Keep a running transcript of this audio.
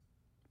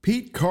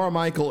Pete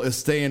Carmichael is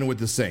staying with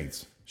the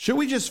Saints. Should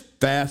we just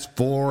fast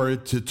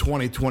forward to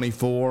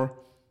 2024?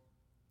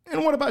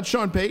 And what about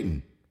Sean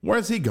Payton?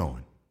 Where's he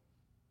going?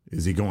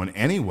 Is he going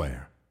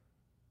anywhere?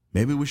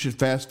 Maybe we should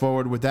fast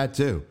forward with that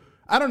too.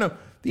 I don't know.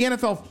 The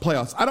NFL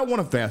playoffs, I don't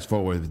want to fast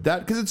forward with that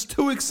because it's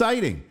too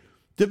exciting.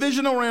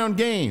 Divisional round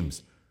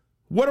games.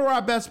 What are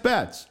our best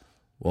bets?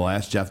 We'll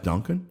ask Jeff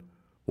Duncan.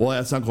 We'll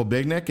ask Uncle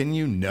Big Nick, and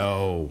you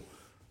know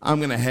I'm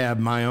going to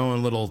have my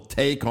own little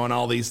take on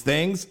all these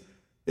things.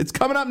 It's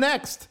coming up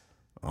next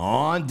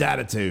on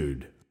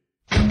Datitude.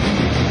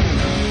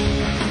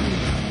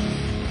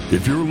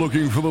 If you're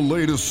looking for the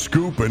latest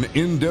scoop and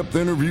in-depth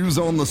interviews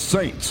on the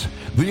Saints,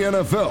 the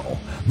NFL,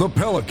 the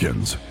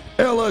Pelicans,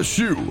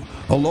 LSU,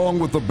 along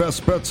with the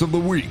best bets of the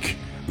week,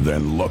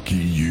 then lucky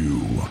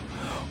you.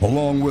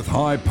 Along with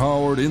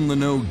high-powered,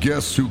 in-the-know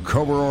guests who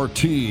cover our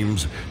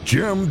teams,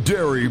 Jim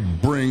Derry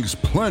brings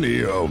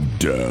plenty of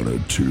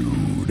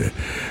datitude.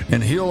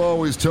 And he'll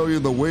always tell you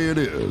the way it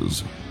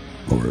is,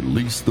 or at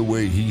least the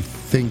way he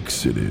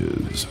thinks it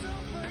is.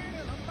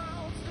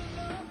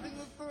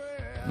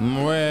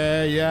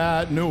 Way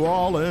at New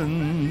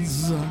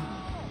Orleans.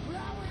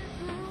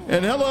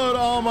 And hello to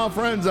all my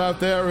friends out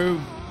there who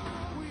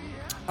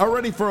are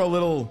ready for a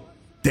little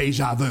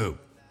deja vu.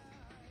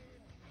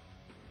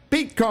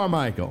 Pete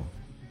Carmichael,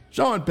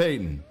 Sean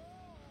Payton.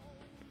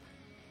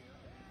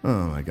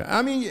 Oh, my God.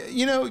 I mean,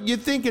 you know, you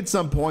think at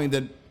some point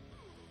that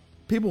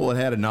people had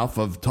had enough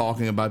of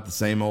talking about the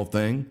same old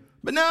thing.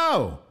 But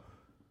no.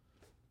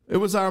 It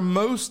was our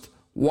most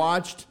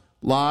watched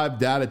live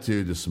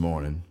Datitude this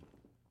morning.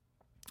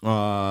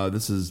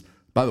 This is,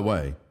 by the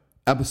way,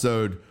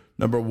 episode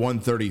number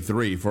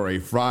 133 for a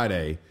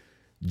Friday,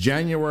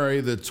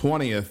 January the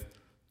 20th,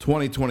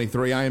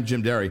 2023. I am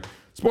Jim Derry,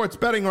 sports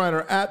betting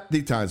writer at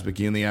the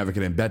Times-Picayune, the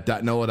Advocate, and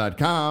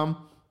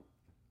Bet.NOLA.com.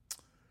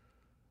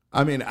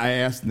 I mean, I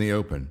asked in the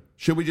open,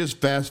 should we just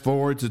fast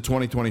forward to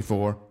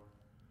 2024?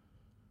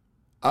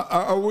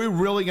 Are we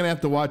really going to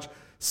have to watch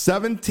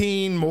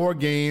 17 more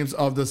games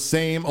of the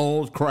same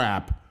old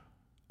crap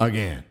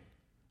again?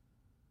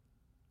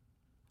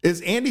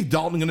 Is Andy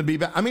Dalton going to be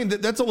back? I mean,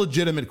 that's a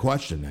legitimate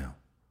question now.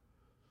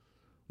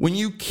 When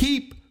you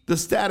keep the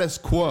status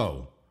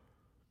quo,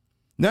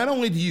 not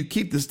only do you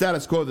keep the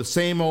status quo, the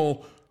same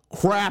old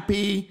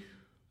crappy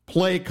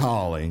play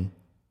calling,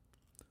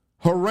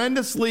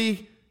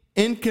 horrendously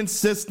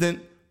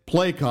inconsistent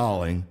play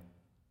calling,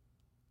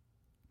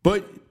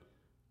 but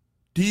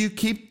do you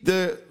keep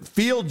the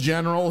field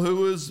general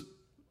who is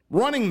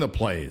running the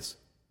plays?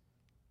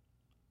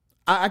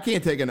 I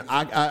can't take it.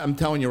 I'm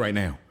telling you right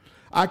now.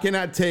 I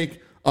cannot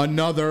take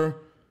another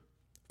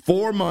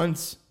 4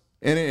 months.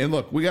 And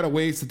look, we got a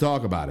ways to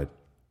talk about it.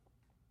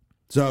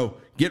 So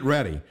get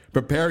ready.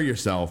 Prepare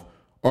yourself.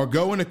 Or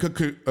go in a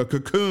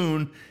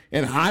cocoon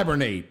and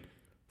hibernate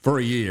for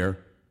a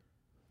year.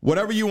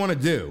 Whatever you want to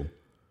do.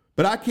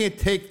 But I can't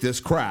take this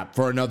crap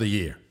for another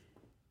year.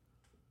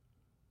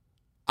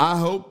 I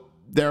hope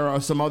there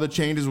are some other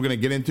changes we're going to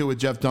get into with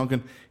Jeff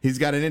Duncan. He's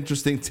got an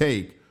interesting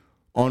take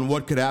on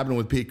what could happen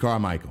with Pete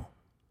Carmichael.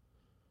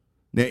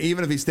 Now,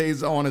 even if he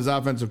stays on as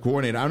offensive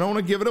coordinator, I don't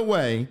want to give it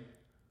away,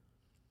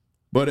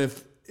 but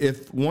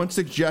if one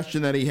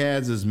suggestion that he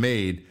has is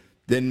made,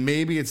 then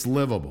maybe it's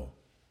livable.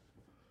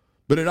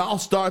 But it all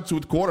starts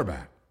with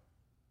quarterback.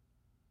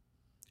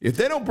 If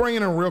they don't bring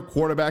in a real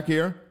quarterback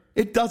here,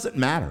 it doesn't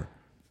matter.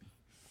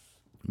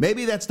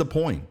 Maybe that's the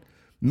point.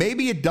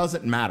 Maybe it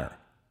doesn't matter.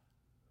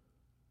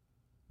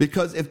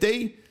 Because if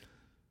they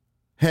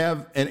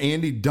have an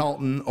Andy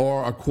Dalton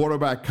or a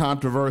quarterback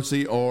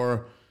controversy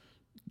or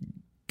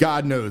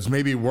God knows,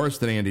 maybe worse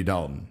than Andy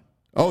Dalton.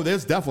 Oh,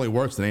 there's definitely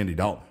worse than Andy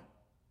Dalton.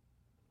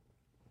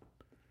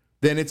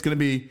 Then it's going to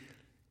be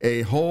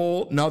a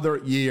whole nother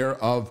year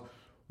of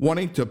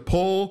wanting to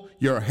pull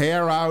your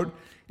hair out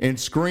and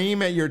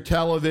scream at your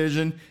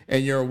television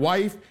and your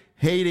wife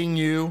hating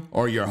you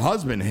or your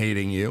husband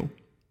hating you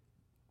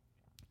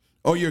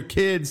or your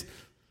kids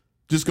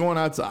just going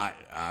outside.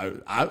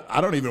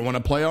 I don't even want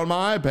to play on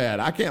my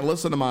iPad. I can't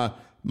listen to my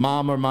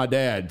mom or my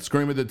dad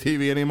scream at the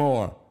TV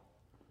anymore.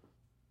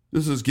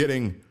 This is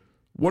getting,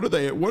 what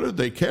do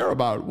they care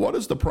about? What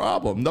is the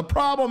problem? The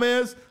problem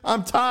is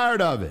I'm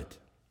tired of it.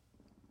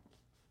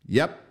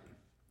 Yep.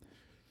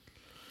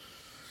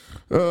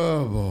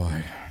 Oh,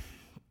 boy.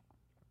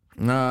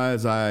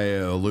 As I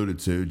alluded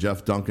to,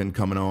 Jeff Duncan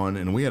coming on,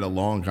 and we had a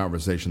long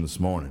conversation this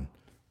morning.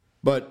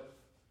 But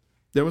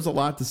there was a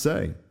lot to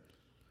say.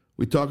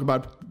 We talk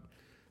about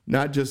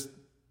not just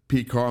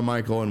Pete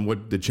Carmichael and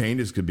what the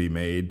changes could be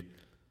made,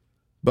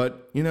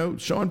 but, you know,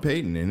 Sean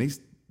Payton, and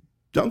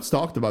Dunk's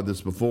talked about this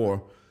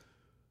before,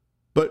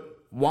 but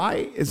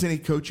why isn't he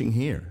coaching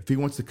here if he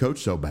wants to coach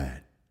so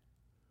bad?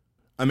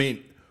 I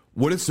mean,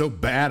 what is so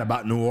bad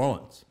about New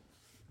Orleans?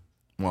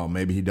 Well,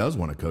 maybe he does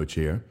want to coach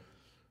here.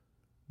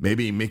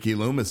 Maybe Mickey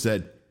Loomis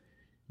said,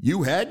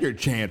 you had your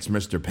chance,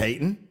 Mr.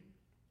 Payton.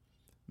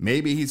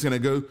 Maybe he's going to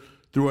go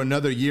through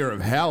another year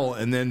of hell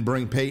and then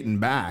bring Payton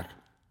back.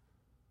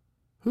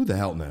 Who the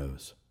hell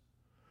knows?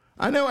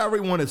 I know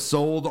everyone is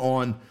sold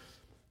on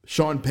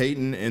Sean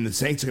Payton and the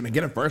Saints are going to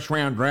get a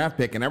first-round draft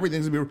pick and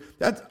everything's going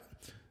to be...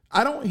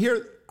 I don't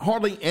hear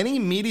hardly any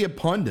media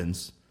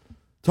pundits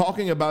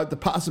talking about the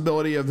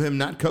possibility of him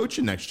not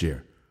coaching next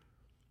year.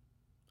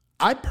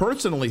 I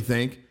personally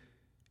think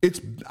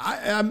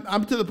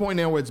I'm to the point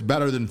now where it's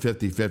better than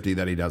 50-50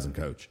 that he doesn't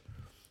coach.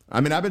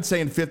 I mean, I've been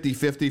saying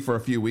 50-50 for a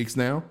few weeks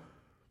now.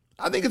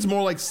 I think it's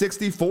more like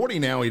 60-40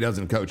 now he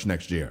doesn't coach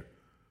next year.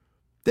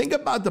 Think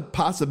about the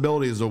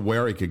possibilities of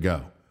where he could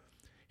go.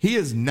 He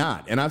is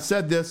not, and I've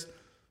said this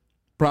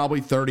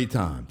probably 30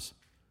 times,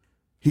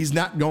 he's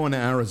not going to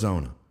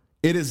Arizona.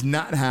 It is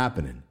not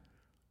happening.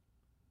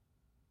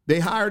 They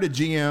hired a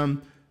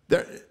GM.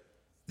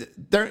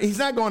 He's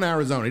not going to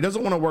Arizona. He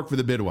doesn't want to work for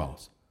the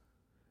Bidwells.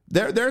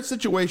 Their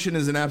situation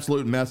is an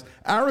absolute mess.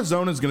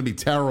 Arizona is going to be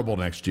terrible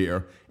next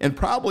year and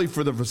probably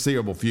for the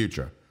foreseeable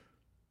future.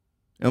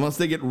 Unless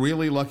they get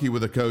really lucky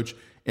with a coach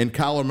and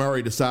Kyler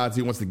Murray decides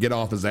he wants to get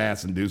off his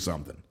ass and do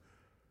something.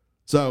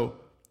 So,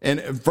 and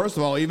first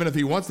of all, even if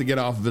he wants to get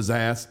off of his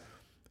ass,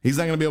 he's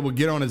not going to be able to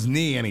get on his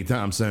knee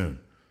anytime soon.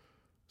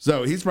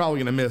 So he's probably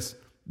going to miss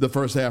the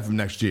first half of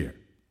next year.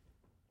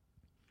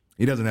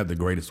 He doesn't have the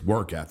greatest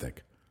work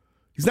ethic.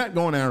 He's not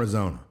going to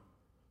Arizona.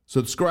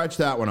 So scratch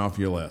that one off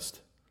your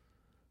list.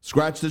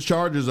 Scratch the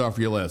Chargers off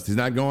your list. He's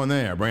not going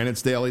there. Brandon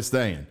Staley's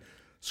staying.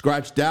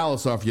 Scratch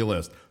Dallas off your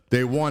list.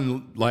 They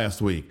won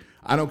last week.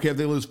 I don't care if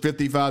they lose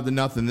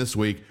 55-0 this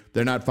week.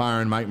 They're not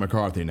firing Mike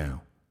McCarthy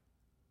now.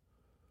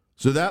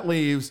 So that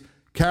leaves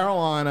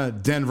Carolina,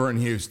 Denver, and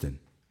Houston.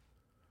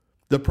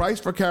 The price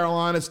for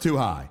Carolina is too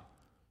high.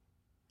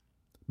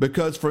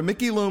 Because for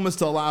Mickey Loomis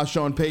to allow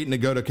Sean Payton to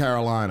go to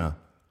Carolina,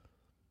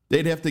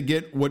 they'd have to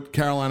get what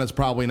Carolina's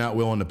probably not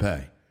willing to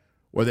pay,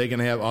 where they can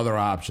have other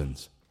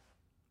options.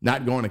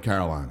 Not going to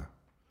Carolina.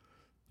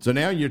 So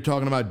now you're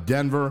talking about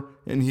Denver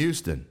and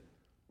Houston.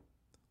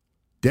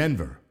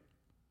 Denver.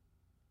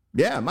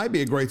 Yeah, it might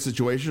be a great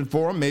situation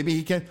for him. Maybe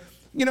he can.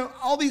 You know,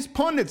 all these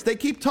pundits, they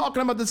keep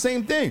talking about the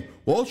same thing.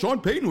 Well, Sean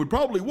Payton would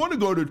probably want to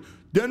go to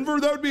Denver.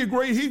 That would be a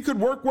great. He could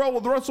work well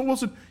with Russell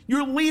Wilson.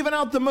 You're leaving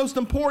out the most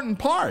important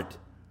part.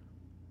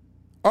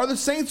 Are the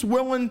Saints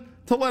willing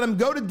to let him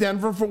go to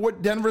Denver for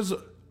what Denver's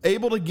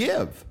able to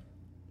give?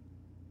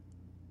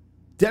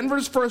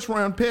 Denver's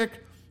first-round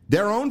pick,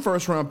 their own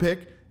first-round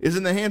pick, is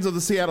in the hands of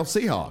the Seattle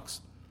Seahawks.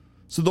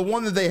 So the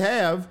one that they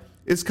have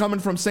is coming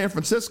from San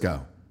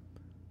Francisco.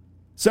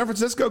 San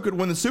Francisco could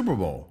win the Super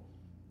Bowl.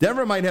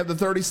 Denver might have the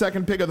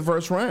 32nd pick of the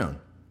first round.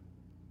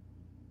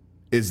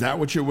 Is that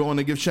what you're willing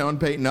to give Sean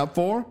Payton up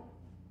for?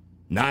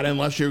 Not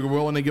unless you're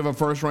willing to give a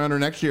first-rounder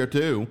next year,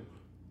 too.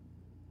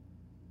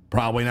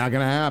 Probably not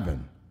going to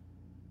happen.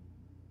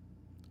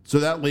 So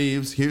that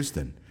leaves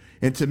Houston.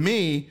 And to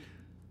me,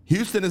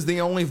 Houston is the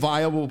only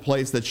viable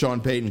place that Sean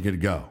Payton could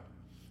go.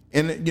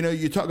 And, you know,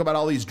 you talk about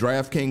all these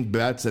DraftKings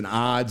bets and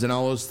odds and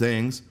all those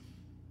things.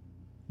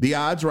 The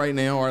odds right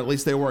now, or at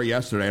least they were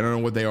yesterday, I don't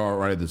know what they are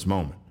right at this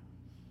moment,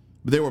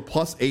 but they were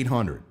plus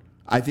 800.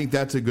 I think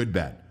that's a good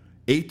bet.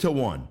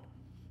 8-1.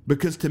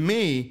 Because to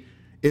me,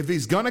 if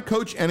he's going to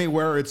coach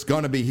anywhere, it's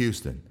going to be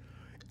Houston.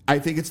 I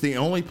think it's the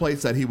only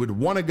place that he would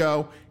want to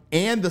go,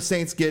 and the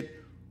Saints get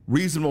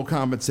reasonable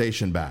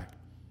compensation back.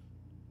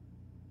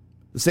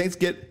 The Saints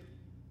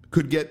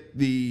could get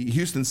the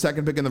Houston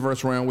second pick in the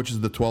first round, which is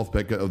the 12th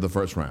pick of the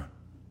first round.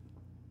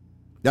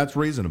 That's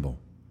reasonable.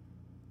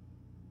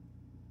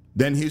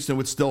 Then Houston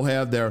would still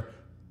have their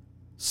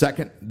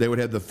second. They would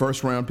have the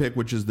first round pick,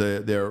 which is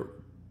their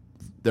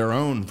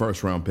own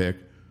first round pick,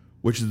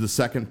 which is the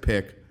second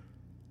pick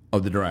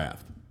of the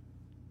draft,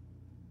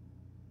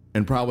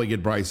 and probably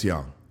get Bryce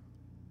Young.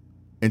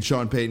 And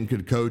Sean Payton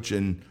could coach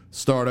and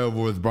start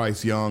over with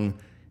Bryce Young,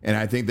 and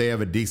I think they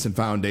have a decent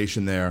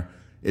foundation there.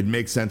 It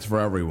makes sense for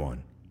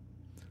everyone.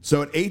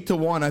 So at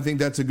 8-1, I think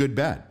that's a good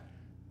bet.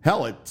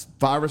 Hell, at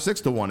 5 or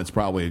 6-1, it's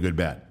probably a good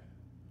bet.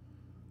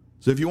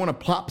 So if you want to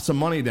plop some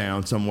money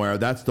down somewhere,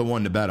 that's the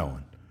one to bet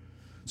on.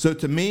 So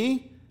to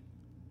me,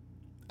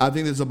 I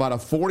think there's about a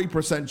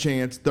 40%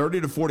 chance,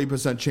 30 to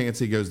 40% chance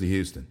he goes to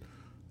Houston.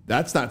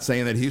 That's not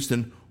saying that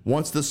Houston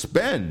wants to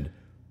spend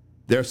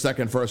their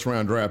second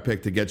first-round draft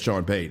pick to get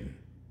Sean Payton.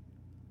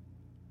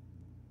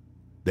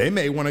 They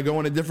may want to go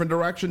in a different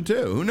direction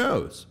too. Who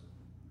knows?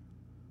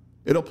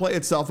 It'll play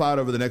itself out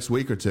over the next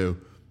week or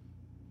two.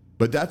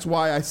 But that's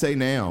why I say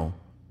now,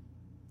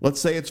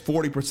 let's say it's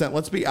 40%.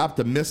 Let's be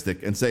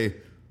optimistic and say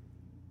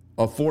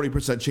a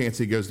 40% chance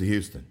he goes to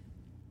Houston.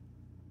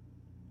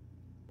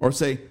 Or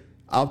say,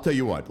 I'll tell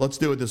you what, let's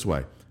do it this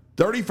way.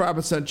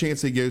 35%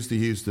 chance he goes to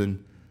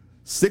Houston,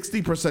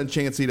 60%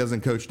 chance he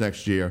doesn't coach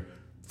next year,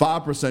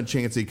 5%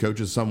 chance he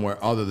coaches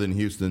somewhere other than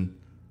Houston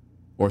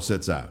or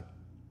sits out.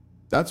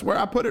 That's where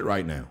I put it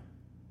right now.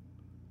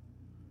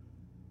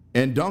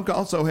 And Dunk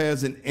also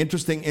has an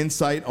interesting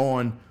insight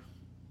on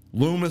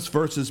Loomis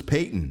versus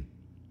Payton.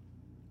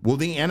 Will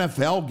the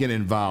NFL get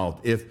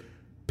involved if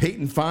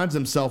Payton finds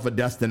himself a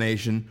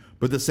destination,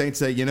 but the Saints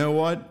say, you know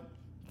what?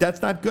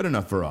 That's not good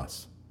enough for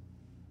us.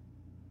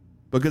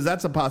 Because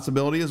that's a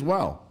possibility as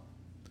well.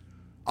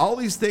 All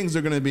these things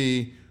are going to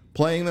be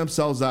playing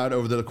themselves out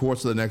over the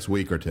course of the next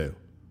week or two.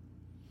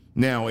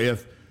 Now,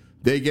 if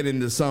they get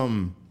into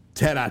some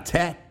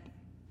tete-a-tete,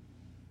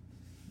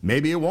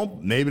 maybe it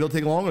won't. Maybe it'll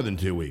take longer than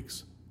 2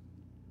 weeks.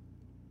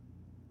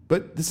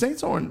 But the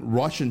Saints aren't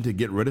rushing to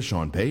get rid of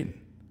Sean Payton.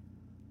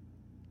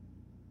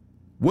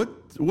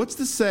 What's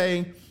to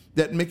say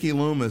that Mickey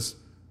Loomis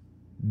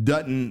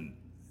doesn't,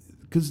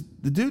 because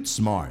the dude's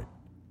smart.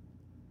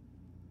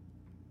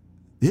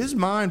 His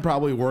mind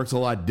probably works a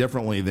lot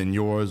differently than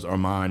yours or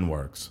mine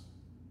works.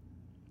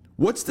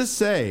 What's to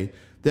say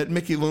that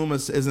Mickey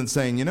Loomis isn't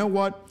saying, you know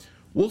what,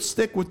 we'll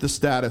stick with the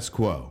status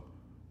quo.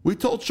 We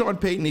told Sean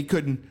Payton he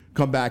couldn't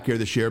come back here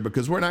this year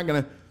because we're not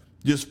going to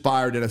just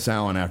fire Dennis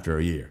Allen after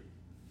a year.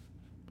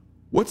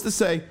 What's to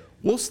say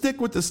we'll stick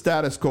with the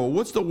status quo?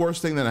 What's the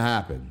worst thing that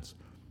happens?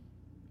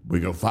 We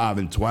go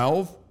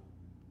 5-12,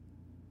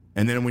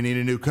 and then we need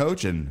a new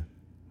coach, and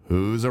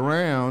who's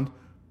around?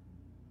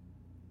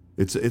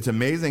 It's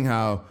amazing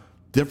how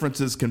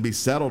differences can be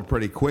settled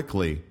pretty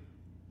quickly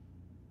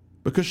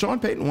because Sean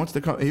Payton wants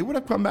to come. He would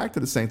have come back to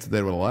the Saints if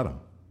they would have let him.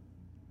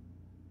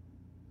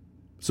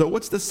 So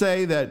what's to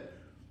say that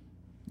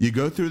you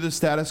go through the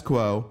status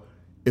quo,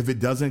 if it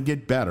doesn't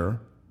get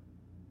better,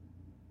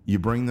 you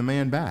bring the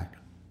man back?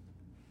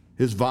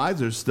 His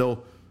visor's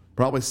still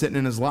probably sitting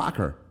in his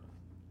locker.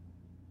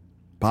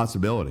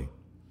 Possibility.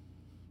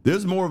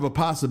 There's more of a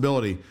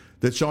possibility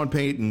that Sean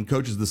Payton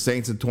coaches the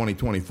Saints in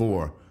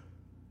 2024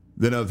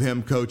 than of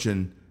him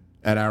coaching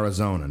at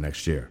Arizona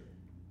next year.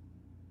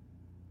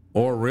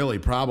 Or really,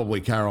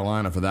 probably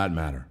Carolina for that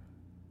matter.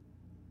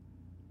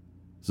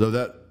 So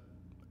that,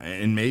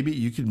 and maybe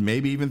you could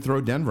even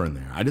throw Denver in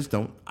there. I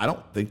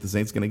don't think the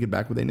Saints are going to get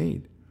back what they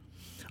need.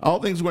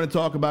 All things we're going to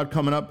talk about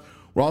coming up.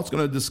 We're also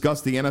going to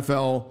discuss the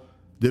NFL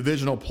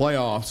divisional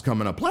playoffs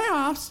coming up.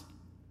 Playoffs?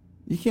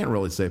 You can't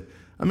really say.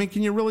 I mean,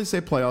 can you really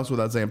say playoffs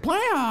without saying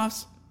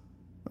playoffs?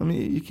 I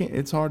mean, you can't.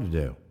 It's hard to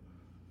do,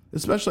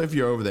 especially if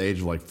you're over the age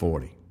of like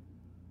 40.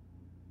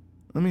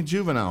 I mean,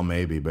 juvenile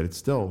maybe, but it's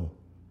still,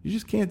 you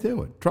just can't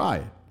do it. Try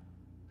it.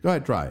 Go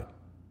ahead, try it.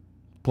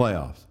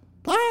 Playoffs.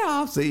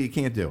 See, you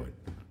can't do it.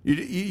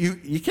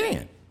 You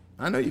can't.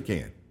 I know you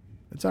can't.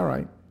 It's all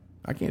right.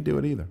 I can't do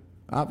it either,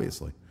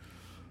 obviously.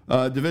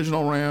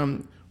 Divisional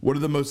round. What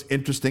are the most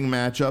interesting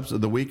matchups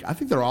of the week? I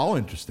think they're all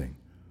interesting.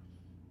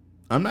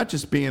 I'm not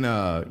just being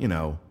a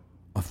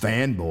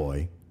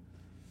fanboy,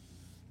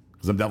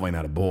 because I'm definitely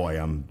not a boy.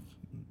 I'm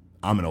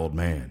an old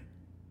man.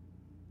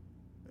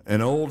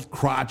 An old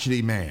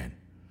crotchety man.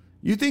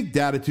 You think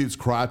Datitude's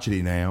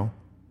crotchety now?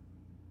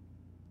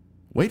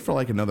 Wait for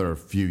like another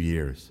few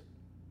years.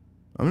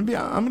 I'm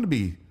gonna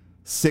be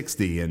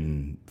 60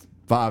 in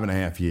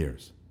 5.5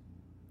 years.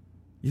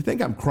 You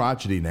think I'm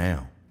crotchety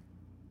now?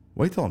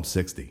 Wait till I'm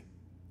 60.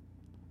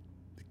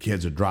 The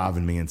kids are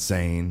driving me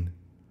insane.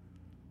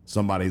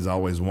 Somebody's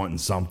always wanting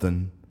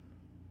something.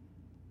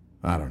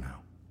 I don't know.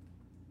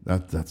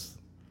 That's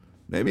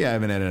maybe I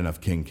haven't had enough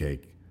king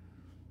cake.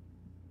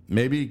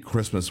 Maybe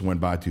Christmas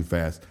went by too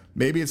fast.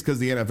 Maybe it's because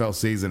the NFL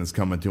season is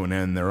coming to an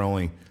end. There are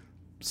only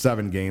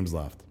 7 games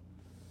left.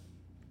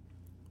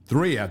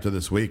 3 after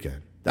this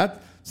weekend.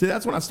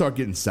 That's when I start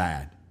getting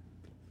sad.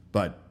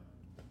 But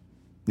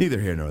neither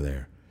here nor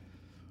there.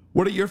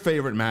 What are your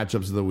favorite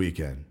matchups of the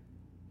weekend?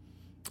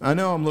 I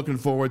know I'm looking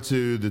forward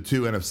to the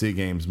 2 NFC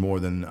games more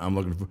than I'm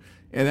looking for.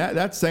 And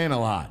that's saying a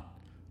lot.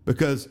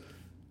 Because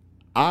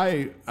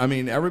I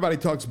mean, everybody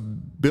talks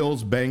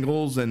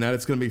Bills-Bengals and that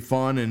it's going to be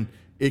fun and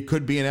it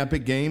could be an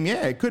epic game.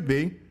 Yeah, it could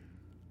be.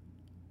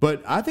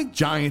 But I think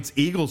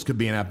Giants-Eagles could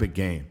be an epic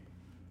game.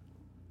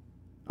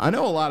 I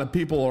know a lot of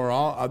people are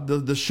all,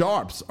 the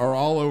Sharps are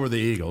all over the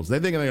Eagles. They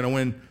think they're going to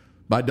win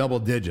by double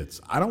digits.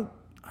 I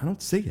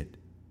don't see it.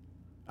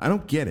 I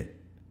don't get it.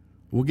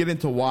 We'll get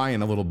into why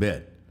in a little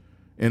bit.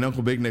 And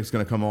Uncle Big Nick's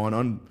going to come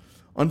on.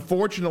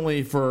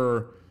 Unfortunately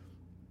for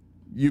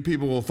you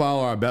people who will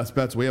follow our best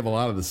bets, we have a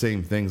lot of the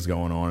same things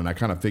going on, and I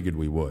kind of figured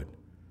we would.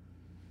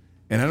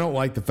 And I don't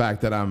like the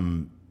fact that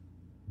I'm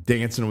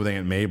dancing with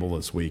Aunt Mabel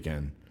this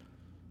weekend.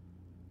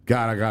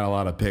 God, I got a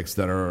lot of picks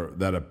that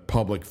are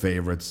public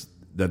favorites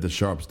that the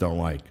Sharps don't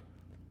like.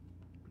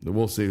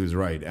 We'll see who's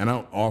right. And I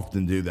don't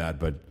often do that,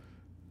 but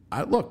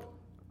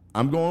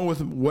I'm going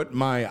with what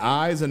my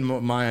eyes and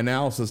my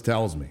analysis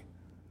tells me.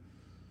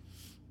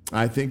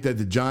 I think that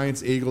the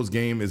Giants-Eagles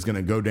game is going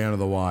to go down to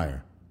the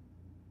wire.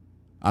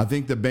 I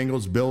think the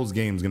Bengals-Bills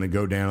game is going to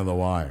go down to the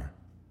wire.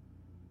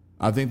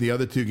 I think the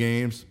other 2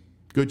 games,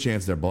 good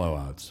chance they're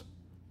blowouts.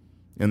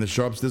 And the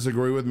Sharps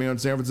disagree with me on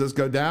San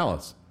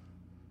Francisco-Dallas.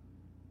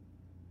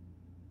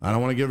 I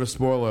don't want to give a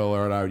spoiler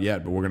alert out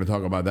yet, but we're going to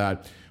talk about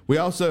that. We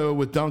also,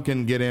 with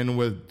Duncan, get in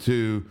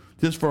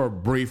just for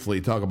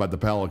briefly talk about the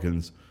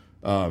Pelicans.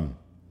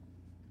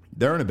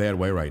 They're in a bad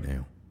way right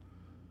now.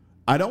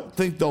 I don't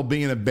think they'll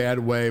be in a bad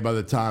way by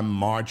the time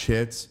March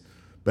hits,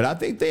 but I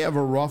think they have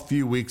a rough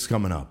few weeks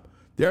coming up.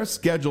 Their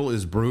schedule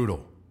is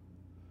brutal.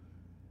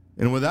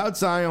 And without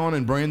Zion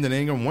and Brandon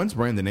Ingram, when's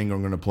Brandon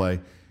Ingram going to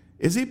play?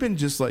 Has he been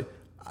just like,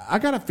 I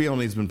got a feeling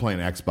he's been playing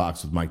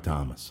Xbox with Mike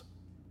Thomas.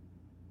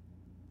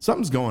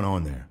 Something's going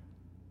on there.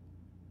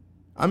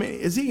 I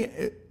mean,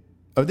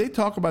 Oh, they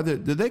talk about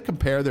did they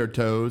compare their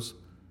toes?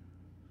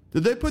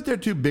 Did they put their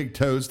two big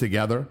toes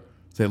together?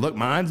 Say, look,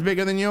 mine's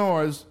bigger than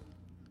yours.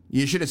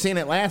 You should have seen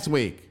it last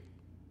week.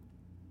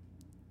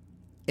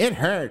 It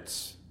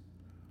hurts.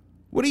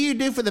 What do you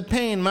do for the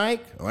pain,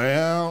 Mike?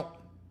 Well,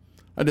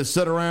 I just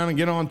sit around and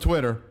get on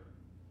Twitter.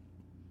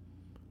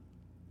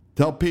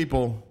 Tell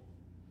people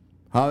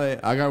I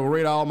got to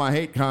read all my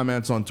hate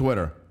comments on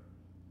Twitter.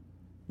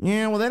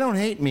 Yeah, well, they don't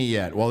hate me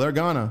yet. Well, they're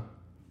gonna.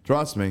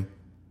 Trust me.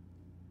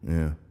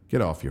 Yeah,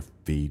 get off your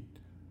feet.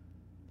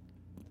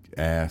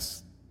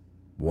 Ass.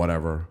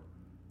 Whatever.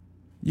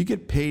 You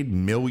get paid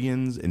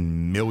millions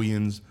and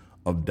millions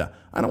of dollars.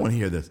 I don't want to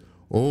hear this.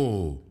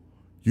 Oh,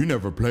 you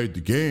never played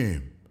the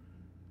game.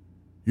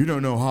 You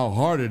don't know how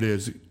hard it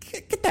is.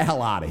 Get the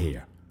hell out of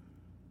here.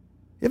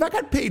 If I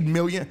got paid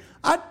millions,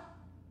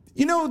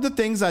 you know the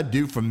things I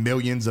do for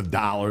millions of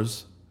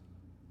dollars?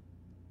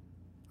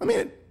 I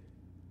mean,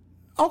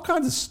 all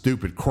kinds of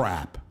stupid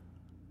crap.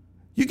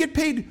 You get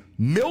paid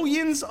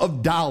millions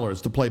of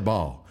dollars to play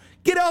ball.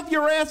 Get off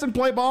your ass and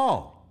play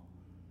ball.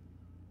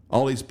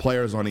 All these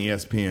players on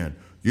ESPN,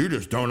 you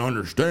just don't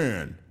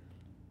understand.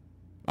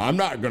 I'm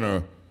not going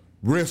to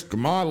risk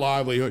my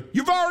livelihood.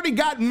 You've already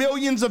got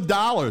millions of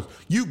dollars.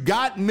 You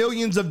got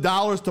millions of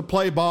dollars to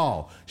play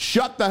ball.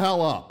 Shut the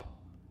hell up.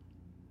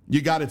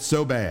 You got it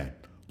so bad.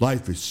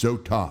 Life is so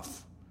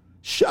tough.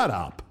 Shut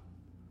up.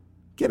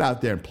 Get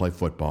out there and play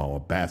football or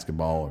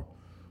basketball or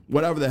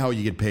whatever the hell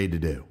you get paid to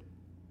do.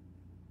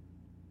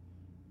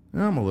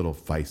 I'm a little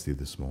feisty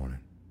this morning.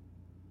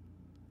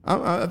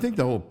 I think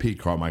the whole Pete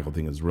Carmichael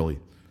thing is really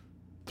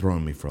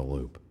throwing me for a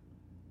loop.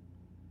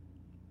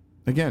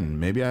 Again,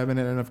 maybe I haven't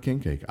had enough king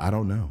cake. I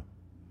don't know.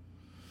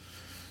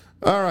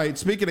 All right,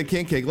 speaking of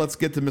king cake, let's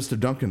get to Mr.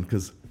 Duncan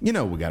because, we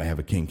got to have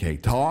a king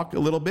cake talk a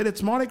little bit.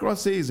 It's Mardi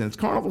Gras season. It's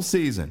carnival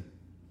season.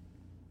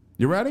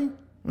 You ready?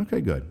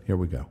 Okay, good. Here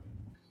we go.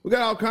 We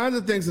got all kinds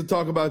of things to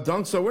talk about,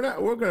 Dunk, so we're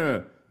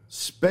going to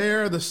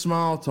spare the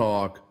small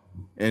talk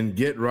and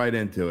get right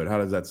into it. How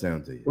does that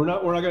sound to you? We're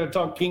not going to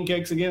talk king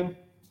cakes again?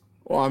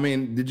 Well, I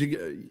mean,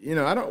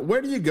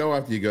 where do you go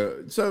after you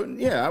go? So,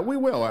 yeah, we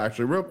will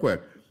actually, real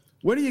quick.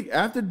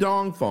 After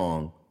Dong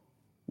Fong,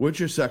 what's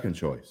your second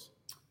choice?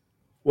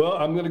 Well,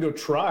 I'm going to go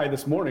try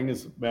this morning,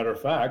 as a matter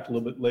of fact, a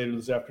little bit later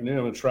this afternoon.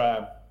 I'm going to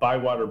try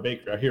Bywater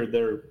Bakery. I hear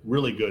they're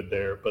really good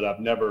there, but I've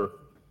never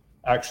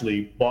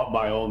actually bought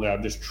my own there.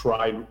 I've just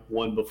tried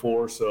one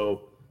before.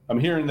 So I'm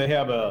hearing they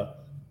have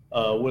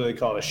what do they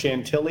call it? A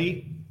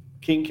Chantilly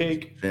king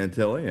cake.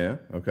 Chantilly, yeah.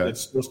 Okay.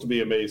 It's supposed to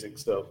be amazing.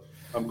 So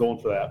I'm going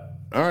for that.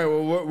 All right.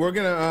 Well, we're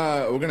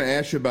gonna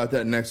ask you about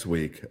that next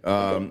week.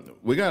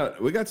 We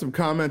got some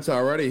comments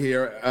already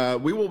here.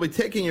 We will be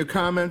taking your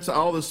comments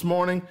all this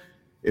morning.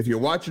 If you're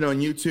watching on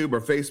YouTube or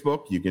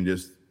Facebook, you can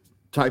just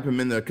type them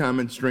in the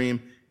comment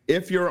stream.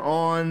 If you're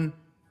on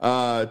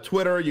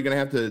Twitter, you're gonna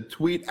have to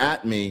tweet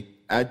at me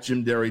at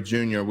Jim Derry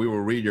Jr. We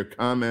will read your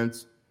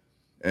comments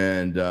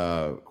and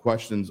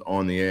questions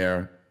on the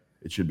air.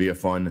 It should be a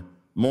fun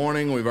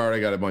morning. We've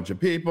already got a bunch of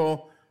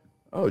people.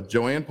 Oh,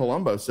 Joanne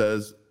Palumbo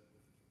says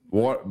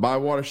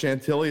Bywater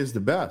Chantilly is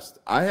the best.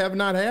 I have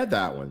not had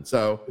that one,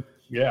 so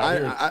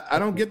yeah, I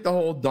don't get the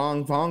whole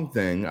Dong Fong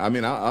thing. I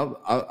mean, I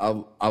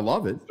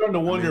love it. I'm starting to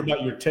wonder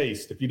about your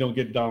taste if you don't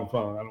get Dong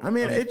Fong.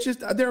 It's just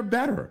they're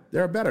better.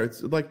 They're better.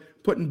 It's like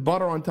putting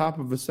butter on top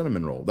of a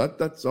cinnamon roll.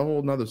 That's a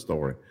whole nother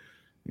story.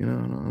 I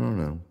don't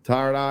know.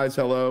 Tired Eyes,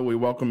 hello. We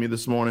welcome you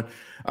this morning.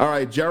 All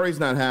right, Jerry's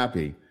not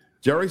happy.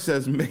 Jerry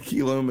says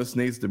Mickey Loomis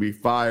needs to be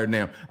fired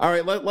now. All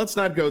right, let's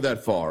not go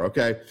that far,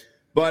 okay?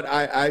 But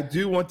I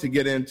do want to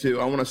get into,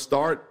 I want to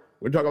start,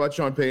 we're going to talk about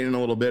Sean Payton a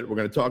little bit. We're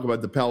going to talk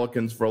about the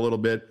Pelicans for a little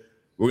bit.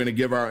 We're going to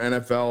give our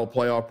NFL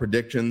playoff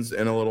predictions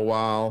in a little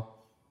while.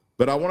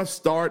 But I want to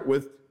start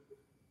with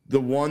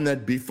the one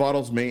that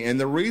befuddles me. And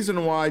the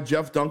reason why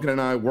Jeff Duncan and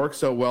I work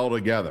so well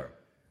together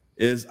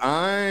is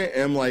I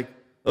am like,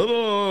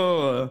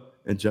 oh,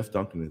 and Jeff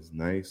Duncan is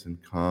nice and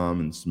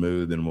calm and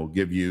smooth and will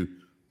give you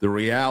the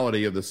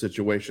reality of the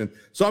situation.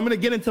 So I'm going to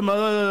get into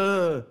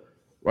my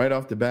right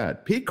off the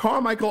bat. Pete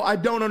Carmichael, I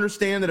don't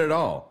understand it at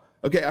all.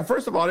 Okay,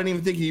 first of all, I didn't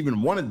even think he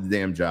even wanted the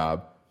damn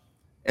job.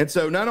 And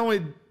so not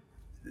only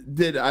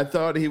did I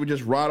thought he would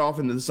just ride off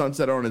into the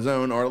sunset on his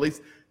own, or at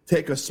least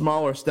take a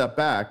smaller step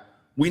back,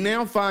 we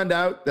now find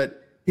out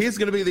that he's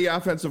going to be the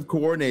offensive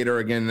coordinator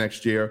again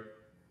next year.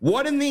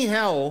 What in the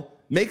hell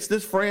makes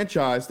this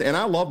franchise, and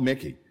I love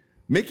Mickey.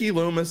 Mickey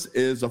Loomis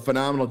is a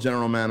phenomenal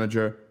general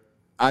manager.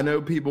 I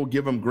know people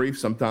give him grief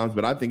sometimes,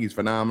 but I think he's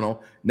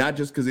phenomenal, not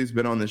just because he's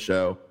been on the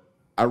show.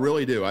 I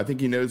really do. I think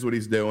he knows what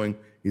he's doing.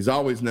 He's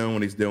always known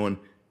what he's doing.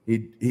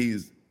 He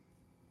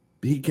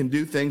can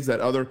do things that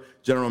other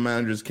general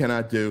managers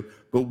cannot do.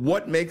 But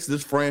what makes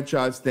this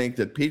franchise think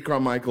that Pete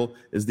Carmichael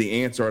is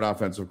the answer at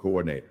offensive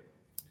coordinator?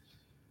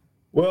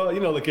 Well,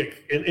 look,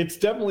 it's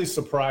definitely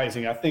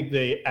surprising. I think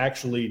they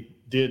actually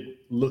did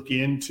look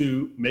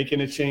into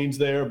making a change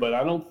there, but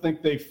I don't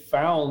think they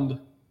found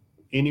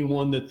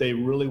anyone that they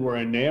really were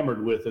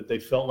enamored with, that they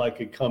felt like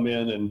could come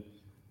in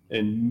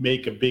and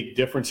make a big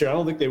difference here. I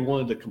don't think they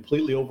wanted to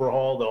completely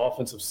overhaul the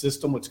offensive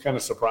system, which kind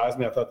of surprised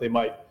me. I thought they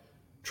might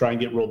try and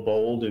get real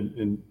bold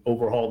and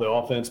overhaul the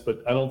offense,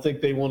 but I don't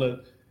think they want to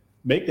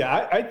make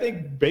that. I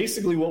think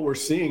basically what we're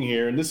seeing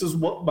here, and this is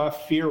what my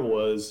fear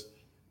was,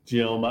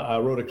 Jim. I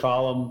wrote a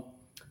column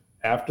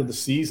after the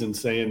season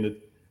saying that,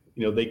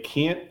 they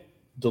can't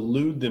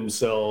delude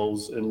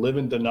themselves and live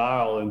in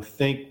denial and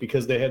think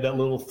because they had that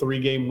little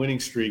 3-game winning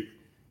streak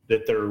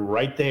that they're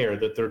right there,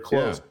 that they're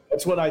close. Yeah.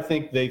 That's what I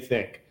think they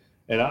think.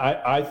 And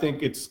I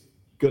think it's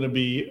going to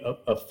be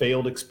a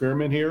failed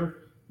experiment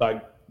here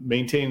by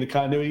maintaining the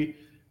continuity.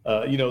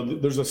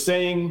 There's a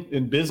saying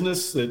in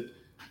business that,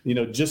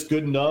 just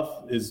good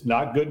enough is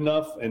not good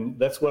enough. And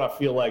that's what I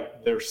feel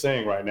like they're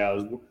saying right now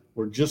is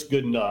we're just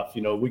good enough.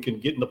 We can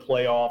get in the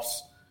playoffs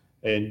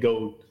and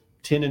go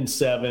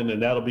 10-7, and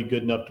that'll be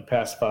good enough to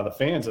pacify the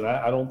fans. And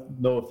I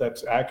don't know if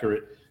that's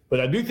accurate, but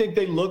I do think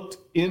they looked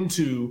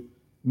into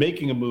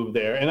making a move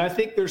there. And I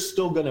think they're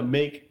still going to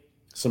make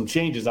some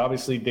changes.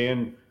 Obviously,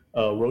 Dan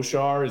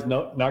Rochar is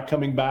not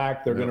coming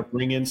back. They're going to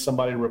bring in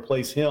somebody to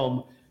replace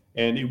him.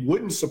 And it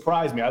wouldn't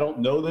surprise me. I don't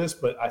know this,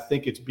 but I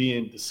think it's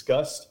being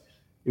discussed.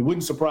 It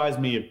wouldn't surprise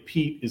me if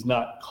Pete is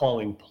not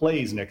calling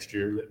plays next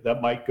year.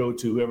 That might go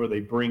to whoever they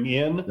bring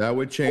in. That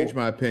would change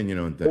my opinion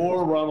on that.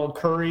 Or Ronald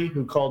Curry,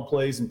 who called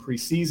plays in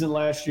preseason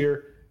last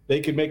year.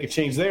 They could make a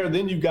change there.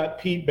 Then you've got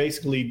Pete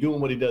basically doing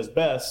what he does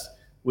best,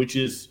 which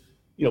is,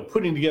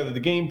 putting together the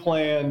game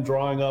plan,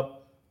 drawing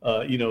up,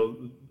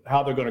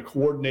 how they're going to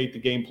coordinate the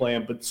game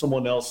plan, but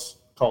someone else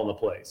calling the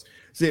plays.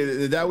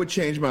 See, that would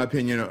change my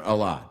opinion a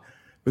lot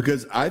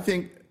because I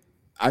think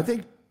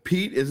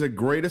Pete is a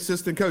great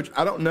assistant coach.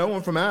 I don't know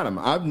him from Adam.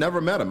 I've never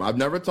met him. I've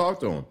never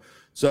talked to him.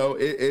 So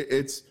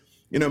it's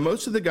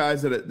most of the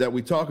guys that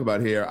we talk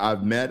about here,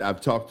 I've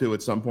talked to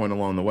at some point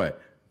along the way.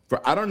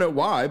 I don't know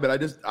why,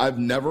 but I've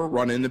never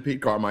run into Pete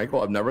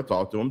Carmichael. I've never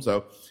talked to him.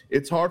 So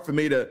it's hard for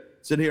me to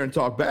sit here and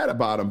talk bad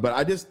about him. But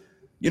I just,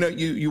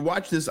 you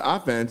watch this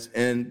offense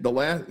and the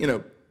last,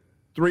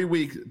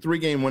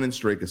 3-game winning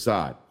streak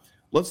aside,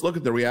 let's look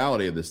at the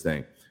reality of this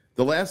thing.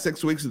 The last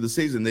 6 weeks of the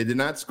season, they did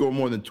not score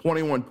more than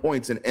 21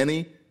 points in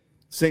any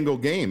single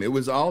game. It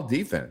was all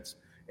defense.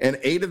 And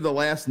 8 of the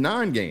last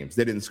 9 games,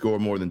 they didn't score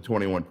more than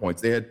 21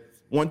 points. They had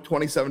one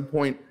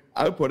 27-point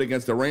output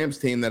against the Rams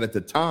team that at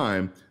the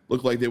time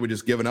looked like they were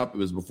just giving up. It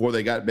was before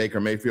they got Baker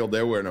Mayfield.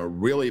 They were in a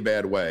really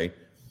bad way.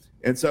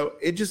 And so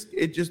it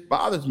just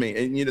bothers me.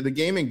 And, the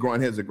Gaming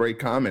Grunt has a great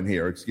comment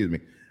here. Excuse me.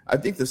 I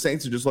think the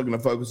Saints are just looking to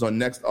focus on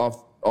next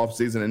off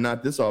season and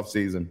not this off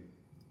season.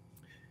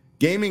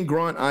 Gaming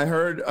Grunt, I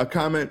heard a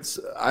comment.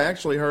 I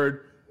actually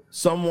heard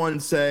someone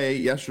say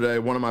yesterday,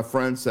 one of my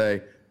friends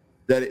say,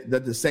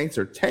 that the Saints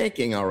are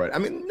tanking already. I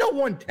mean, no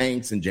one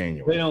tanks in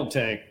January. They don't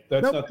tank.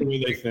 That's not the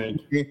way they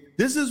think.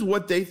 This is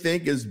what they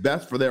think is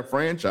best for their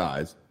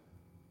franchise.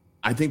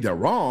 I think they're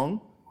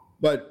wrong.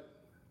 But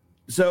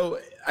so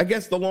I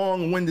guess the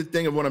long-winded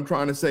thing of what I'm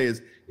trying to say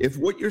is if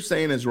what you're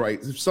saying is right,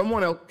 if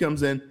someone else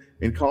comes in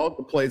and calls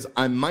the plays,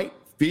 I might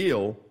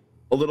feel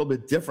a little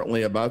bit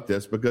differently about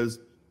this because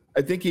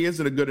I think he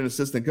isn't a good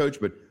assistant coach,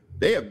 but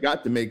they have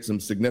got to make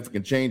some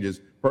significant changes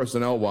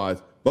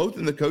personnel-wise, both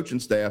in the coaching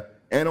staff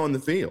and on the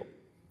field.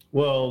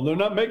 Well, they're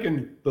not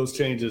making those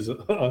changes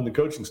on the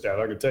coaching staff,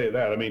 I can tell you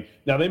that. I mean,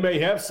 now they may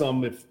have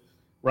some if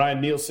Ryan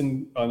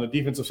Nielsen on the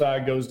defensive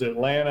side goes to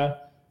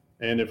Atlanta,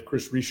 and if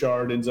Chris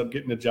Richard ends up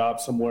getting a job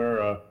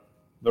somewhere,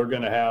 they're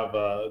going to have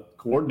a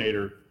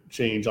coordinator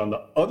change on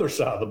the other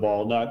side of the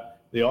ball, not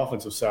the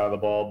offensive side of the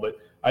ball. But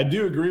I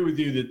do agree with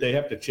you that they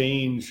have to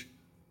change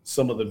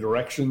some of the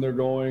direction they're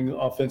going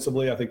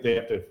offensively. I think they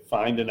have to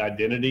find an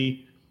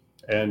identity,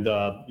 and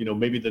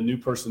maybe the new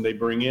person they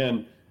bring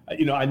in.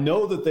 I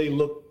know that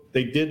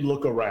they did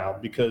look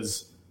around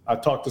because I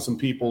talked to some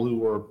people who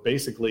were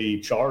basically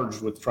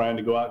charged with trying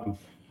to go out and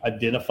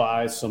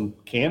identify some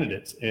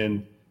candidates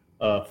and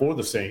for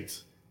the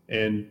Saints.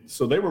 And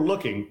so they were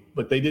looking,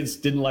 but they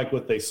just didn't like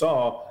what they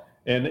saw.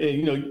 And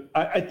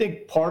I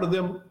think part of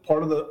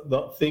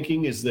the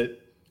thinking is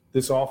that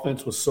this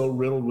offense was so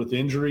riddled with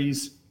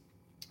injuries.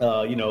 The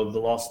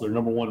loss of their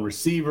number one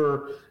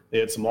receiver. They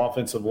had some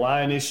offensive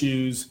line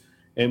issues.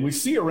 And we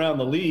see around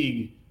the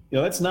league,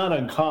 that's not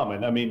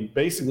uncommon. I mean,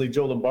 basically,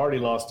 Joe Lombardi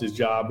lost his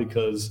job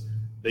because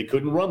they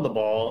couldn't run the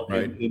ball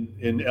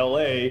in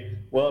L.A.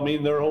 Well, I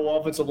mean, their whole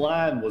offensive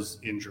line was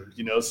injured,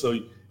 So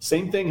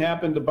same thing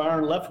happened to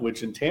Byron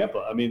Leftwich in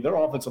Tampa. I mean, their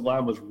offensive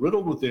line was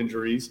riddled with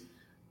injuries.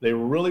 They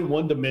were really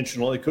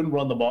one-dimensional. They couldn't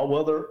run the ball.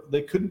 Well,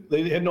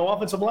 they had no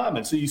offensive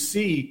linemen. So you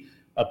see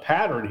a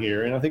pattern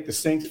here, and I think the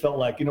Saints felt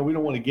like, we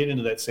don't want to get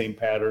into that same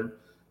pattern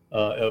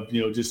of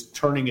just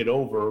turning it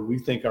over. We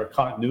think our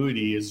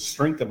continuity is a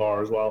strength of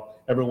ours while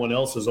everyone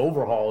else is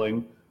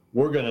overhauling.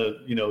 We're going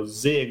to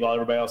zig while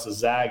everybody else is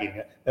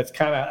zagging. That's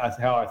kind of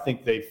how I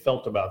think they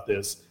felt about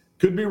this.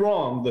 Could be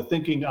wrong. The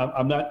thinking,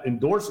 I'm not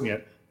endorsing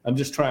it. I'm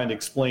just trying to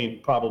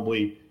explain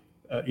probably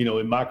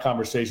in my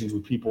conversations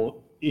with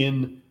people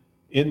in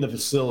the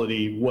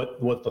facility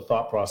what the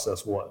thought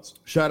process was.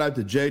 Shout out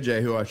to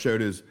JJ, who I showed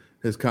his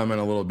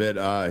comment a little bit.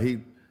 He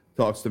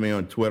talks to me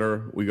on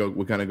Twitter. We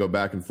kind of go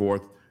back and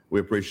forth. We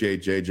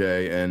appreciate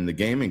JJ and the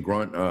gaming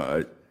grunt.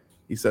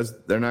 He says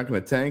they're not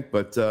going to tank,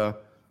 but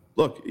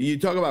look, you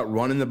talk about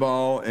running the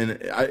ball,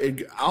 and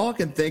all I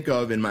can think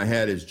of in my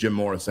head is Jim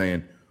Morris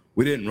saying,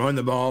 "We didn't run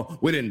the ball.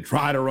 We didn't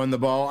try to run the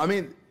ball." I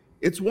mean,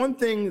 it's one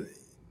thing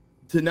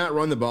to not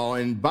run the ball.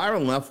 And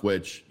Byron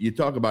Leftwich, you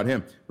talk about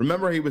him.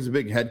 Remember, he was a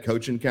big head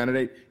coaching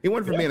candidate. He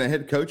went from being a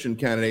head coaching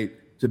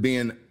candidate to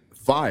being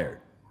fired.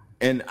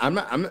 And I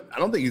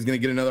don't think he's going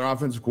to get another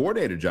offensive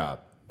coordinator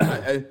job.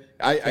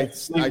 I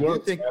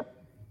do think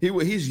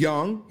he's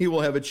young. He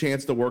will have a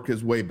chance to work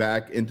his way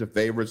back into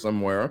favor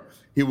somewhere.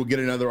 He will get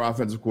another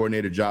offensive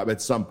coordinator job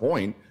at some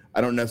point.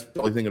 I don't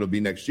necessarily think it'll be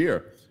next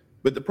year.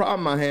 But the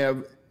problem I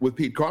have with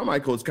Pete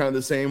Carmichael is kind of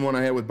the same one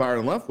I had with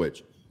Byron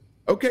Leftwich.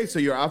 Okay, so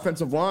your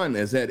offensive line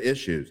has had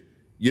issues.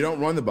 You don't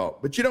run the ball,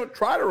 but you don't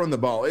try to run the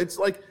ball. It's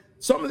like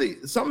some of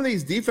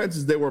these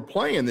defenses that were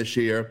playing this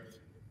year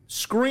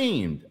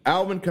screamed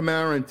Alvin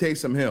Kamara and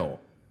Taysom Hill.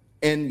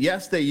 And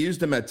yes, they used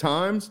them at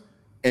times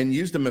and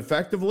used them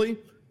effectively,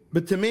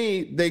 but to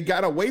me, they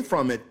got away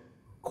from it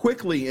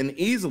quickly and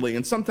easily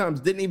and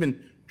sometimes didn't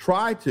even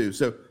try to.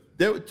 So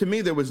to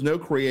me, there was no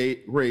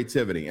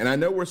creativity. And I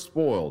know we're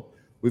spoiled.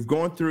 We've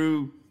gone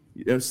through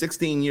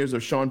 16 years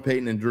of Sean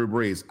Payton and Drew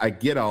Brees. I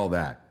get all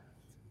that.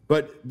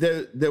 But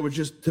there was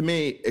just, to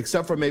me,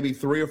 except for maybe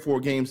 3 or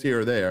 4 games here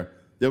or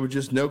there was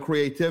just no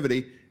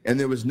creativity and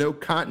there was no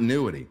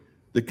continuity.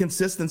 The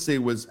consistency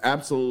was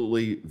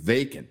absolutely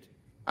vacant.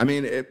 I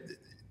mean,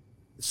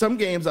 some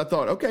games I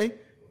thought, okay,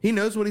 he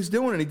knows what he's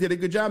doing and he did a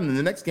good job. And then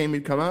the next game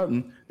he'd come out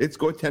and they'd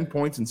score 10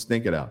 points and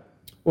stink it out.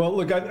 Well,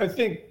 look, I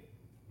think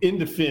in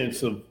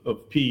defense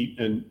of Pete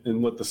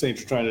and what the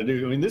Saints are trying to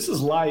do, I mean, this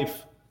is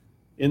life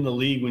in the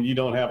league when you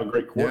don't have a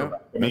great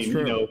quarterback. Yeah, that's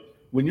true.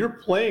 When you're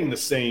playing the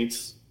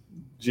Saints,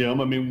 Jim,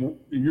 I mean,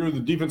 you're the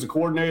defensive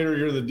coordinator,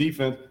 you're the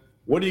defense.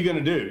 What are you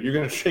going to do? You're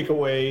going to take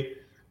away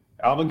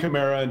Alvin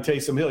Kamara and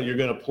Taysom Hill. You're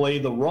going to play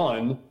the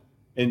run.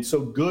 And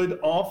so good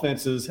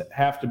offenses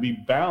have to be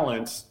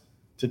balanced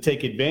to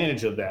take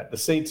advantage of that. The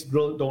Saints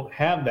really don't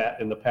have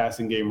that in the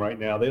passing game right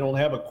now. They don't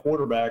have a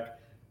quarterback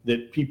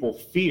that people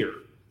fear.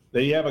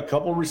 They have a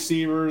couple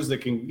receivers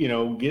that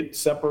can, get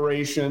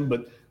separation,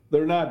 but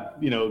they're not,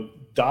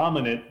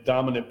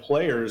 dominant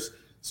players.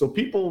 So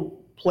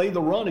people play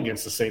the run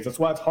against the Saints. That's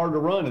why it's hard to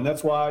run, and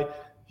that's why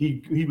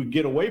he would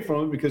get away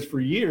from it, because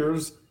for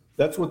years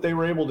that's what they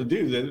were able to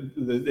do.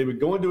 They would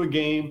go into a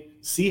game,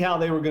 see how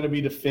they were going to be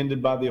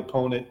defended by the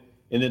opponent,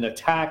 and then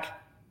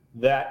attack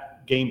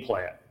that game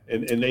plan.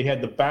 And they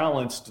had the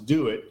balance to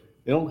do it.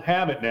 They don't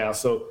have it now.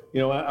 So,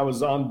 I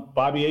was on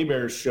Bobby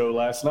Hebert's show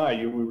last night.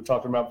 We were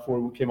talking about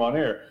before we came on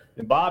air.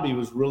 And Bobby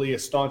was really a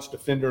staunch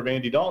defender of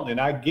Andy Dalton. And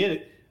I get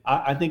it.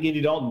 I think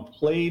Andy Dalton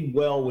played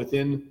well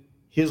within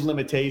his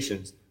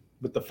limitations.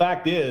 But the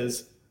fact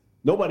is,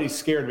 nobody's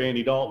scared of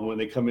Andy Dalton when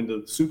they come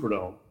into the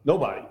Superdome.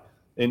 Nobody.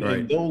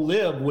 And they'll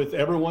live with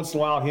every once in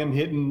a while him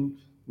hitting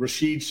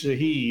Rashid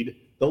Shaheed.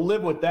 They'll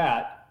live with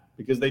that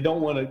because they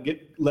don't want to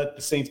let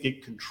the Saints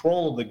get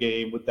control of the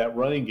game with that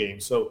running game.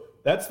 So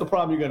that's the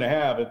problem you're going to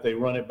have if they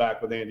run it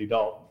back with Andy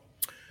Dalton.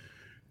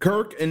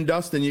 Kirk and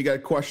Dustin, you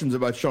got questions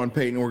about Sean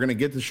Payton. We're going to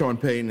get to Sean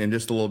Payton in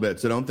just a little bit,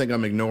 so don't think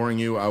I'm ignoring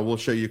you. I will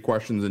show you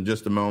questions in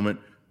just a moment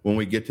when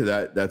we get to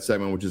that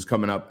segment, which is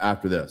coming up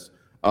after this.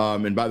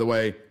 And by the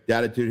way, the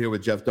Attitude here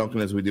with Jeff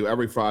Duncan, as we do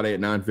every Friday at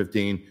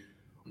 9:15.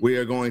 We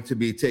are going to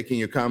be taking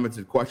your comments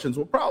and questions.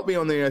 We'll probably be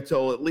on there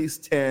until at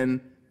least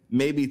 10,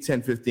 maybe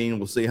 10:15.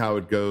 We'll see how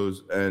it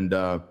goes. And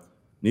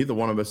neither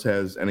one of us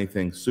has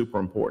anything super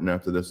important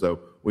after this, so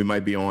we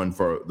might be on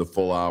for the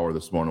full hour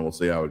this morning. We'll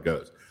see how it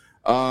goes.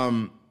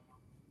 I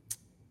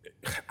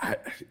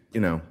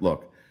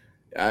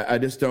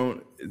just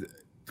don't.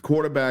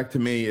 Quarterback to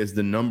me is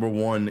the number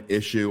one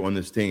issue on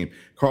this team.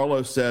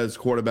 Carlos says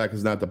quarterback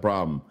is not the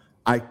problem.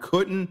 I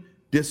couldn't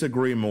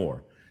disagree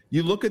more.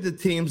 You look at the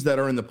teams that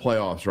are in the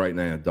playoffs right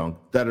now, Dunk,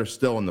 that are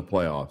still in the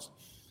playoffs.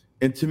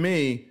 And to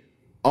me,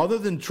 other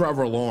than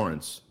Trevor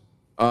Lawrence,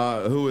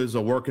 who is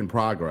a work in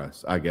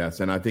progress, I guess,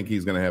 and I think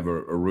he's going to have a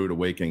rude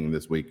awakening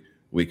this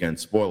weekend,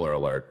 spoiler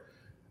alert.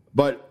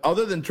 But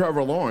other than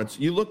Trevor Lawrence,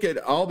 you look at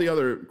all the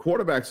other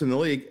quarterbacks in the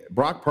league,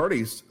 Brock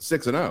Purdy's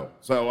 6-0.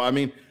 So, I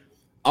mean,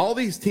 all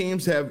these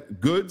teams have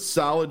good,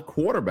 solid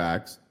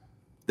quarterbacks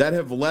that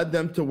have led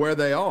them to where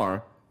they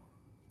are.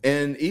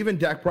 And even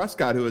Dak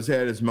Prescott, who has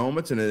had his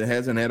moments and it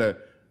hasn't had a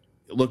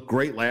look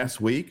great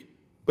last week.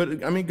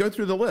 But, I mean, go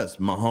through the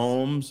list.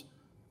 Mahomes,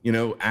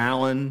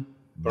 Allen,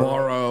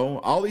 Burrow,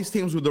 all these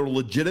teams with a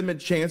legitimate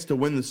chance to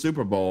win the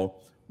Super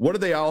Bowl, what do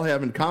they all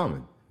have in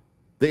common?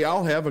 They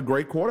all have a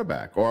great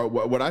quarterback, or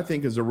what I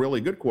think is a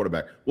really good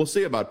quarterback. We'll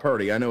see about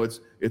Purdy. I know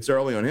it's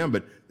early on him,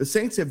 but the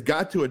Saints have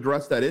got to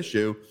address that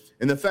issue.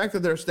 And the fact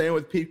that they're staying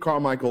with Pete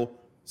Carmichael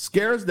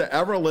scares the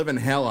ever-living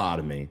hell out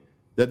of me.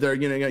 That they're,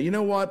 you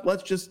know what?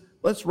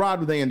 Let's ride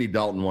with Andy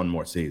Dalton one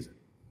more season.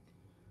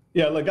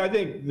 Yeah, look, I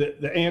think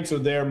the answer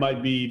there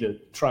might be to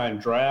try and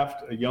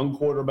draft a young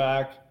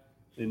quarterback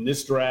in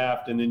this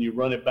draft, and then you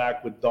run it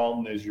back with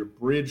Dalton as your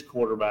bridge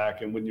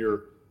quarterback. And when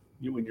you're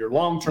when your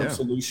long-term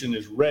solution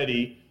is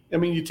ready, I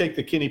mean, you take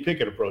the Kenny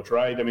Pickett approach,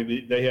 right? I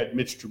mean, they had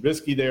Mitch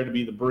Trubisky there to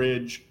be the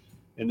bridge,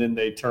 and then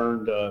they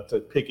turned to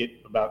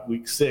Pickett about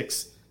week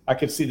 6. I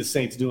could see the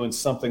Saints doing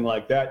something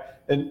like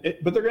that,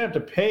 but they're going to have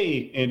to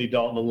pay Andy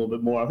Dalton a little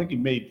bit more. I think he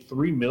made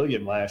 $3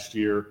 million last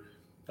year.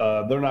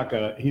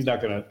 He's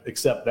not going to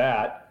accept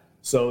that,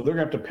 so they're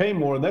going to have to pay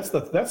more. And that's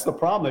the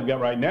problem they've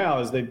got right now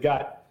is they've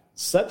got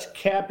such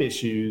cap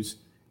issues,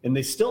 and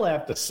they still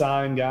have to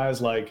sign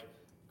guys like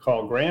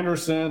Carl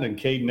Granderson and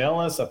Caden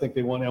Ellis. I think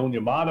they want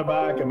Onyemata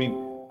back. I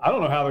mean, I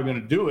don't know how they're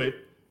going to do it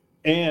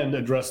and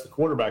address the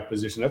quarterback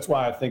position. That's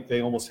why I think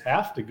they almost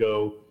have to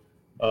go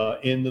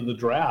into the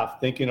draft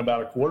thinking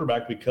about a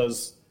quarterback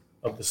because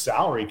of the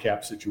salary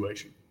cap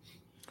situation.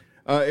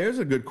 Here's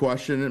a good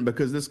question,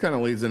 because this kind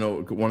of leads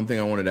into one thing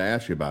I wanted to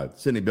ask you about.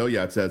 Sidney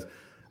Billiot says,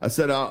 I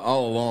said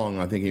all along,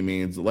 I think he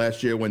means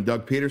last year when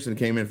Doug Peterson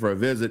came in for a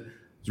visit,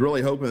 was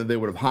really hoping that they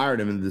would have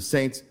hired him, and the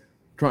Saints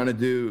trying to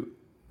do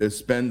is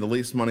spend the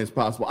least money as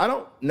possible. I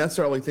don't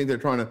necessarily think they're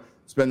trying to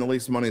spend the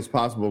least money as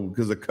possible,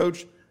 because a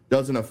coach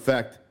doesn't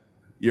affect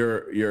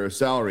your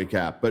salary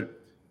cap.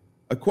 But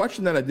a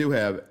question that I do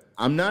have,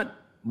 I'm not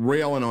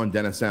railing on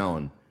Dennis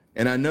Allen,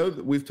 and I know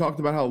that we've talked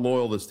about how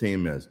loyal this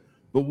team is,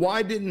 but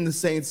why didn't the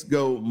Saints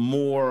go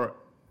more?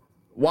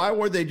 Why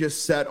were they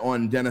just set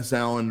on Dennis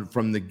Allen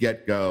from the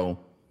get-go?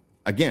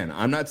 Again,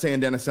 I'm not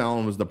saying Dennis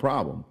Allen was the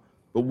problem,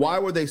 but why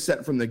were they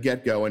set from the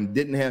get-go and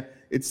didn't have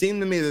 – it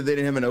seemed to me that they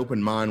didn't have an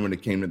open mind when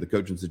it came to the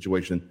coaching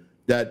situation,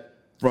 that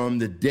from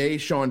the day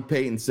Sean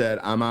Payton said,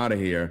 I'm out of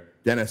here,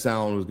 Dennis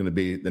Allen was going to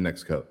be the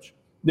next coach.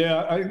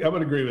 Yeah, I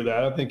would agree with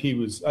that. I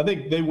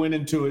think they went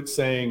into it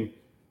saying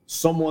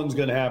someone's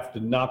going to have to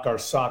knock our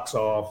socks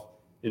off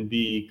and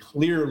be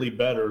clearly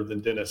better than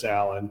Dennis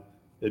Allen.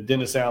 That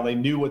Dennis Allen, they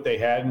knew what they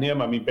had in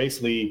him. I mean,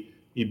 basically,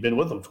 he'd been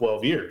with them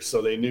 12 years,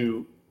 so they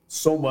knew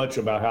so much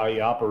about how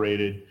he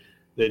operated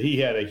that he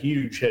had a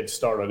huge head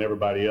start on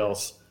everybody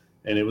else.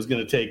 And it was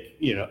going to take,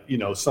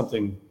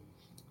 something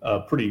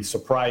pretty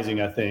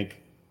surprising, I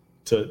think,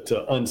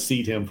 to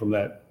unseat him from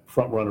that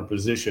front runner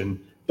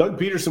position. Doug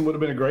Peterson would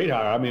have been a great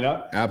hire. I mean,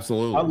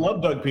 absolutely. I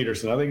love Doug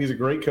Peterson. I think he's a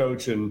great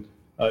coach, and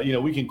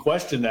we can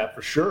question that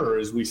for sure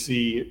as we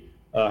see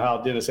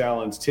how Dennis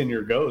Allen's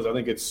tenure goes. I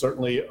think it's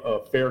certainly a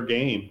fair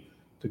game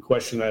to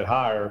question that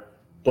hire,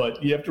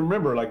 but you have to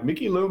remember, like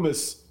Mickey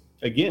Loomis,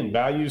 again,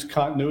 values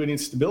continuity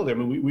and stability. I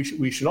mean,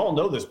 we should all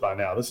know this by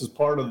now. This is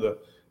part of the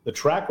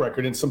track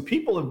record, and some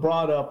people have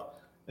brought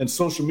up in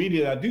social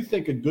media, I do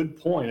think, a good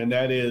point, and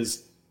that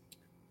is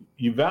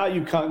you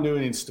value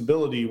continuity and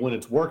stability when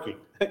it's working,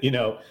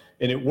 and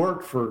it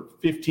worked for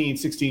 15,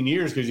 16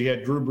 years because you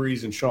had Drew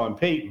Brees and Sean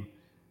Payton.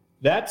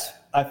 That's,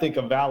 I think,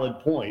 a valid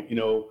point.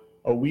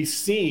 Are we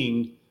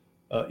seeing,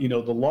 the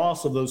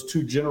loss of those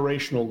two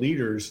generational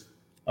leaders,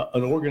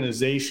 an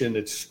organization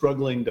that's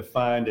struggling to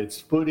find its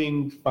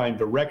footing, find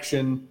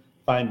direction,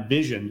 find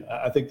vision?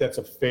 I think that's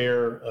a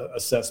fair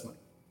assessment.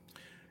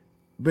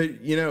 But,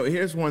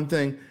 here's one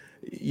thing.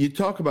 You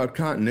talk about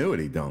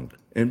continuity, Dunk.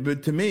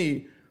 But to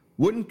me,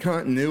 wouldn't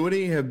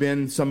continuity have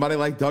been somebody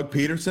like Doug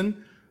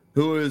Peterson,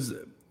 who is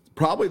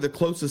probably the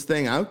closest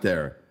thing out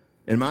there,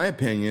 in my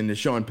opinion, to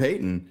Sean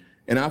Payton,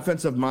 an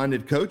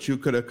offensive-minded coach who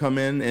could have come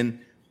in, and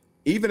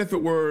even if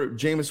it were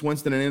Jameis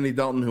Winston and Andy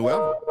Dalton,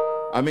 whoever,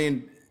 I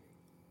mean,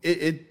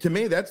 to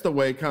me, that's the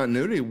way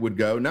continuity would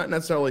go, not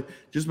necessarily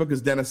just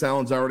because Dennis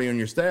Allen's already on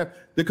your staff,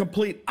 the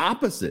complete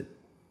opposite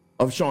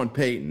of Sean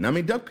Payton. I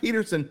mean, Doug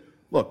Peterson,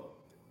 look,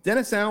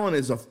 Dennis Allen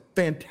is a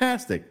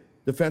fantastic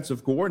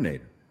defensive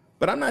coordinator,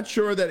 but I'm not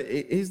sure that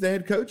he's the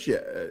head coach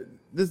yet.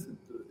 This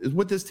is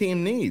what this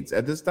team needs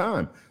at this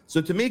time.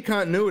 So to me,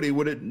 continuity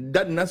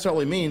doesn't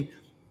necessarily mean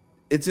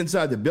it's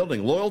inside the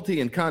building.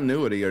 Loyalty and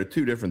continuity are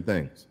two different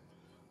things.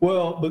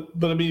 Well,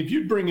 but I mean, if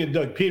you bring in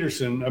Doug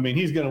Peterson, I mean,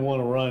 he's going to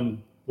want to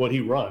run what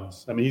he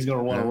runs. I mean, he's going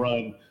to want to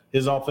run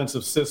his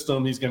offensive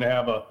system. He's going to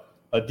have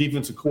a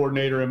defensive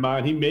coordinator in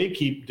mind. He may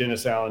keep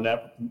Dennis Allen in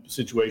that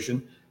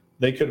situation.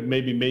 They could have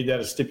maybe made that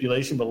a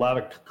stipulation, but a lot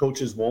of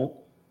coaches won't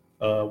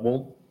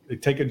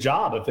take a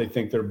job if they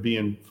think they're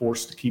being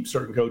forced to keep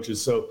certain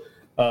coaches. So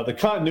the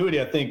continuity,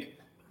 I think,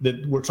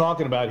 that we're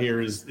talking about here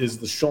is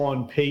the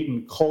Sean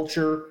Payton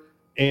culture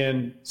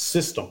and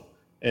system.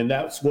 And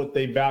that's what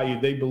they value.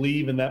 They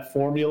believe in that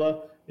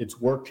formula. It's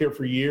worked here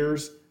for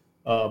years.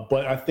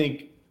 But I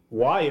think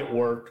why it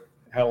worked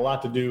had a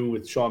lot to do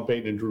with Sean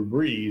Payton and Drew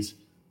Brees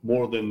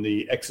more than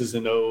the X's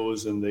and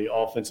O's and the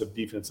offensive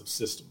defensive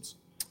systems.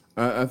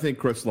 I think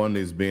Chris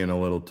Lundy's being a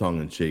little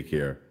tongue-in-cheek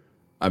here.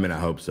 I mean, I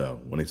hope so,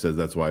 when he says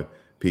that's why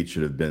Pete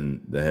should have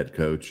been the head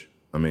coach.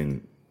 I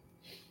mean,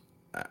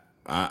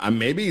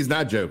 maybe he's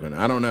not joking.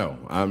 I don't know.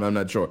 I'm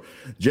not sure.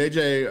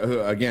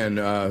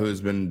 JJ, who's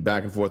been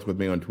back and forth with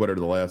me on Twitter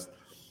the last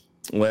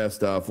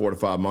 4 to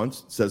 5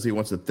 months, says he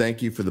wants to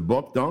thank you for the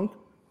book, Dunk.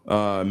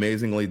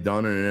 Amazingly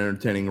done and an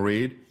entertaining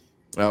read.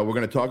 We're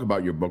going to talk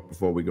about your book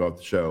before we go off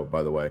the show,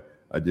 by the way.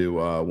 I do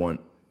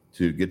want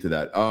to get to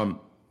that.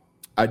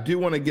 I do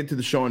want to get to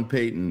the Sean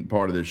Payton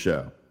part of this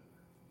show.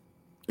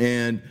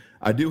 And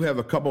I do have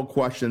a couple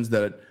questions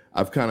that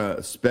I've kind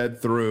of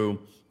sped through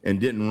and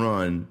didn't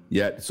run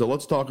yet. So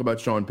let's talk about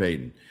Sean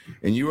Payton.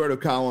 And you wrote a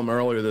column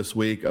earlier this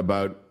week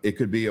about it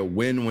could be a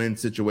win-win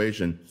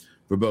situation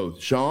for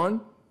both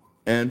Sean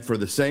and for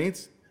the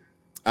Saints.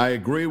 I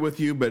agree with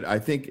you, but I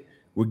think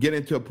we're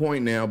getting to a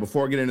point now,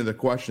 before I get into the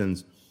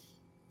questions,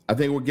 I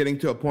think we're getting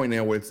to a point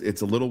now where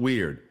it's a little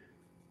weird.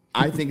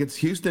 I think it's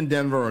Houston,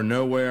 Denver, or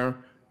nowhere.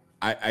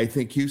 I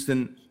think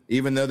Houston,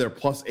 even though they're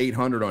plus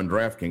 800 on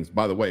DraftKings,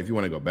 by the way, if you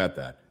want to go bet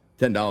that,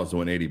 $10 to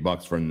win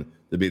 $80 for him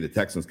to be the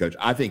Texans coach.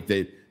 I think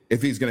that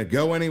if he's going to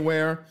go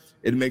anywhere,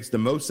 it makes the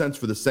most sense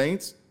for the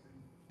Saints,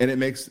 and it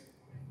makes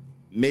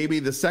maybe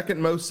the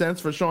second most sense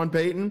for Sean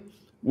Payton.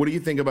 What do you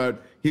think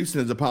about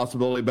Houston as a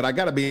possibility? But I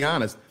got to be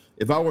honest,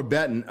 if I were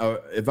going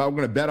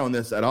to bet on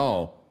this at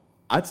all,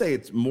 I'd say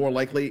it's more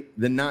likely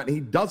than not he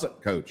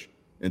doesn't coach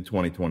in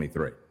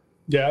 2023.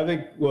 Yeah, I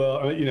think,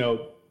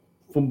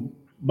 from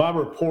my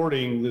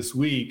reporting this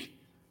week,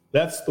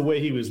 that's the way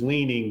he was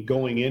leaning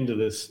going into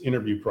this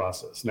interview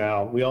process.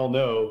 Now, we all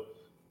know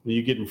when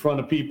you get in front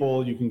of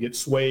people, you can get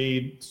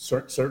swayed.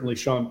 Certainly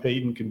Sean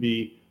Payton can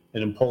be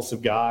an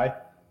impulsive guy.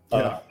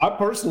 Yeah. I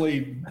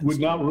personally would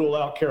not rule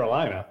out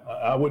Carolina.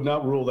 I would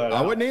not rule that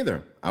out. I wouldn't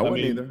either.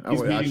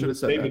 I should have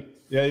said that.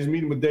 Yeah, he's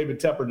meeting with David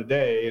Tepper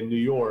today in New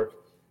York.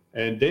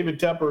 And David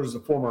Tepper is a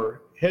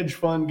former hedge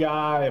fund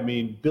guy.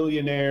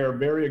 Billionaire,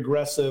 very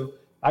aggressive.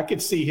 I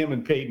could see him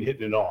and Payton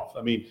hitting it off.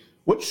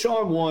 What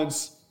Sean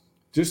wants,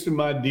 just in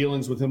my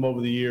dealings with him over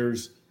the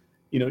years,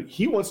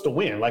 he wants to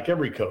win like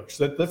every coach.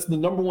 That's the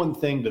number one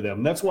thing to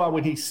them. That's why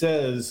when he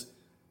says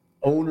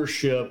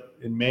ownership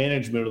and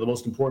management are the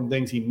most important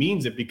things, he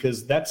means it,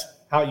 because that's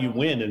how you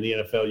win in the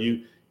NFL.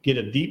 You get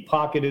a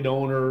deep-pocketed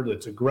owner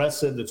that's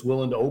aggressive, that's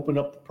willing to open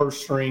up the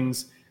purse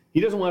strings.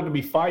 He doesn't want to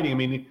be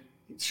fighting.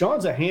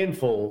 Sean's a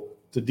handful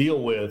to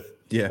deal with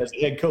as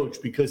a head coach,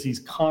 because he's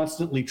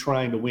constantly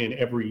trying to win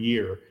every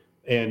year.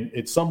 And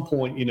at some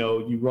point,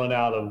 you run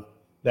out of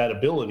that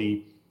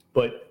ability.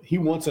 But he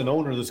wants an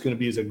owner that's going to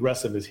be as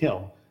aggressive as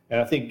him. And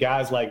I think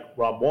guys like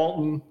Rob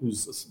Walton,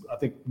 who's, I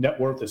think, net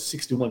worth is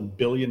 $61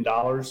 billion.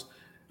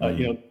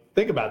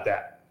 Think about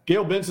that.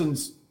 Gayle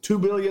Benson's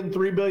 $2 billion,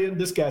 $3 billion.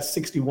 This guy's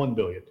 $61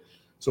 billion.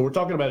 So we're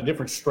talking about a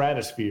different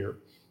stratosphere.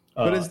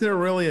 But is there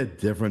really a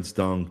difference,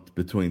 Dunk,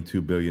 between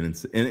 $2 billion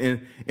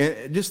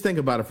and just think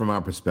about it from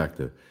our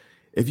perspective?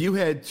 If you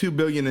had $2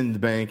 billion in the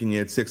bank and you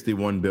had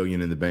 $61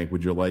 billion in the bank,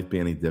 would your life be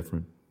any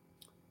different?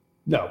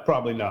 No,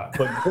 probably not.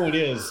 But the point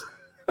is,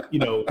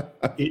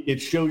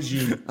 it shows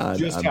you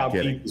just how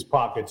deep his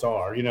pockets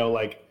are. I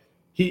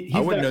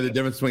wouldn't know the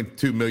difference between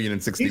 $2 million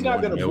and $61 million. He's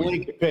not going to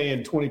blink at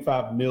paying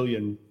 $25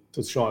 million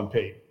to Sean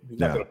Payton. He's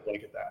not going to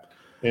blink at that.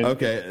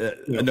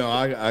 And, no,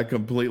 I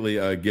completely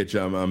get you.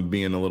 I'm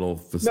being a little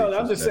facetious. No,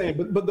 I'm just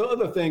saying. But the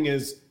other thing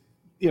is,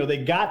 they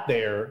got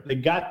there. They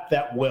got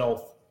that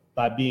wealth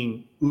by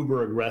being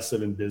uber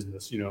aggressive in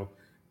business.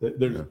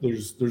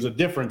 There's a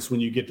difference when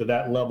you get to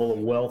that level of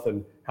wealth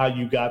and how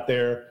you got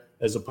there,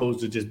 as opposed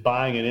to just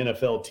buying an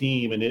NFL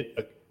team and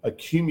it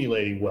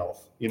accumulating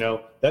wealth.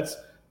 That's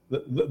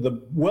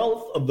the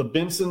wealth of the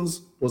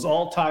Bensons was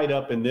all tied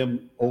up in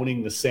them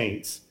owning the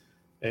Saints.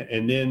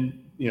 And then,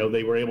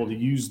 they were able to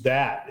use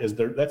that as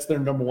that's their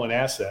number one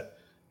asset.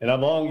 And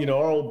I've long,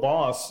 our old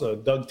boss,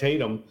 Doug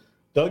Tatum,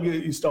 Doug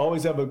used to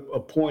always have a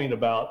point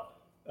about,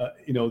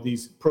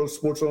 these pro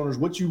sports owners.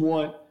 What you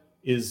want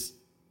is,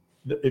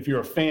 if you're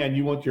a fan,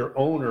 you want your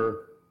owner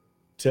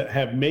to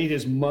have made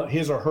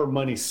his or her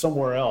money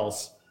somewhere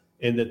else,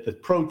 and that the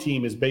pro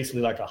team is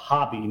basically like a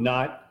hobby,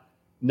 not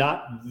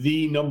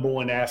the number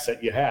one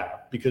asset you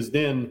have, because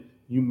then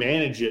you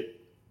manage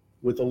it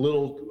with a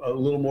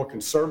little more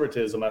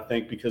conservatism, I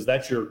think, because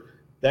that's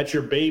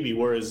your baby.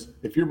 Whereas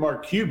if you're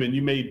Mark Cuban,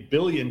 you made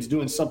billions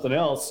doing something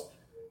else.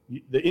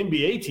 The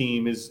NBA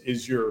team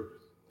is your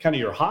kind of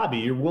your hobby.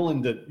 You're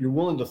willing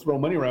to throw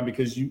money around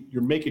because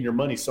you're making your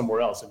money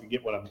somewhere else, if you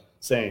get what I'm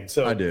saying.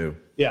 So I do.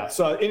 Yeah.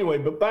 So anyway,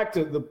 but back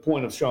to the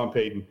point of Sean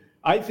Payton,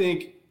 I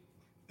think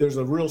there's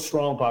a real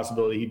strong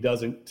possibility he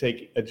doesn't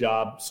take a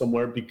job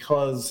somewhere,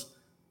 because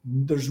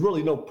there's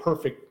really no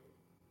perfect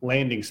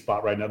landing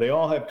spot right now. They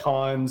all have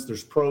cons.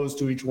 There's pros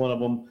to each one of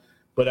them.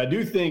 But I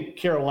do think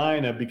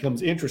Carolina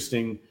becomes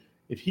interesting.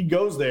 If he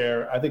goes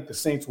there, I think the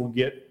Saints will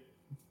get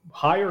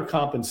higher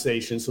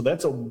compensation. So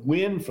that's a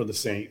win for the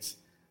Saints.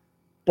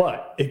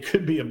 But it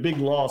could be a big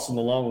loss in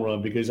the long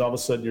run, because all of a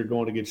sudden you're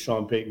going against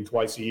Sean Payton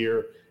twice a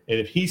year. And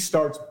if he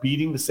starts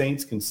beating the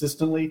Saints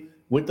consistently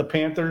with the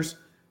Panthers,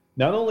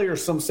 not only are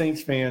some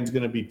Saints fans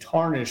going to be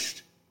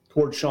tarnished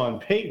toward Sean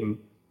Payton,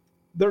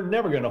 they're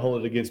never going to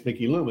hold it against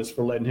Mickey Loomis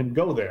for letting him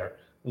go there.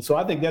 And so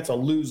I think that's a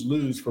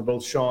lose-lose for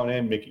both Sean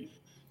and Mickey.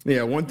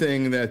 Yeah, one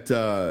thing that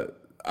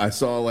I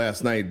saw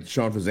last night,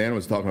 Sean Fazan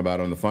was talking about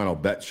on the Final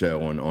Bet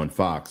show on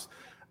Fox,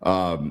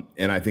 and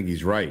I think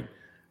he's right.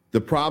 The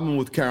problem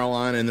with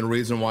Carolina, and the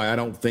reason why I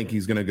don't think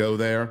he's going to go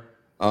there,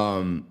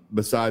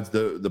 besides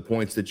the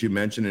points that you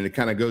mentioned, and it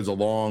kind of goes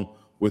along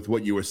with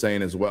what you were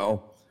saying as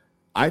well,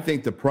 I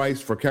think the price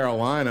for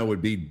Carolina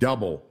would be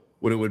double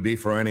what it would be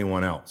for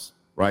anyone else,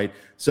 right?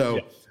 So,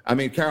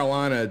 yeah.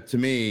 Carolina, to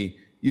me,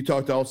 you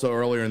talked also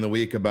earlier in the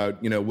week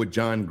about, with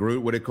John Gruden,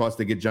 what it cost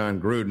to get John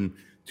Gruden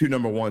 2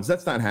 number ones.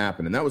 That's not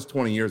happening. That was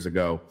 20 years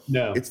ago.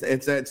 No, it's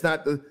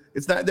not.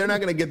 They're not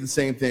going to get the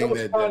same thing. It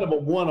was kind of a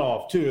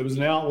one-off too. It was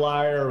an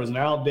outlier. It was an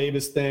Al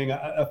Davis thing.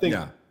 I think.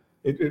 Yeah.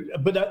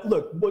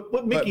 Look,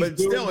 what Mickey's doing. But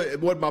still,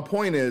 what my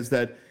point is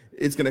that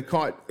it's going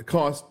to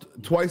cost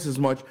twice as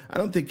much. I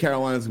don't think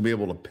Carolina's going to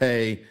be able to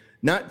pay,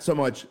 not so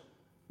much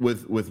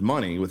with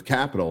money, with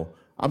capital.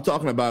 I'm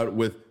talking about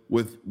with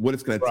what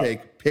it's going to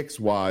take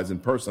picks-wise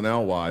and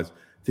personnel-wise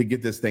to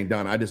get this thing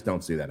done. I just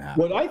don't see that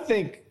happen. What I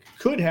think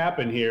could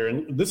happen here,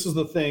 and this is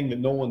the thing that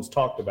no one's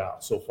talked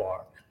about so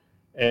far,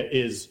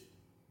 is,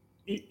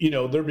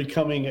 they're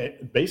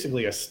becoming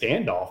basically a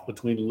standoff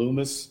between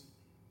Loomis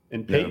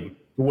and Payton,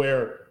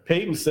 where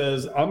Payton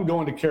says, I'm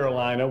going to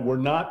Carolina. We're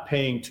not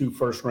paying 2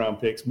 first-round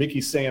picks.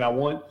 Mickey's saying, I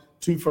want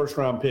 2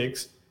 first-round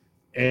picks.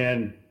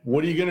 And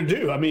what are you going to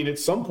do? I mean, at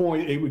some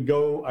point, it would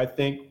go, I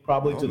think,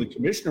 probably to the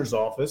commissioner's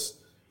office.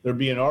 There'd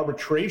be an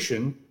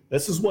arbitration.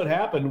 This is what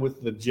happened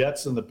with the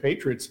Jets and the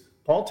Patriots.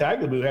 Paul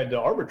Tagliabue had to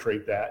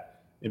arbitrate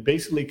that and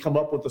basically come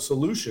up with a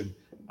solution.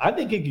 I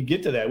think it could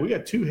get to that. We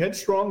got 2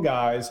 headstrong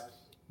guys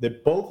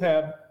that both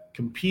have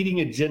competing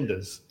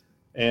agendas.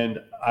 And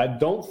I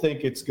don't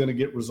think it's going to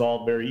get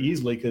resolved very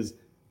easily because,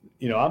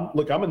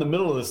 I'm in the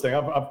middle of this thing.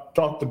 I've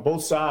talked to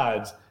both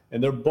sides,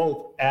 and they're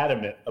both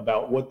adamant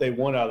about what they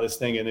want out of this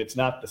thing, and it's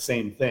not the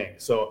same thing.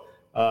 So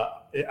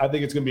I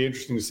think it's going to be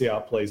interesting to see how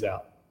it plays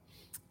out.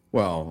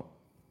 Well,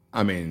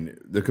 I mean,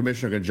 the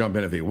commissioner can jump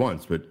in if he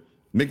wants, but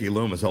Mickey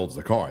Loomis holds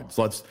the cards.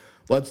 Let's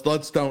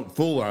don't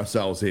fool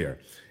ourselves here.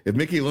 If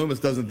Mickey Loomis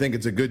doesn't think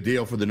it's a good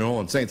deal for the New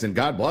Orleans Saints, and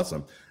God bless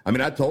him. I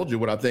mean, I told you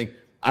what I think.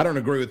 I don't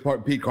agree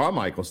with Pete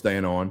Carmichael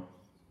staying on,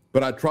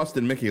 but I trust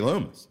in Mickey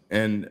Loomis,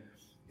 and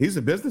he's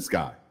a business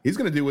guy. He's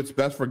going to do what's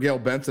best for Gail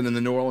Benson and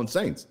the New Orleans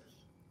Saints.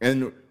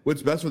 And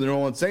what's best for the New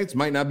Orleans Saints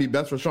might not be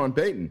best for Sean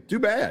Payton. Too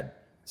bad.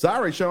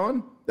 Sorry,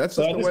 Sean. That's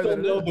just the way that it is. I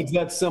just don't know if it's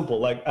that simple.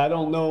 Like, I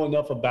don't know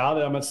enough about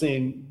it. I'm not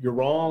saying you're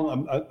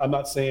wrong. I'm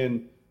not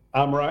saying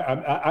I'm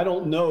right. I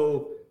don't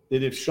know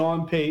that if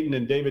Sean Payton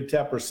and David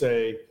Tepper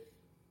say,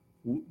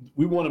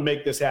 we want to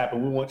make this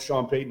happen, we want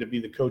Sean Payton to be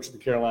the coach of the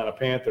Carolina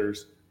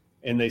Panthers,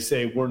 and they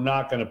say we're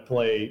not going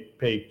to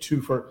pay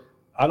 2 for.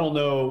 I don't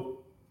know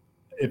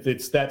if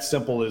it's that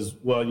simple as,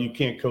 well, you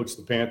can't coach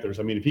the Panthers.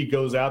 I mean, if he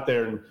goes out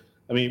there and,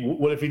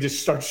 what if he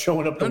just starts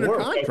showing up to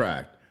work? Under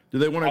contract. Do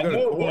they want to go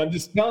to court? I'm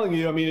just telling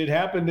you. I mean, it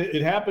happened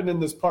in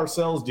this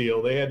Parcells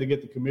deal. They had to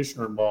get the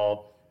commissioner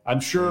involved. I'm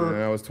sure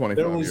that was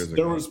 25 years ago.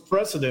 There was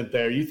precedent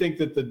there. You think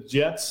that the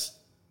Jets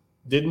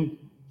didn't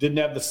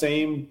have the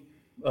same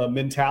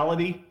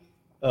mentality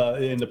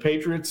in the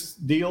Patriots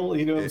deal?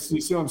 You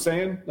see what I'm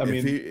saying?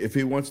 If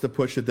he wants to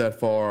push it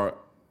that far,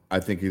 I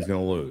think he's going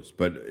to lose,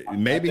 but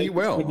maybe he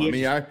will. I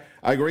mean, I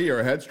agree.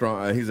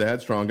 He's a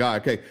headstrong guy.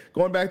 Okay,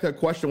 going back to a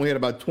question we had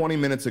about 20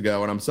 minutes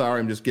ago, and I'm sorry,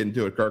 I'm just getting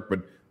to it, Kirk,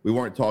 but we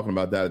weren't talking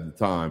about that at the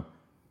time.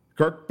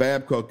 Kirk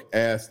Babcock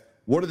asked,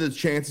 what are the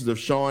chances of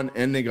Sean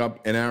ending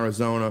up in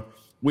Arizona?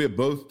 We have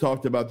both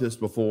talked about this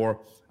before.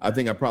 I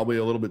think I feel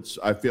a little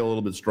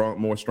bit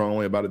more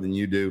strongly about it than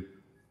you do,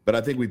 but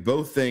I think we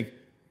both think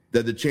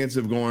that the chances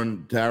of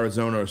going to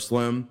Arizona are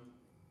slim,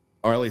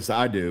 or at least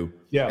I do.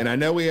 Yeah. And I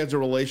know he has a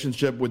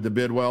relationship with the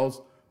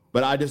Bidwells,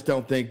 but I just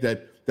don't think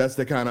that that's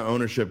the kind of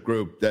ownership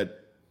group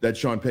that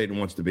Sean Payton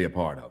wants to be a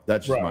part of.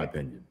 That's just my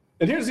opinion.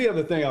 And here's the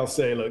other thing I'll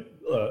say. Look,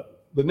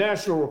 the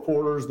national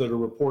reporters that are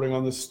reporting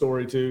on this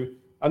story too,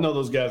 I know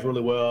those guys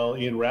really well.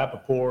 Ian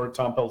Rappaport,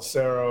 Tom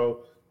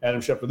Pelissero,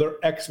 Adam Schefter. They're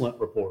excellent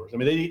reporters. I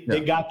mean, they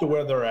got to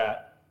where they're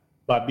at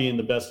by being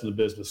the best in the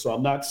business. So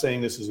I'm not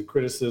saying this is a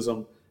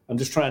criticism. I'm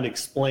just trying to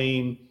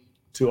explain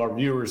to our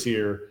viewers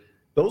here.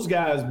 Those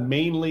guys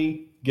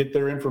mainly get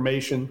their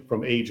information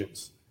from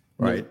agents.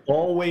 Right. There's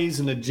always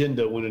an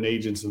agenda when an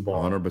agent's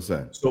involved.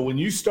 100%. So when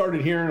you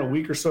started hearing a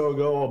week or so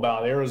ago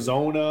about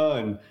Arizona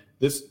and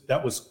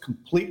that was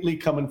completely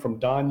coming from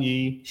Don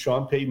Yee,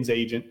 Sean Payton's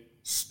agent,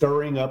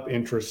 stirring up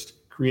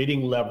interest,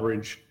 creating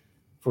leverage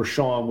for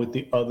Sean with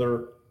the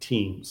other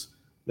teams.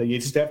 That you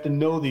just have to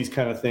know these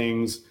kind of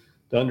things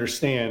to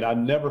understand. I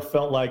never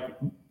felt like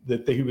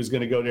that he was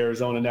going to go to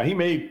Arizona. Now, he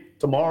may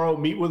tomorrow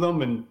meet with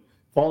them and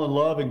fall in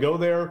love and go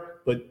there,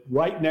 but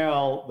right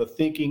now the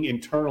thinking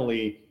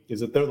internally is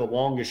that they're the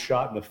longest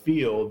shot in the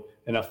field,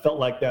 and I felt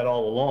like that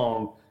all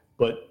along,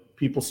 but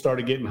people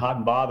started getting hot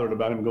and bothered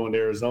about him going to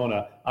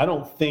Arizona. I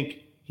don't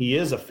think he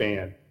is a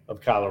fan of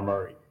Kyler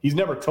Murray. He's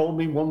never told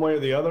me one way or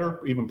the other,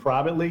 even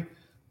privately,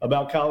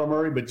 about Kyler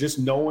Murray, but just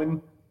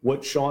knowing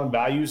what Sean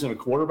values in a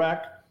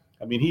quarterback.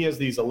 I mean, he has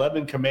these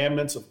 11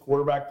 commandments of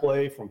quarterback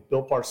play from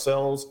Bill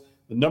Parcells.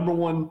 The number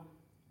one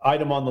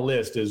item on the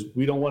list is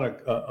we don't want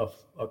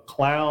a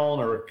clown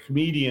or a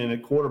comedian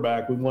at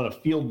quarterback. We want a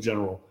field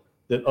general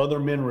that other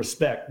men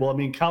respect. Well, I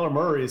mean, Kyler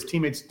Murray, his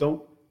teammates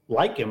don't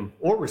like him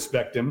or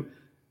respect him.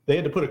 They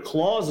had to put a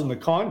clause in the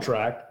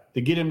contract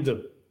to get him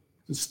to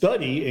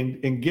study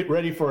and get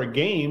ready for a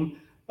game.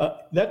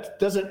 That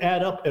doesn't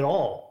add up at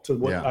all to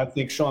what I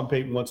think Sean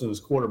Payton wants in his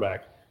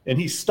quarterback. And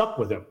he's stuck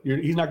with him.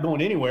 He's not going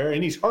anywhere,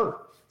 and he's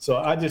hurt. So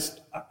I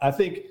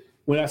think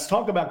when I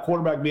talk about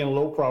quarterback being a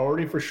low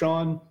priority for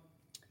Sean,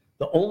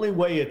 the only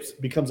way it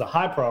becomes a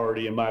high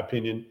priority, in my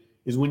opinion,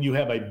 is when you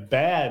have a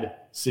bad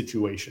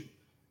situation.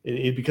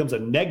 It becomes a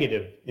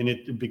negative, and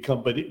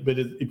but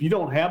if you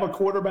don't have a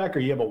quarterback or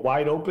you have a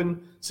wide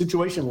open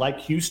situation like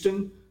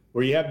Houston,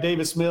 where you have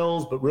Davis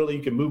Mills, but really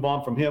you can move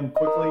on from him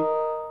quickly,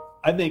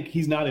 I think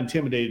he's not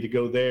intimidated to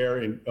go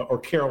there or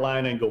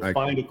Carolina and go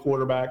find a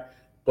quarterback.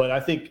 But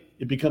I think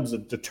it becomes a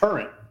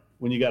deterrent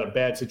when you got a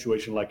bad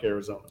situation like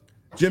Arizona.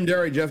 Jim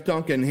Derry, Jeff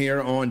Duncan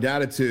here on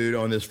Datitude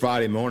on this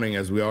Friday morning,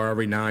 as we are at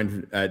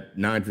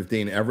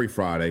 9:15 every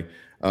Friday.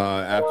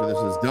 After this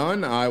is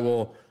done, I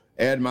will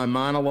add my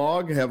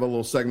monologue, have a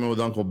little segment with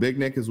Uncle Big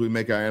Nick as we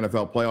make our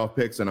NFL playoff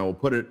picks, and I will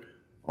put it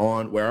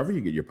on wherever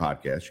you get your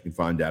podcast. You can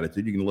find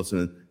Datitude. You can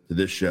listen to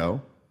this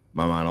show,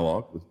 my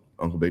monologue with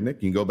Uncle Big Nick.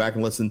 You can go back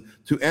and listen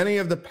to any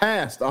of the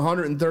past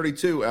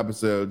 132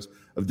 episodes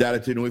of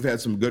Datitude, and we've had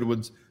some good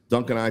ones.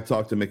 Duncan and I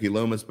talked to Mickey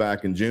Loomis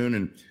back in June,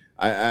 and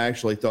I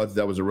actually thought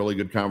that was a really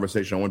good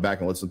conversation. I went back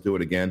and listened to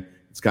it again.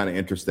 It's kind of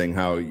interesting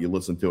how you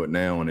listen to it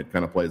now, and it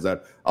kind of plays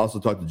out. I also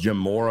talked to Jim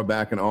Mora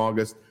back in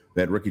August. We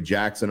had Ricky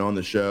Jackson on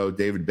the show,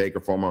 David Baker,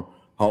 former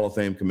Hall of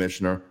Fame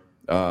commissioner,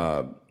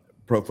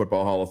 Pro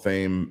Football Hall of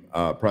Fame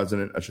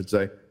president, I should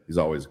say. He's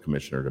always a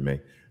commissioner to me.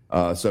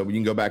 So you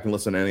can go back and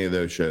listen to any of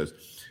those shows.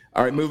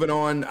 All right, moving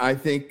on. I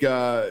think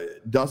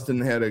Dustin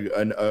had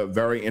a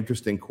very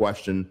interesting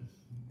question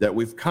that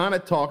we've kind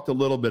of talked a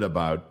little bit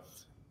about,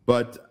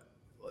 but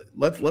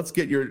let's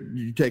get your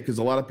take, because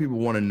a lot of people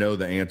want to know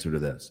the answer to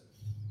this.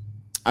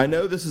 I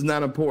know this is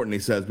not important, he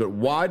says, but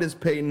why does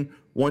Peyton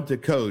want to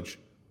coach,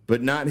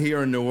 but not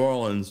here in New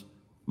Orleans?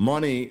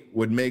 Money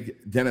would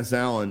make Dennis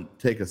Allen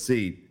take a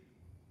seat.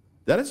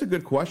 That is a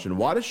good question.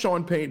 Why does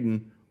Sean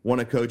Payton want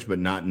to coach, but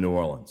not in New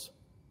Orleans?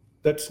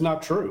 That's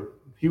not true.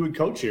 He would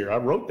coach here. I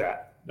wrote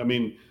that. I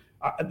mean,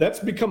 that's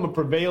become a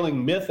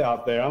prevailing myth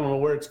out there. I don't know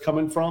where it's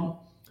coming from.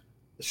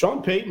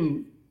 Sean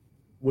Payton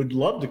would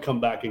love to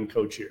come back and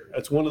coach here.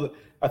 That's one of the.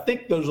 I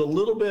think there's a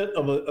little bit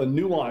of a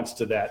nuance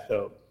to that,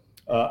 though.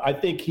 I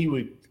think he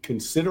would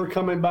consider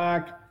coming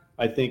back.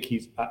 I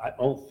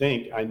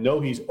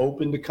know he's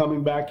open to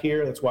coming back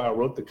here. That's why I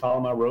wrote the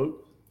column I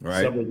wrote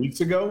several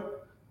weeks ago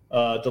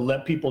to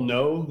let people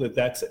know that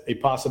that's a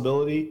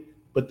possibility.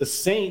 But the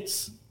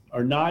Saints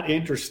are not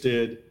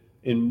interested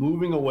in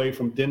moving away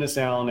from Dennis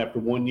Allen after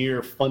 1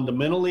 year.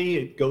 Fundamentally,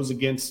 it goes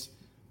against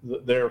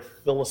their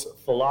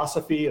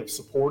philosophy of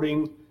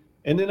supporting.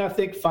 And then I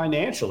think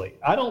financially,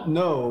 I don't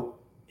know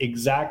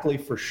exactly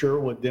for sure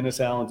what Dennis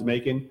Allen's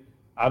making.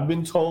 I've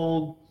been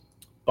told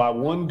by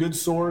one good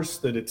source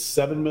that it's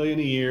 $7 million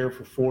a year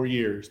for 4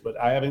 years, but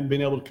I haven't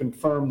been able to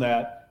confirm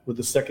that with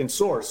the second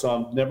source,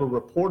 so I've never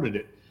reported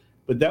it.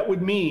 But that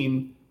would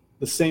mean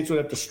the Saints would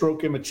have to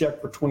stroke him a check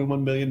for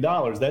 $21 million.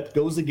 That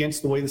goes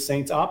against the way the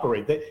Saints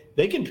operate.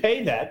 They can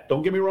pay that.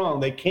 Don't get me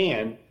wrong, they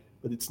can,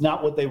 but it's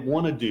not what they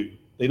want to do.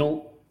 They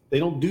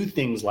don't do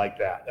things like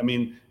that. I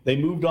mean, they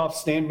moved off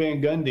Stan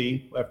Van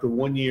Gundy after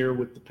 1 year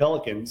with the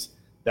Pelicans.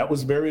 That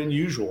was very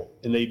unusual,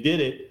 and they did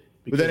it.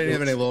 But they didn't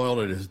have any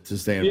loyalty to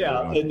Stan.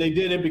 Yeah, and they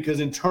did it because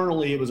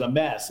internally it was a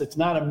mess. It's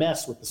not a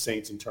mess with the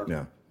Saints internally.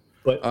 Yeah.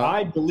 But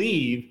I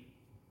believe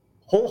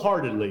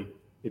wholeheartedly,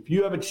 if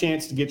you have a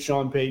chance to get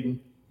Sean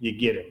Payton, you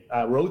get him.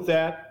 I wrote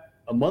that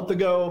a month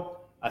ago.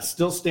 I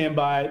still stand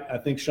by it. I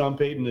think Sean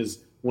Payton is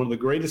one of the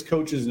greatest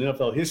coaches in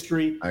NFL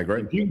history. I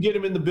agree. If you can get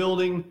him in the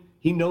building,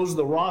 he knows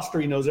the roster.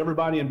 He knows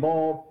everybody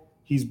involved.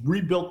 He's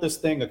rebuilt this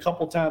thing a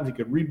couple times. He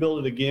could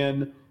rebuild it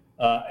again,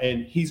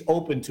 and he's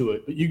open to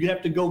it. But you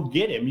have to go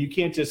get him. You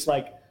can't just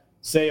like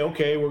say,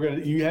 okay, we're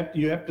gonna. You have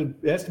to.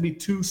 It has to be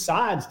two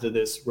sides to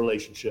this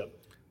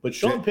relationship. But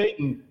Sean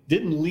Payton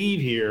didn't leave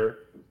here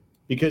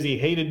because he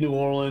hated New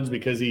Orleans,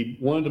 because he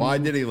wanted to. Why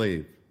did he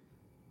leave?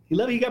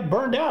 He got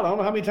burned out. I don't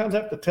know how many times I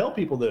have to tell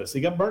people this.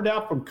 He got burned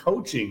out from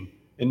coaching,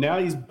 and now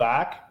he's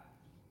back.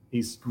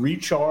 He's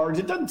recharged.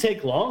 It doesn't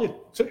take long.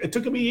 It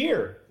took him a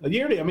year. A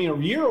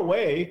year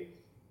away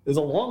is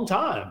a long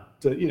time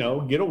to,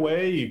 get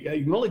away. You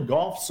can only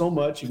golf so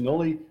much. You can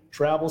only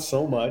travel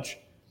so much.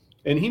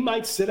 And he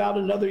might sit out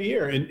another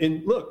year.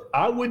 And look,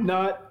 I would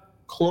not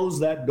close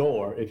that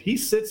door. If he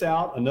sits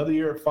out another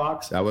year at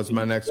Fox. That was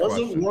my next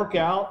question. Doesn't work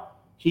out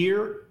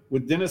here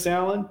with Dennis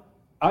Allen,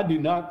 I do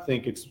not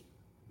think it's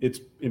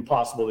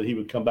impossible that he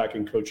would come back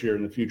and coach here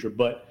in the future.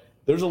 But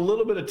there's a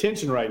little bit of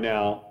tension right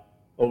now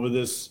over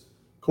this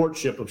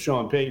courtship of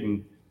Sean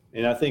Payton,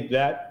 and I think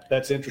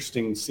that's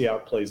interesting to see how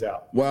it plays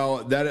out.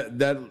 Well,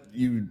 that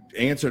you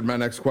answered my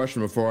next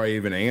question before I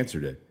even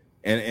answered it,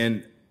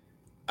 and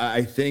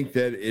I think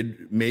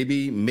that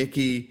maybe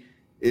Mickey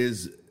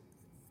is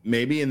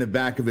in the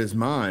back of his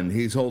mind,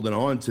 he's holding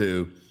on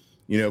to,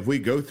 if we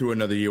go through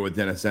another year with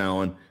Dennis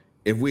Allen,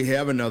 if we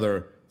have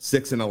another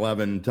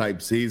 6-11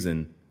 type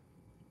season,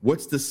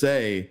 what's to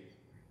say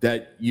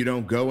that you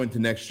don't go into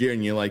next year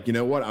and you're like, you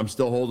know what, I'm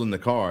still holding the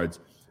cards.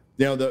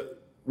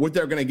 What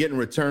they're going to get in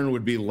return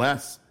would be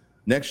less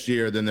next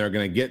year than they're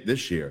going to get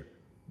this year.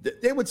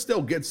 They would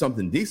still get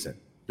something decent.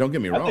 Don't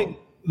get me wrong.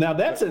 Now,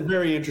 that's a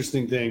very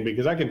interesting thing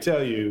because I can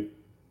tell you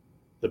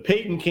the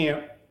Peyton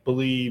camp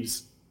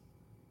believes,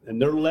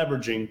 and they're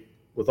leveraging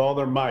with all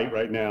their might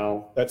right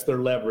now. That's their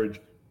leverage.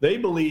 They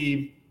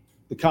believe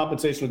the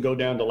compensation will go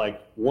down to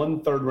like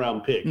 1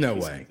 third-round pick. No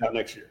way.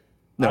 Next year.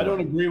 No I don't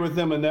way. agree with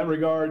them in that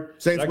regard.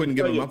 Saints wouldn't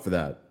give him up for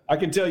that. I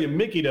can tell you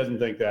Mickey doesn't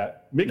think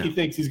that. Mickey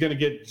thinks he's going to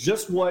get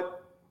just what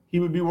he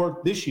would be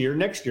worth this year,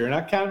 next year. And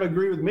I kind of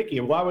agree with Mickey.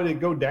 And why would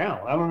it go down?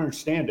 I don't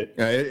understand it.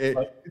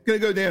 It's going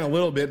to go down a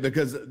little bit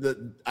because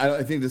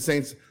I think the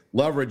Saints'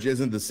 leverage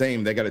isn't the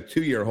same. They got a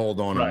 2-year hold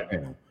on him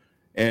now.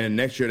 And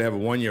next year to have a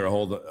 1-year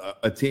hold,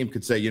 a team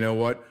could say, you know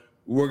what,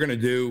 we're going to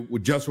do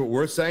just what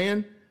we're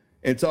saying.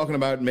 And talking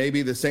about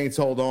maybe the Saints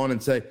hold on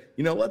and say,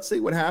 you know, let's see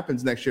what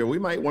happens next year. We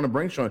might want to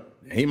bring Sean.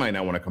 He might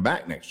not want to come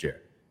back next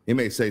year. He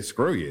may say,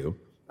 screw you.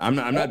 I'm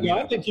not. Yeah,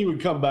 I think he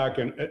would come back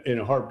in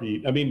a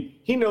heartbeat. I mean,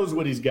 he knows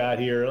what he's got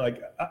here.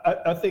 Like,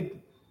 I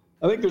think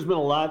there's been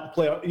a lot to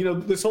play out. You know,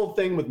 this whole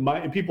thing with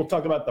people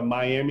talk about the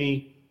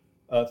Miami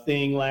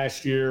thing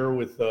last year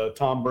with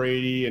Tom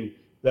Brady and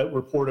that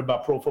report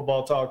about Pro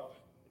Football Talk.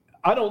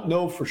 I don't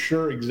know for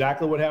sure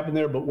exactly what happened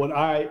there, but what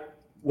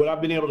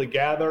I've been able to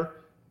gather,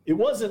 it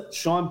wasn't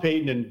Sean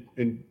Payton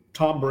and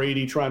Tom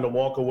Brady trying to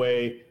walk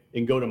away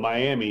and go to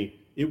Miami.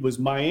 It was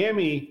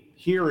Miami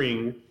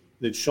hearing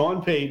that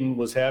Sean Payton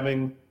was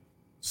having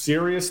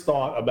serious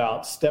thought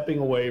about stepping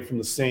away from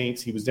the Saints.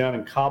 He was down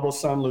in Cabo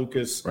San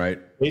Lucas,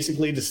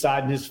 basically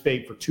deciding his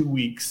fate for 2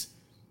 weeks.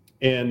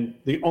 And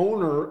the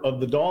owner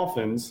of the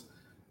Dolphins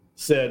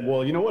said,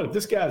 well, you know what? If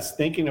this guy's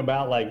thinking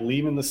about like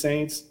leaving the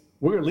Saints,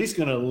 we're at least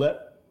going to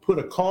put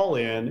a call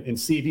in and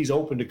see if he's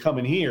open to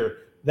coming here.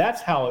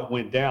 That's how it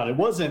went down. It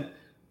wasn't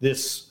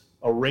this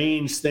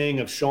arranged thing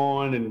of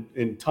Sean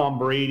and Tom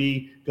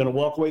Brady going to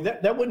walk away.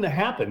 That wouldn't have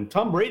happened.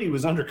 Tom Brady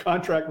was under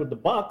contract with the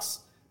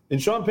Bucs,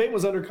 and Sean Payton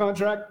was under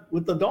contract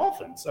with the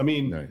Dolphins. I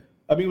mean,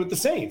 with the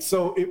Saints.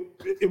 So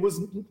it was.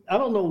 I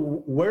don't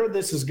know where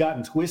this has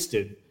gotten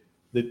twisted.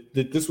 That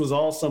this was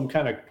all some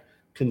kind of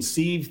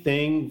conceived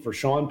thing for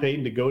Sean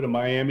Payton to go to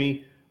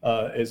Miami.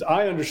 As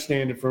I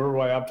understand it, from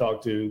everybody I've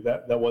talked to,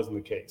 that wasn't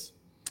the case.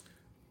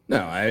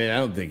 No, I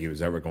don't think he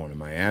was ever going to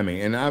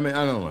Miami. And I mean,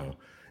 I don't know.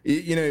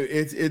 You know,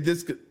 this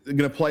is going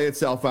to play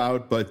itself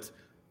out, but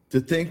to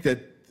think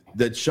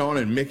that Sean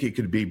and Mickey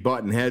could be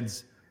button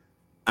heads,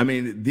 I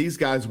mean, these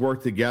guys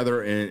worked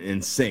together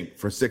in sync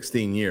for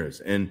 16 years.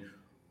 And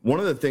one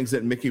of the things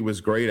that Mickey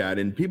was great at,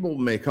 and people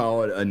may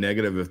call it a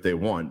negative if they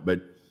want,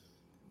 but,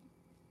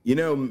 you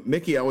know,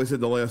 Mickey always had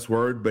the last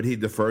word, but he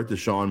deferred to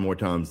Sean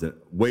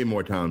way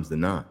more times than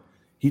not.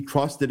 He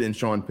trusted in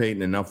Sean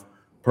Payton enough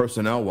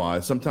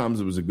personnel-wise. Sometimes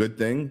it was a good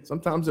thing.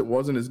 Sometimes it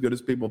wasn't as good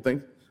as people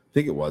think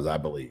it was, I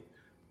believe.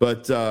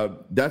 But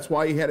that's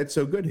why he had it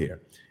so good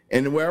here.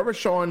 And wherever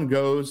Sean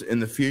goes in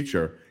the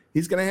future,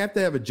 he's going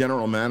to have a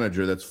general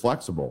manager that's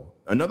flexible.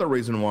 Another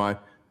reason why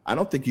I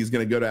don't think he's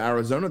going to go to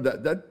Arizona.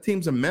 That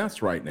team's a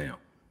mess right now.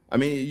 I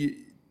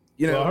mean,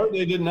 you know. Well, I heard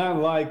they did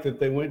not like that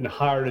they went and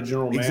hired a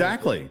general manager.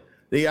 Exactly.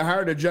 They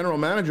hired a general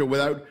manager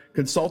without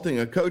consulting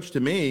a coach. To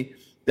me,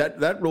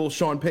 that rules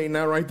Sean Payton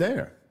out right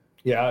there.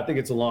 Yeah, I think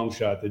it's a long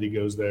shot that he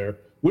goes there.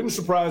 Wouldn't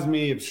surprise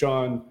me if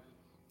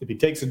he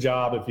takes a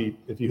job,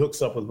 if he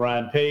hooks up with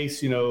Ryan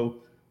Pace, you know,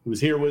 who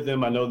was here with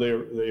him. I know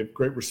they have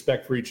great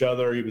respect for each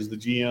other. He was the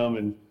GM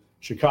in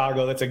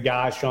Chicago. That's a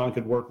guy Sean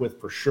could work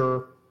with for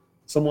sure.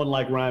 Someone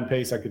like Ryan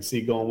Pace I could see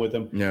going with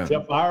him. Yeah.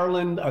 Jeff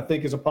Ireland, I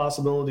think, is a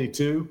possibility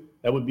too.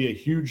 That would be a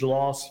huge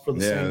loss for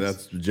the Saints. Yeah,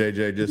 that's what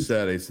JJ just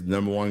said. He said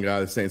number one guy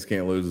the Saints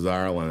can't lose is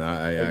Ireland.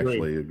 I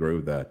actually agree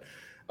with that.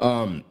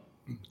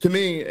 To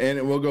me,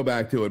 and we'll go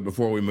back to it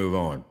before we move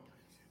on,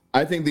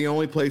 I think the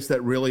only place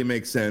that really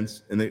makes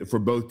sense for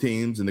both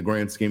teams in the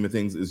grand scheme of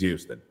things is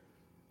Houston.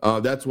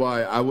 That's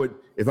why I would,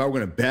 if I were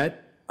going to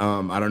bet,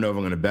 I don't know if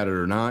I'm going to bet it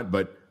or not,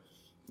 but,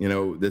 you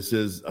know, this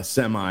is a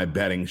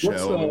semi-betting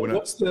show.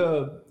 What's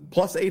the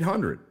plus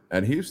 800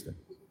 at Houston?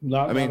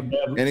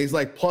 And he's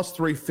like plus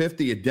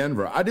 350 at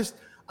Denver.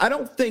 I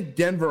don't think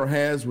Denver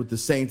has what the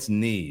Saints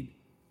need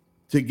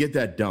to get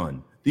that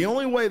done. The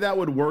only way that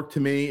would work to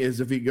me is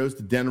if he goes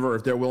to Denver,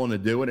 if they're willing to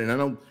do it. And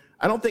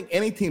I don't think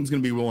any team's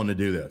going to be willing to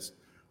do this.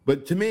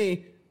 But to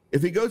me,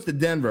 if he goes to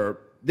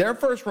Denver, their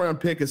first-round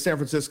pick is San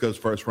Francisco's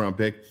first-round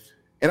pick,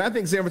 and I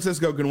think San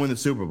Francisco can win the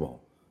Super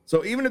Bowl.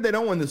 So even if they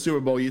don't win the Super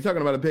Bowl, you're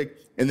talking about a pick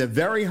in the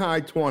very high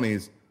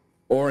 20s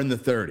or in the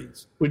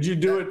 30s. Would you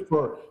do it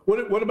for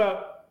what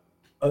about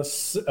a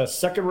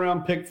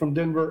second-round pick from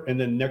Denver and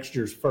then next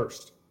year's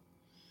first?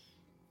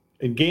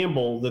 And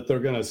gamble that they're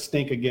going to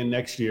stink again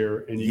next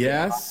year. And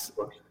yes,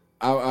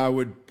 I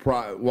would.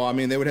 Well, I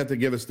mean, they would have to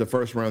give us the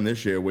first round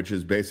this year, which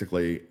is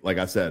basically, like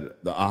I said,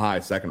 a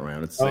high second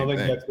round. It's the same I don't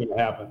think that's going to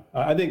happen.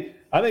 I think.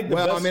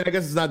 Well, I mean, I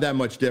guess it's not that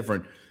much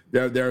different.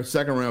 Their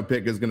second round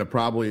pick is going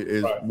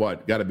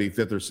to got to be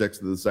fifth or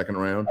sixth of the second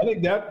round. I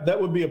think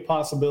that would be a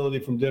possibility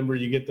from Denver.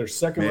 You get their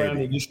second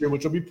round this year,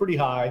 which will be pretty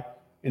high,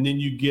 and then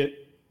you get,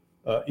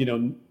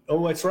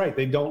 that's right.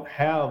 They don't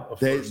have a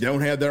first. They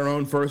don't have their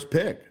own first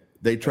pick.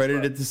 They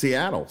traded it to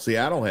Seattle.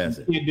 Seattle has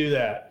it. You can't do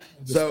that.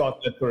 I just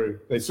thought that through.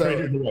 They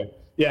traded it away.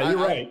 Yeah, you're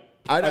right.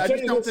 I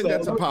just don't think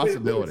that's a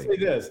possibility. Let me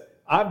say this.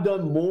 I've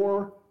done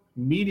more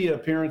media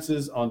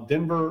appearances on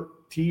Denver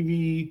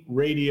TV,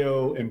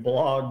 radio, and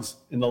blogs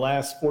in the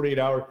last 48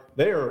 hours.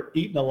 They are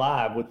eaten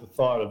alive with the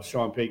thought of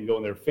Sean Payton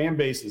going there. Fan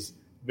base is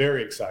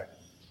very excited.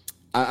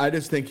 I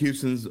just think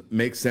Houston's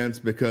makes sense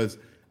because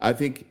I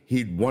think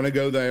he'd want to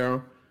go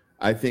there.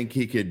 I think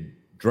he could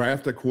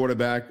draft a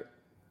quarterback.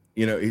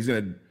 He's in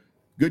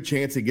a good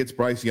chance he gets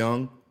Bryce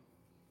Young.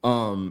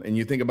 And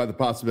you think about the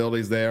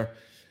possibilities there.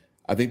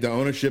 I think the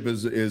ownership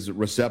is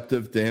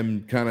receptive to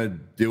him kind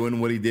of doing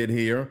what he did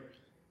here.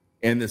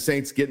 And the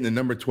Saints getting the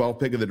number 12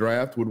 pick of the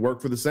draft would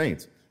work for the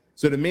Saints.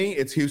 So to me,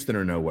 it's Houston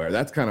or nowhere.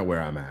 That's kind of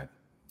where I'm at.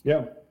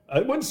 Yeah.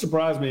 It wouldn't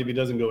surprise me if he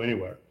doesn't go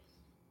anywhere.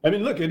 I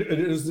mean, look, it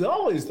is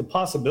always the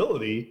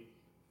possibility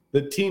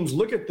that teams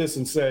look at this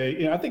and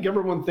say, I think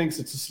everyone thinks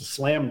it's just a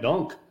slam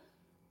dunk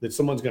that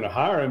someone's going to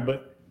hire him.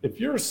 But if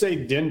you're, say,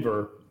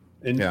 Denver,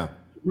 and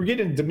we're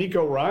getting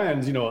DeMeco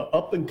Ryans, an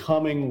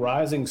up-and-coming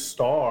rising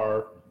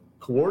star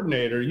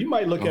coordinator, you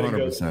might look at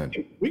 100%. It and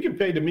go, we can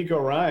pay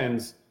DeMeco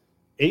Ryans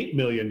 $8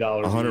 million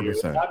a year,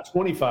 not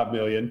 $25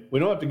 million. We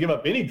don't have to give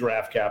up any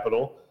draft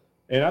capital.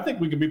 And I think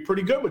we could be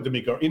pretty good with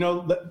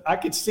DeMeco. I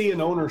could see an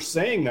owner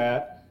saying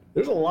that.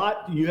 There's a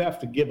lot you have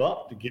to give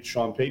up to get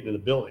Sean Payton in the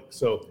building.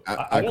 So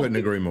I couldn't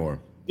agree more.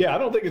 Yeah, I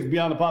don't think it's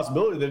beyond the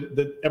possibility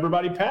that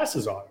everybody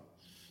passes on him.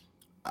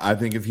 I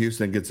think if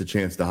Houston gets a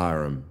chance to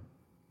hire him,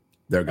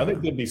 they're going to. I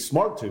think they'd be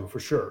smart to,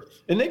 for sure.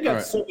 And they've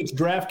got so much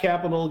draft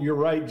capital. You're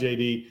right,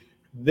 JD.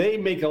 They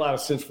make a lot of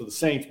sense for the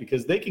Saints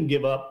because they can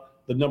give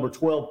up the number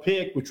 12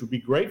 pick, which would be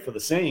great for the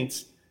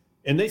Saints,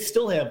 and they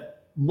still have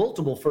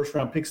multiple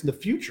first-round picks in the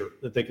future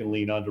that they can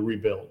lean on to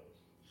rebuild.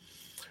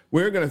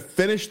 We're going to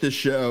finish the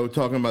show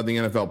talking about the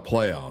NFL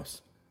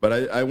playoffs,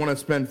 but I want to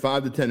spend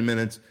 5 to 10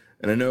 minutes,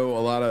 and I know a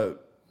lot of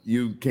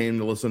you came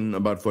to listen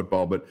about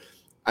football, but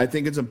I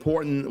think it's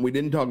important. We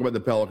didn't talk about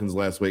the Pelicans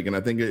last week, and I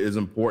think it is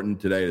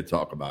important today to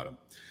talk about them.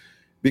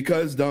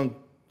 Because, Dunk,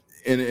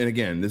 and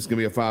again, this is going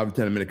to be a 5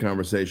 to 10 minute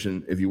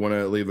conversation. If you want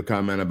to leave a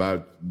comment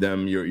about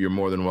them, you're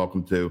more than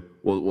welcome to.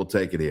 We'll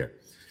take it here.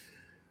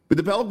 But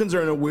the Pelicans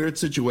are in a weird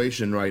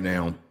situation right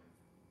now,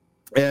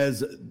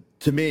 as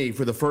to me,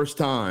 for the first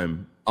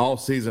time all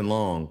season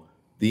long,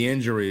 the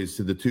injuries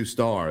to the two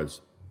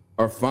stars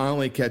are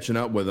finally catching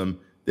up with them.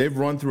 They've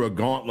run through a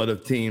gauntlet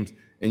of teams,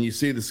 and you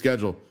see the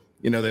schedule.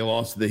 They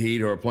lost to the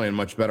Heat, who are playing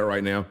much better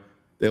right now.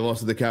 They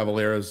lost to the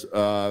Cavaliers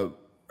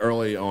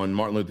early on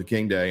Martin Luther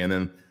King Day, and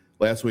then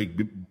last week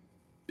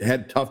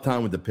had a tough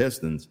time with the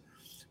Pistons.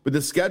 But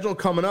the schedule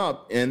coming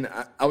up, and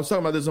I was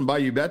talking about this on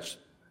Bayou Bets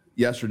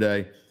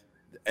yesterday,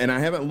 and I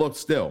haven't looked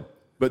still.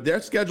 But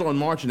their schedule in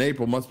March and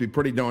April must be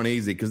pretty darn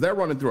easy because they're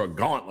running through a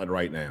gauntlet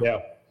right now. Yeah.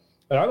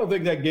 And I don't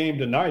think that game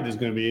tonight is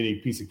going to be any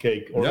piece of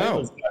cake.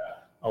 Orlando's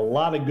got a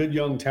lot of good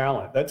young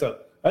talent. That's a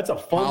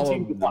fun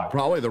team to watch.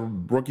 Probably the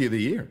rookie of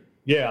the year.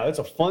 Yeah, that's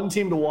a fun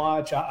team to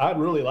watch. I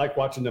really like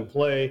watching them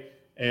play,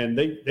 and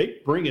they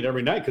bring it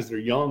every night because they're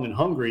young and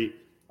hungry.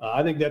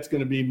 I think that's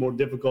going to be more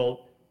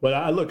difficult. But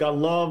I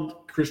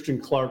loved Christian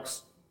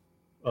Clark's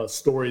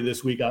story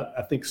this week.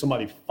 I think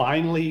somebody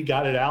finally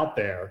got it out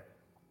there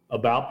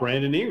about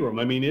Brandon Ingram.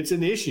 I mean, it's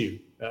an issue.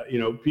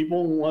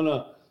 People want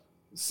to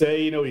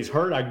say, he's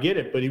hurt. I get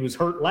it, but he was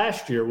hurt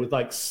last year with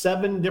like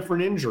 7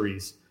 different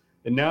injuries.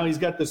 And now he's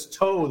got this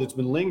toe that's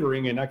been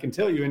lingering. And I can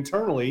tell you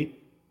internally,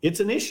 it's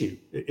an issue.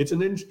 It's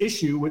an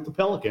issue with the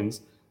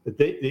Pelicans that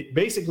they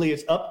basically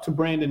it's up to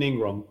Brandon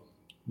Ingram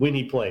when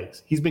he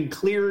plays. He's been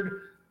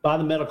cleared by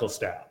the medical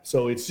staff.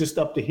 So it's just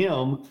up to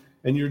him.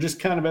 And you're just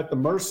kind of at the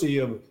mercy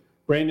of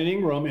Brandon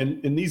Ingram.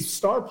 And these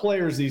star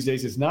players these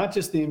days, it's not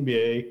just the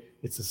NBA.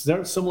 It's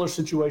a similar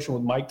situation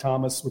with Mike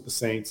Thomas with the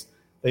Saints.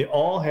 They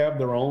all have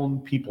their own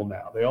people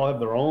now. They all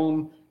have their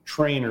own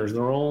trainers,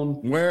 their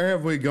own. Where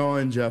have we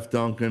gone, Jeff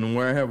Duncan?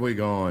 Where have we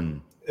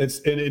gone?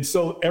 It's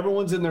so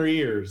everyone's in their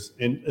ears.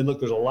 And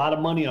look, there's a lot of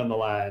money on the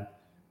line.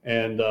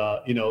 And,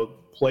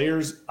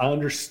 players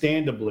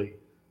understandably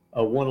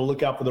want to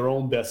look out for their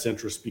own best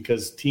interest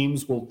because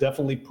teams will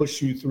definitely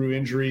push you through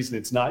injuries and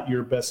it's not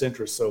your best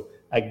interest. So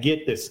I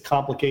get this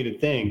complicated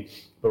thing.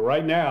 But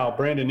right now,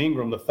 Brandon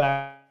Ingram, the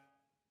fact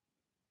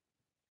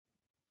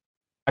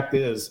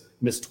is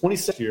missed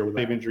 26 year with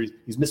injuries.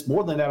 He's missed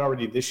more than that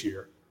already this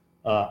year.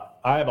 I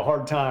have a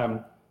hard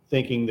time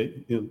thinking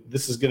that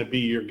this is going to be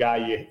your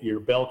guy, your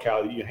bell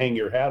cow that you hang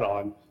your hat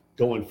on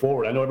going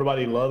forward. I know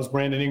everybody loves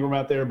Brandon Ingram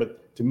out there,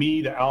 but to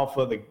me, the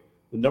alpha, the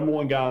number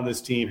one guy on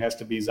this team has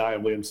to be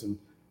Zion Williamson,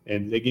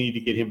 and they need to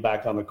get him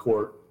back on the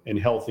court and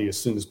healthy as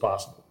soon as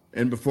possible.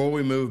 And before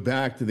we move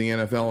back to the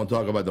NFL and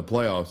talk about the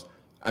playoffs,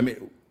 I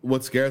mean,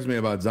 what scares me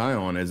about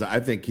Zion is I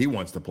think he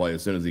wants to play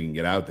as soon as he can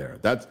get out there.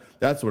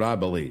 That's what I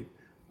believe.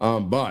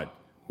 But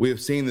we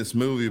have seen this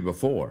movie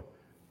before,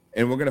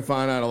 and we're going to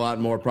find out a lot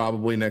more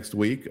probably next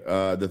week.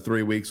 The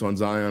 3 weeks on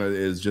Zion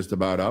is just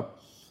about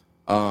up.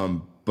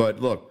 But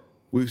look,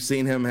 we've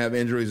seen him have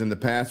injuries in the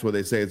past where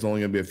they say it's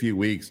only going to be a few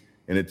weeks,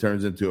 and it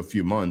turns into a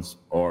few months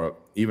or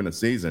even a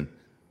season.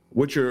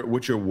 What's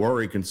your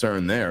worry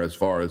concern there as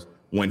far as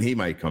when he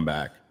might come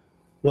back?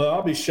 Well,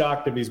 I'll be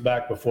shocked if he's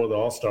back before the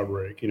All-Star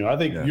break. I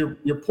think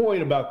your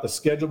point about the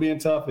schedule being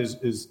tough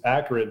is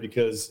accurate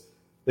because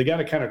they got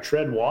to kind of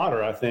tread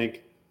water, I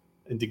think,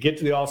 and to get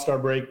to the All-Star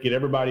break, get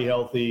everybody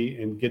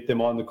healthy, and get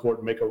them on the court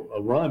and make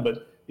a run.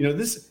 But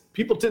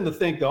people tend to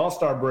think the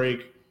All-Star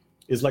break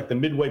is like the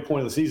midway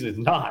point of the season. It's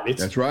not.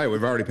 That's right.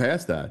 We've already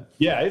passed that.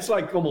 Yeah, it's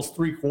like almost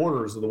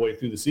 3/4 of the way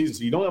through the season.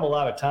 So you don't have a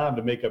lot of time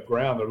to make up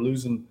ground. They're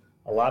losing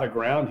a lot of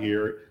ground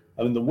here.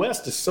 I mean, the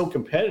West is so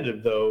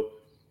competitive, though.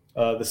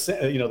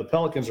 The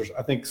Pelicans are,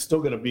 I think, still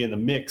going to be in the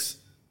mix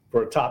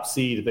for a top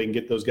seed if they can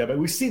get those guys. But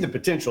we see the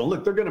potential.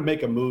 Look, they're going to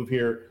make a move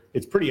here.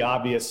 It's pretty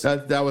obvious.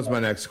 That was my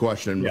next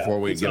question before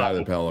we get out of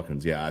the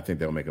Pelicans. Yeah, I think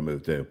they'll make a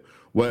move too.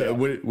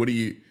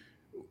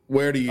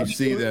 Where do you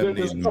see them?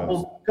 There's a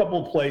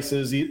couple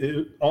places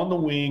on the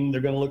wing. They're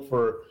going to look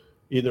for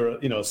either a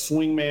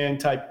swingman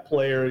type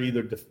player,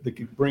 either they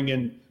could bring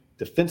in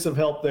defensive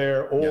help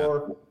there,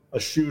 or a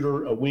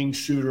shooter, a wing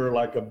shooter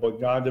like a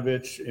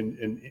Bogdanovic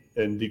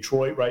in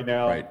Detroit right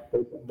now. Right.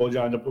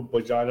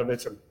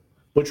 Bogdanovic, I'm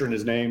butchering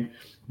his name,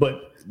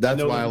 but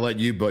that's why I let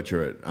you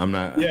butcher it. I'm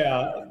not.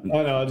 Yeah, I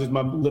know. Just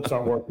my lips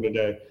aren't working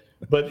today.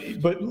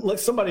 But like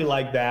somebody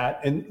like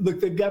that, and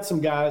look, they've got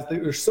some guys.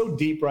 They're so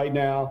deep right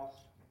now.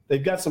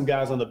 They've got some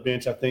guys on the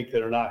bench, I think,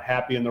 that are not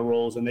happy in their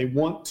roles, and they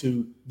want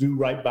to do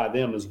right by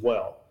them as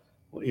well.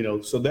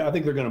 So I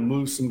think they're going to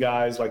move some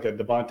guys like a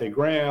Devontae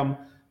Graham,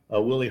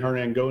 Willie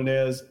Hernan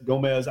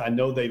Gomez. I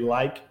know they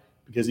like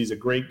because he's a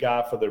great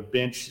guy for their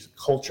bench. He's a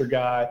culture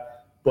guy,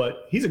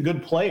 but he's a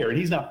good player, and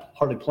he's not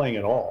hardly playing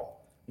at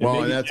all.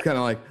 And that's kind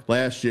of like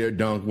last year,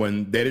 Dunk,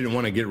 when they didn't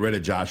want to get rid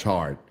of Josh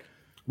Hart.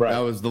 Right. That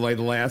was the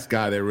last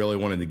guy they really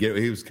wanted to get.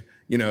 He was,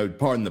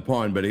 pardon the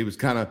pun, but he was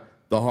kind of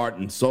the heart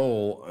and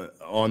soul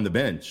on the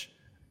bench.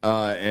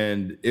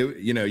 And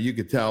you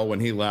could tell when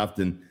he left,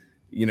 and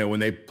when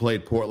they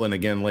played Portland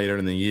again later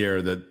in the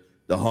year, that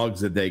the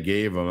hugs that they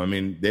gave him. I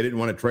mean, they didn't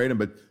want to trade him,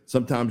 but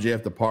sometimes you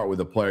have to part with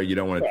a player you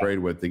don't want to trade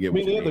with to get.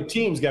 The other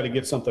team's got to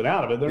get something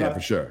out of it. They're not, for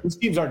sure. These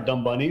teams aren't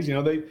dumb bunnies.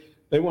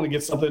 They want to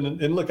get something.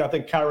 And look, I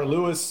think Kyra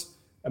Lewis.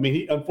 I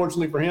mean,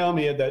 unfortunately for him,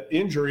 he had that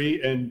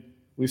injury, and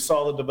we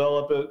saw the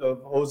development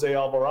of Jose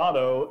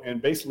Alvarado,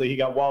 and basically he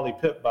got Wally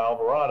pipped by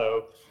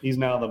Alvarado. He's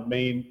now the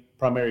main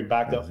primary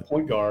backup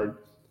point guard.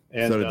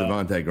 And so did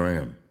Devontae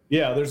Graham.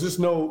 Yeah, there's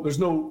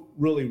no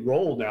really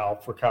role now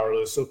for Kyra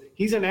Lewis. So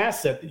he's an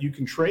asset that you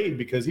can trade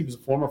because he was a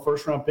former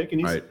first-round pick,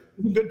 and he's a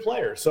good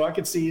player. So I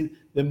could see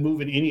them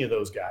moving any of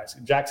those guys,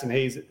 Jackson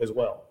Hayes as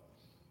well.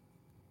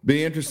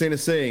 Be interesting to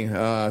see.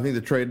 I think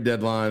the trade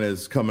deadline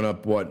is coming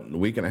up, a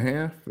week and a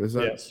half? Is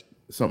that yes.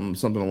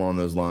 Something along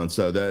those lines.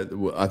 So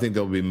that I think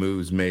there'll be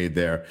moves made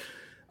there.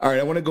 All right,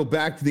 I want to go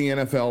back to the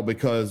NFL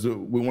because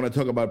we want to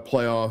talk about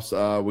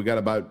playoffs. We got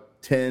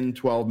about 10,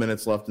 12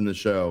 minutes left in the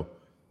show.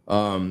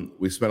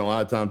 We spent a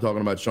lot of time talking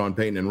about Sean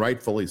Payton, and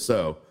rightfully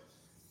so.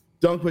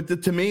 Dunk,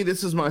 but to me,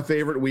 this is my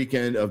favorite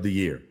weekend of the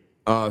year,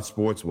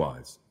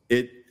 sports-wise.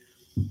 It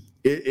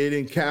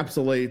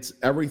encapsulates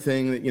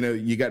everything that,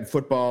 you got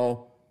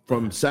football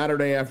from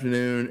Saturday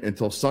afternoon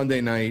until Sunday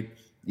night.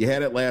 You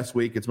had it last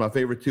week. It's my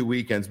favorite 2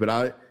 weekends, but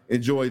I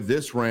enjoyed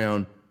this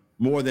round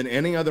more than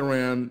any other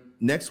round.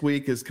 Next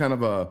week is kind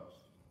of a,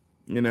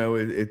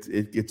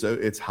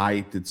 it's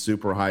hyped. It's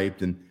super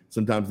hyped, and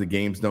sometimes the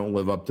games don't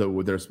live up to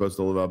what they're supposed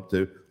to live up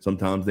to.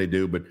 Sometimes they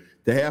do. But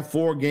to have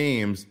 4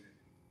 games,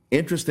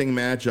 interesting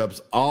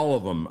matchups, all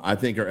of them I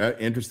think are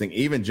interesting,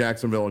 even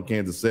Jacksonville and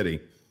Kansas City.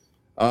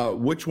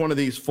 Which one of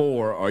these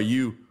 4 are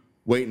you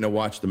waiting to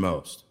watch the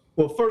most?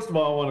 Well, first of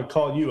all, I want to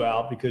call you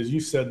out because you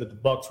said that the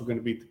Bucs were going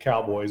to beat the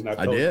Cowboys, and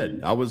I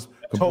did. I was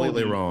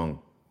completely wrong.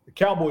 The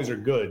Cowboys are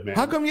good, man.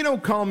 How come you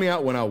don't call me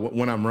out when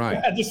I'm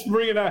right? Just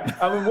bring it out.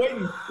 I've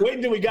been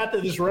waiting till we got to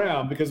this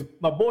round because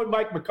my boy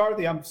Mike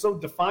McCarthy, I'm so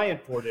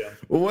defiant toward him.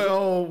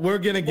 Well, we're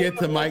going to get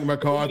to Mike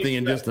McCarthy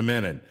in just a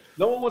minute.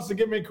 No one wants to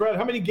give me credit.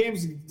 How many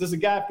games does a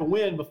guy have to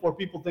win before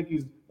people think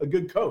he's a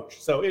good coach?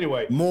 So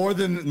anyway, more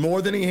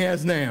than he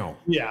has now.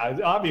 Yeah,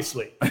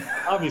 obviously,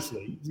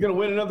 he's going to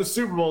win another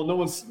Super Bowl.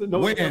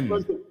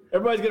 Everybody's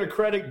going to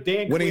credit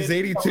Dan when he's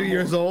 82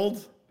 years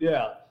old.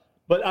 Yeah,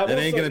 but it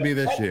ain't going to be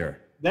this year.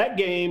 That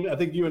game, I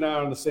think you and I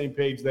are on the same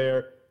page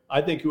there.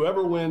 I think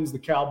whoever wins the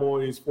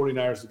Cowboys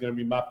 49ers is going to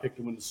be my pick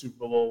to win the Super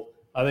Bowl.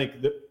 I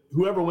think that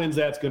whoever wins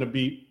that's going to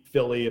beat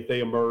Philly if they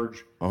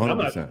emerge.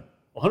 100%.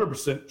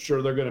 100%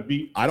 sure they're going to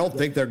beat. I don't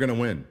think they're going to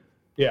win.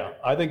 Yeah,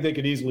 I think they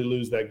could easily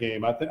lose that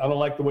game. I don't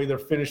like the way they're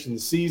finishing the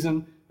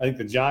season. I think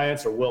the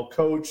Giants are well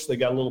coached. They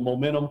got a little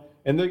momentum,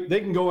 and they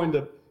can go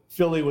into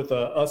Philly with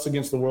a us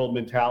against the world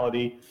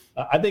mentality.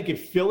 I think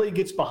if Philly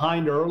gets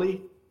behind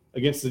early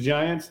against the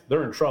Giants,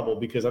 they're in trouble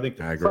because I think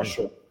the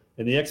pressure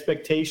and the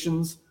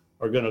expectations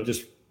are going to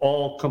just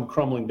all come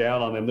crumbling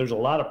down on them. There's a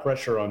lot of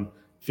pressure on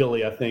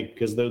Philly, I think,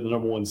 because they're the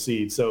number 1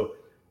 seed. So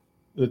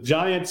the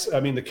Giants,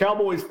 the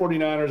Cowboys,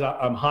 49ers,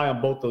 I'm high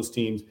on both those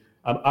teams.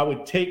 I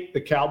would take the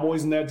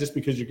Cowboys in that just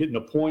because you're getting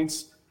the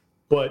points,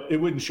 but it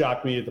wouldn't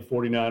shock me if the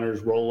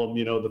 49ers roll them.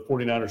 The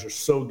 49ers are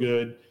so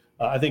good.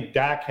 I think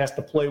Dak has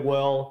to play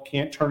well,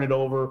 can't turn it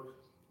over.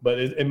 But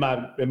in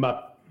my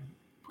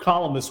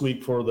column this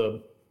week for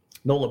the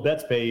NOLA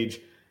Bets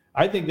page,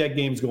 I think that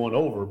game's going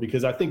over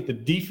because I think the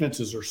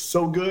defenses are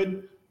so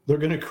good, they're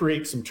going to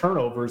create some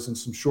turnovers and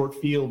some short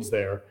fields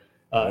there.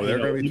 They're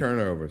going to be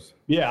turnovers.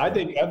 Yeah, I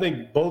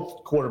think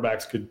both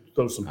quarterbacks could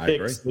throw some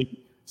picks.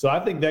 So I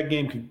think that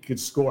game could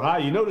score high.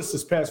 You notice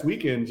this past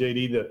weekend,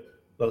 JD, that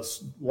a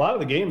lot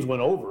of the games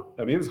went over.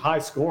 I mean, it was high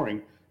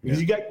scoring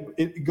because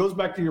it goes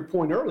back to your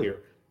point earlier.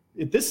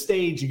 At this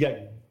stage, you got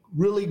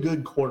really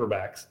good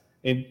quarterbacks,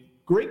 and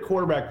great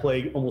quarterback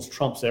play almost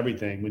trumps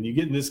everything. When you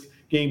get in this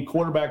game,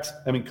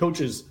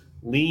 coaches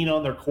lean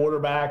on their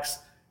quarterbacks,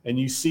 and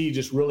you see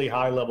just really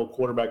high-level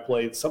quarterback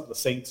play. It's something the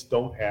Saints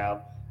don't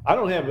have. I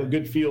don't have a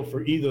good feel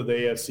for either of the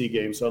AFC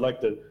games, so I'd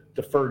like to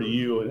defer to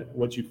you and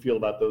what you feel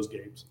about those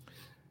games.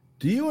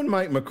 Do you and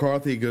Mike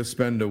McCarthy go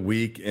spend a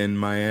week in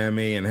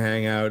Miami and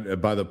hang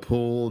out by the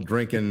pool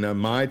drinking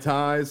Mai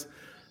Tais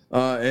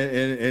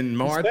in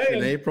March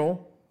and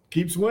April?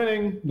 Keeps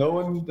winning.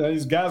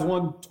 These guys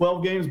won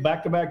 12 games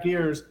back-to-back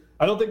years.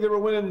 I don't think they were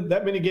winning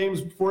that many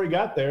games before he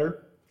got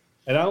there.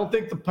 And I don't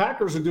think the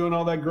Packers are doing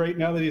all that great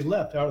now that he's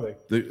left, are they?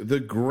 The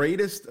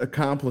greatest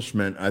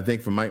accomplishment, I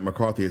think, for Mike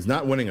McCarthy is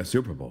not winning a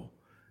Super Bowl.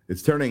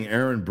 It's turning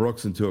Aaron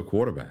Brooks into a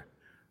quarterback.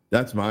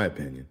 That's my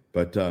opinion.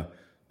 But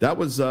that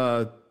was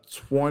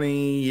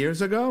 20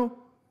 years ago?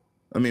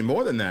 I mean,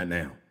 more than that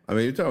now. I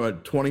mean, you're talking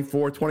about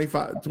 24,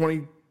 25,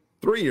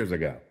 23 years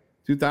ago.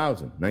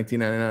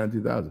 1999,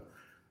 2000.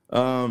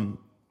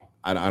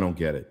 I don't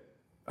get it.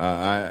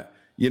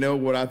 You know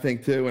what I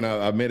think, too, and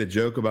I've made a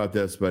joke about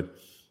this, but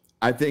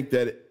I think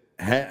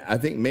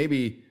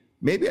maybe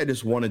I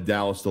just wanted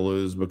Dallas to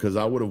lose because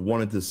I would have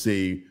wanted to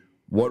see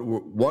what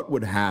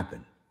would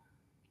happen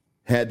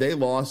had they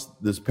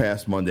lost this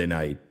past Monday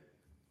night.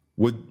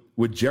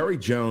 Would Jerry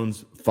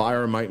Jones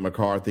fire Mike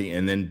McCarthy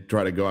and then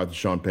try to go after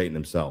Sean Payton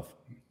himself?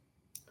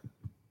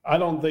 I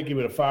don't think he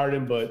would have fired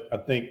him, but I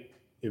think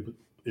it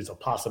is a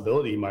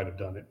possibility he might have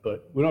done it.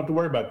 But we don't have to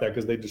worry about that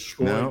because they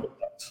destroyed him.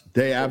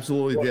 They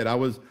absolutely did.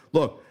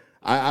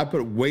 I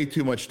put way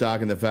too much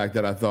stock in the fact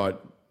that I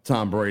thought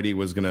Tom Brady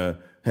was going to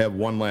have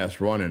one last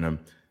run in him.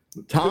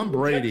 Tom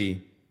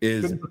Brady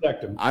is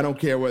 – I don't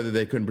care whether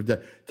they couldn't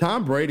protect.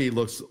 Tom Brady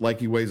looks like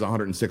he weighs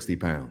 160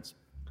 pounds.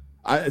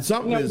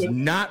 Something is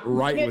not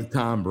right with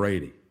Tom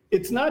Brady.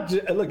 It's not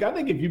 – look, I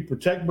think if you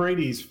protect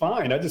Brady, he's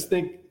fine. I just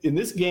think in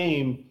this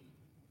game,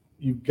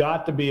 you've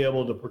got to be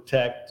able to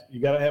protect. You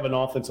got to have an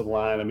offensive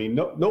line. I mean,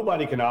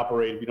 nobody can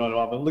operate if you don't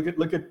have an offense.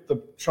 Look at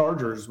the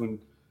Chargers when,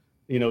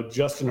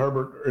 Justin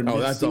Herbert –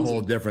 that's a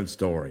whole different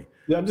story.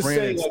 Yeah, I'm just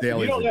saying, if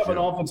you don't have an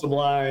offensive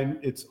line,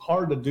 it's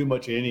hard to do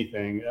much of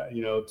anything,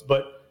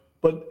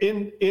 But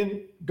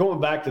in going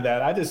back to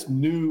that, I just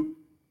knew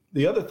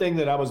the other thing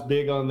that I was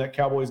big on that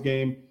Cowboys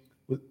game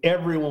was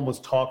everyone was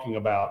talking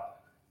about.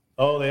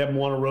 Oh, they haven't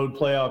won a road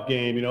playoff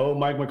game.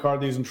 Mike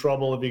McCarthy's in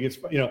trouble if he gets.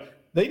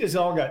 They just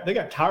they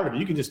got tired of it.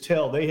 You can just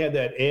tell they had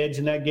that edge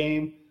in that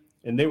game,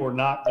 and they were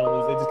not going to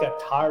lose. They just got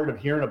tired of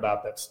hearing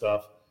about that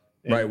stuff.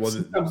 And right.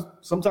 Well,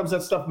 sometimes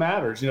that stuff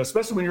matters,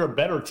 especially when you're a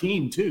better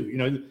team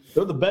too.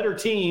 They're the better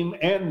team,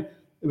 and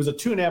it was a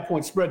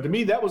 2.5-point spread. To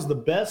me, that was the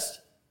best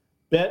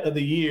bet of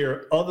the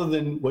year, other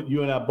than what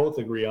you and I both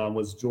agree on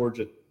was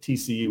Georgia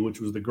TCU,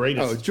 which was the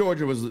greatest. Oh,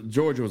 Georgia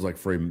was like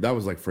free. That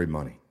was like free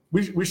money.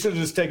 We should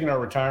have just taken our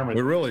retirement.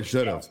 We really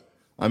should have.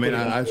 I mean,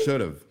 I should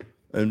have,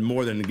 and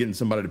more than getting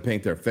somebody to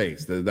paint their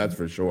face. That's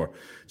for sure.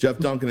 Jeff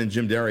Duncan and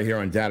Jim Derry here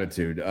on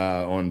Datitude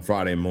on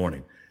Friday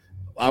morning.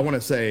 I want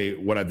to say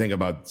what I think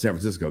about the San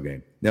Francisco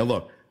game. Now,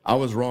 look, I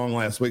was wrong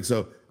last week,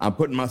 so I'm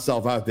putting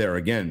myself out there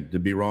again to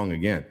be wrong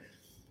again.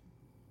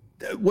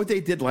 What they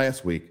did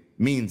last week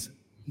means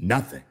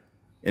nothing,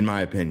 in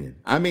my opinion.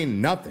 I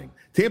mean, nothing.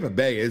 Tampa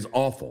Bay is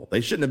awful.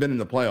 They shouldn't have been in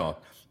the playoff.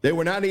 They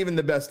were not even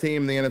the best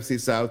team in the NFC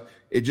South.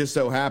 It just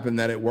so happened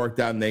that it worked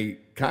out, and they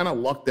kind of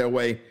lucked their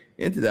way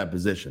into that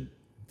position.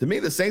 To me,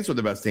 the Saints were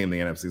the best team in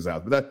the NFC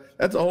South, but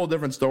that's a whole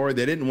different story.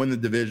 They didn't win the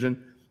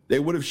division. They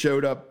would have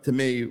showed up, to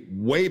me,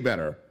 way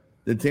better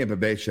than Tampa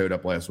Bay showed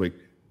up last week.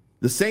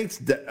 The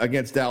Saints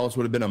against Dallas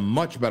would have been a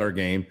much better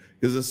game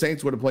because the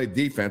Saints would have played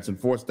defense and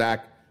forced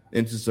Dak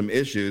into some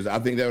issues. I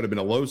think that would have been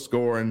a low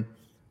scoring.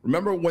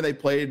 Remember when they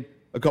played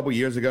a couple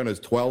years ago and it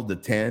was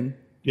 12-10?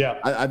 Yeah.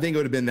 I think it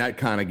would have been that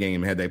kind of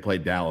game had they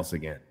played Dallas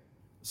again.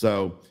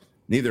 So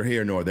neither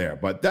here nor there.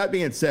 But that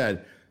being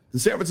said, the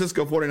San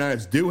Francisco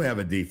 49ers do have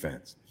a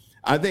defense.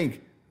 I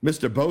think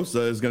Mr.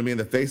 Bosa is going to be in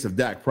the face of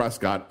Dak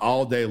Prescott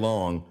all day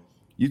long.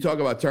 You talk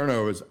about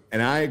turnovers,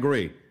 and I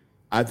agree.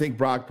 I think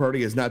Brock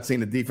Purdy has not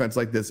seen a defense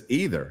like this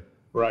either.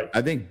 Right.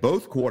 I think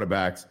both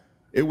quarterbacks,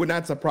 it would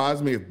not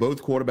surprise me if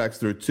both quarterbacks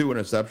threw 2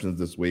 interceptions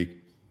this week.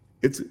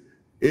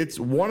 It's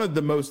one of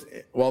the most,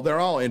 well, they're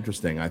all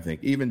interesting, I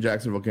think, even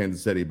Jacksonville,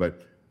 Kansas City,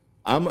 but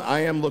I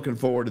am looking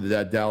forward to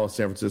that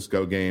Dallas-San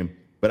Francisco game,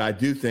 but I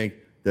do think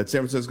that San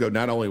Francisco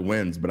not only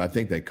wins, but I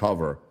think they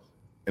cover,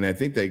 and I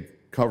think they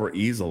cover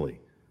easily.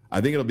 I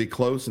think it'll be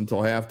close until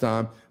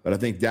halftime, but I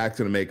think Dak's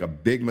going to make a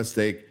big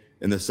mistake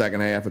in the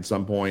second half at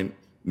some point,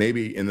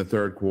 maybe in the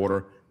third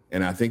quarter,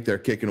 and I think their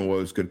kicking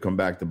woes could come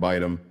back to bite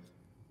them.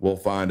 we'll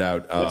find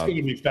out. That's going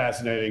to be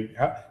fascinating.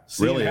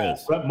 Really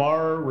is. Brett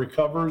Maher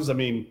recovers. I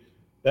mean,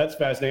 that's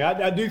fascinating.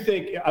 I do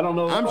think, I don't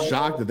know. I'm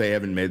shocked that they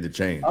haven't made the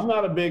change. I'm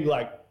not a big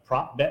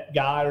prop bet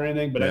guy or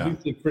anything, but I do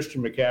think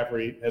Christian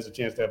McCaffrey has a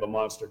chance to have a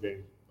monster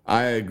game.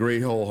 I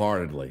agree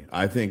wholeheartedly.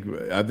 I think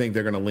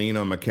they're going to lean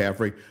on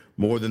McCaffrey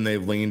more than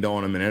they've leaned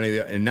on him in any.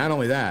 And not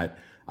only that,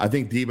 I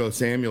think Deebo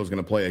Samuel is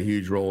going to play a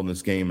huge role in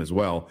this game as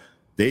well.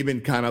 They've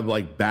been kind of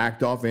like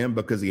backed off him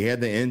because he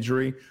had the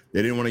injury.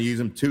 They didn't want to use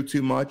him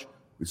too much.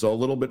 We saw a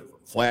little bit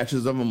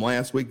flashes of him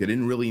last week. They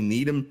didn't really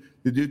need him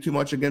to do too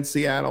much against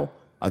Seattle.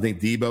 I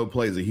think Deebo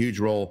plays a huge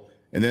role.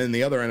 And then in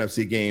the other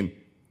NFC game,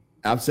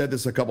 I've said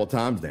this a couple of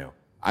times now.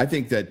 I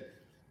think that,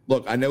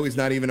 look, I know he's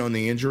not even on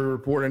the injury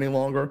report any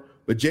longer,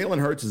 but Jalen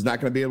Hurts is not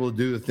going to be able to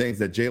do the things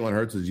that Jalen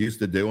Hurts is used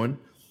to doing.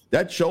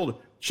 That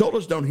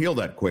shoulders don't heal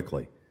that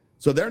quickly.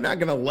 So they're not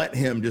going to let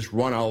him just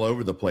run all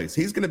over the place.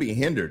 He's going to be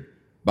hindered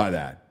by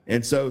that.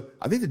 And so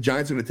I think the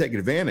Giants are going to take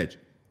advantage.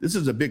 This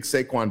is a big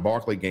Saquon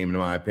Barkley game, in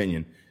my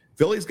opinion.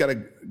 Philly's got a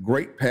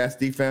great pass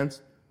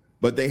defense,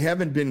 but they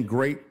haven't been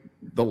great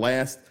the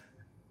last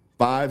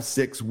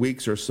 5-6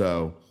 weeks or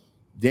so.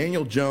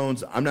 Daniel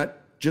Jones, I'm not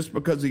just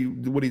because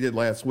of what he did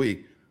last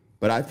week,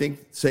 but I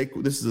think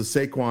this is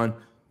a Saquon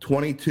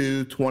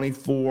 22,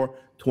 24,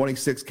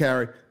 26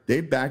 carry. They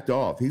backed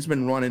off. He's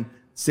been running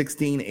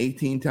 16,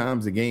 18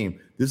 times a game.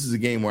 This is a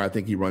game where I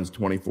think he runs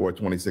 24,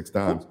 26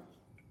 times.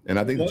 And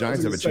I think the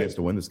Giants have a chance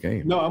to win this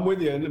game. No, I'm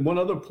with you. And one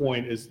other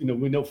point is,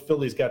 we know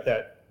Philly's got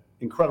that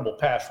incredible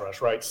pass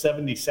rush, right?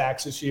 70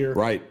 sacks this year.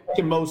 Right.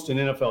 Second most in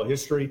NFL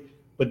history.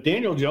 But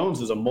Daniel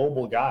Jones is a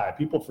mobile guy.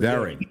 People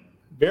forget.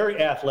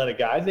 Very athletic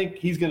guy. I think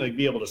he's going to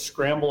be able to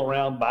scramble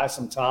around, buy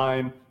some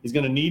time. He's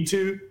going to need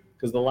to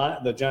because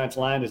the Giants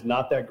line is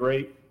not that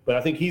great. But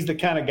I think he's the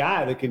kind of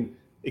guy that can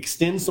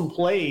extend some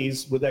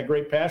plays with that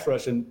great pass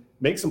rush and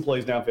make some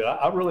plays downfield.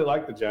 I really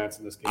like the Giants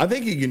in this game. I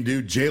think he can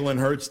do Jalen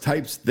Hurts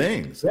types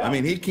things. Yeah. I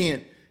mean,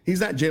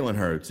 he's not Jalen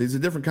Hurts. He's a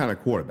different kind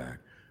of quarterback.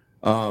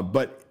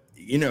 But,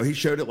 he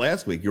showed it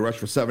last week. He rushed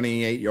for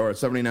 78 yards,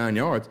 79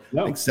 yards.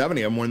 No. I think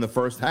 70 of them were in the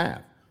first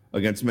half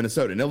against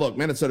Minnesota. Now, look,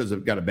 Minnesota's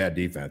got a bad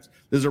defense.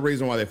 There's a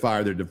reason why they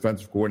fired their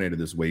defensive coordinator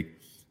this week.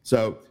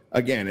 So,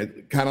 again,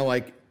 it kind of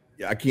like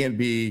I can't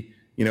be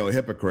a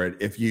hypocrite.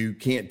 If you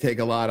can't take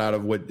a lot out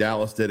of what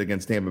Dallas did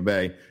against Tampa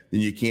Bay,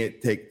 then you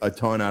can't take a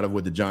ton out of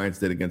what the Giants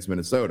did against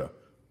Minnesota.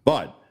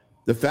 But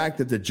the fact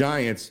that the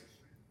Giants,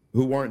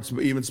 who weren't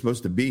even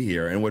supposed to be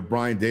here, and what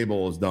Brian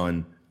Daboll has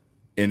done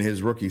in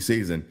his rookie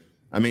season,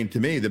 I mean, to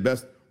me, the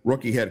best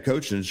rookie head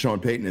coach is Sean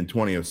Payton in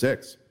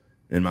 2006,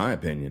 in my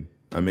opinion.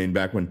 I mean,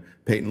 back when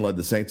Payton led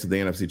the Saints to the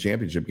NFC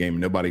Championship game,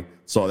 nobody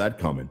saw that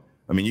coming.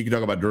 I mean, you can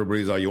talk about Drew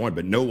Brees all you want,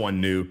 but no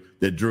one knew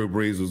that Drew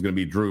Brees was going to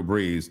be Drew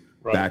Brees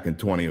back in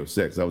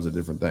 2006. That was a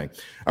different thing.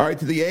 All right,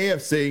 to the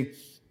AFC.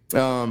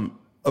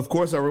 Of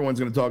course, everyone's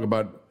going to talk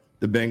about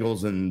the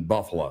Bengals and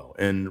Buffalo,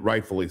 and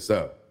rightfully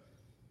so.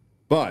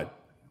 But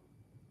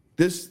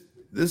this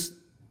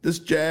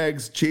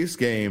Jags-Chiefs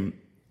game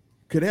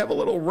could have a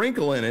little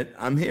wrinkle in it.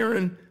 I'm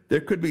hearing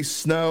there could be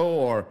snow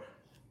or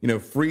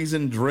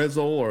freezing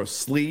drizzle or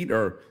sleet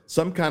or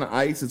some kind of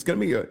ice. It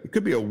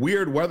could be a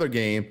weird weather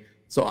game.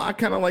 So I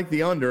kind of like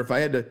the under. If I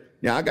had to,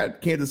 I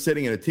got Kansas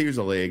City in a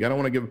teaser league. I don't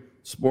want to give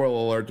spoiler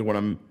alert to when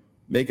I'm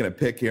making a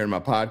pick here in my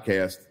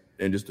podcast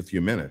in just a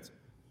few minutes.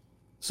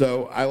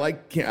 So I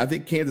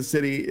think Kansas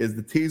City is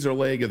the teaser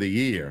leg of the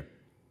year,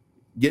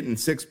 getting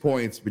 6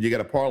 points, but you got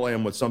to parlay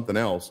them with something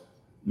else.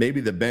 Maybe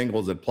the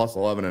Bengals at plus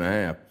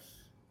 11.5.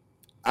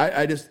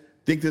 I just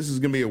think this is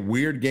going to be a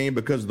weird game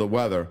because of the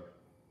weather,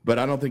 but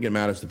I don't think it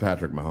matters to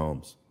Patrick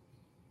Mahomes.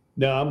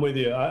 No, I'm with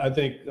you. I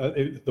think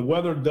the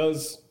weather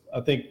does,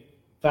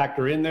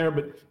 factor in there.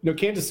 But,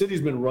 Kansas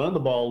City's been running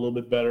the ball a little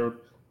bit better.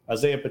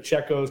 Isaiah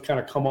Pacheco's kind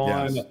of come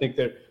on. Yes. I think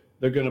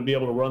they're going to be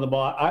able to run the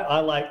ball. I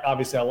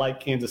like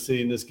Kansas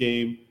City in this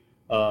game,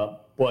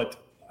 but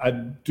I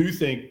do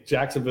think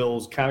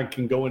Jacksonville's kind of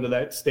can go into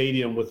that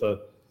stadium with a,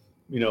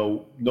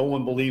 no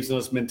one believes in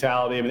us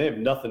mentality. I mean, they have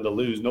nothing to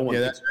lose. No one.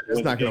 Yeah,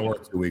 that's not going to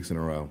work 2 weeks in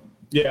a row.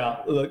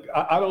 Yeah, look,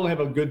 I don't have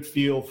a good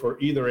feel for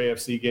either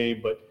AFC game,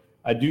 but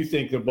I do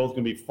think they're both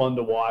going to be fun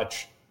to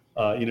watch.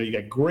 You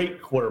got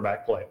great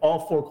quarterback play,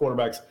 all four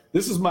quarterbacks.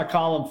 This is my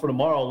column for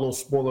tomorrow. A little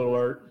spoiler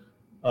alert.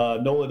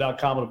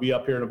 NOLA.com will be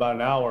up here in about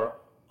an hour.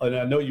 And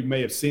I know you may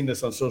have seen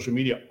this on social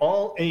media.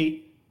 All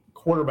 8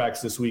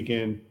 quarterbacks this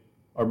weekend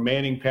are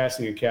Manning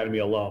Passing Academy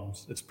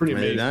alums. It's pretty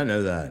amazing. I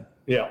know that.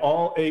 Yeah,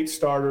 all 8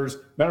 starters.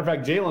 Matter of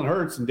fact, Jalen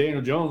Hurts and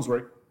Daniel Jones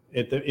were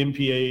at the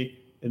MPA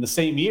in the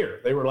same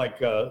year. They were like,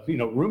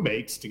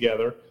 roommates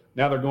together.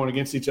 Now they're going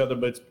against each other.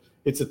 But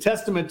it's a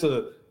testament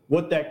to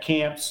what that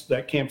camp's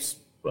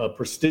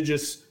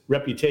prestigious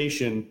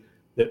reputation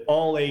that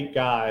all 8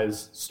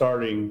 guys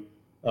starting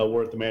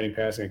were at the Manning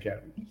Passing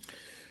Academy.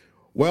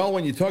 Well,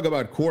 when you talk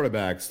about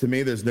quarterbacks, to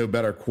me, there's no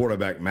better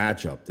quarterback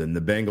matchup than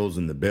the Bengals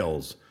and the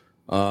Bills.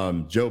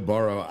 Joe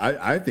Burrow,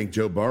 I think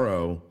Joe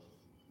Burrow,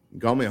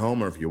 call me a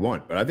homer if you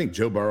want, but I think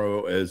Joe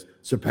Burrow has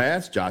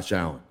surpassed Josh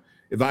Allen.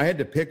 If I had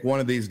to pick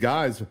one of these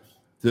guys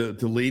to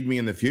lead me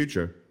in the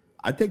future,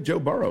 I take Joe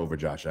Burrow over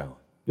Josh Allen.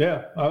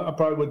 Yeah, I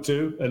probably would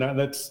too. And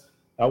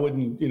I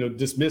wouldn't,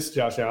 dismiss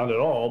Josh Allen at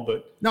all.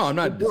 But no, I'm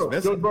not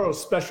dismissing. Joe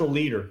Burrow's special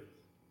leader.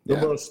 Joe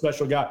Burrow's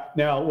special guy.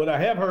 Now, what I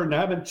have heard, and I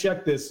haven't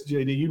checked this,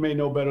 JD, you may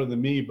know better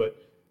than me, but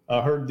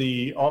I heard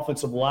the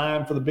offensive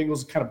line for the Bengals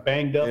is kind of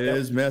banged up. It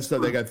is messed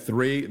up. They got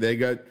three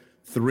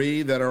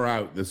that are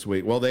out this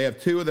week. Well, they have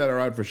two that are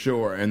out for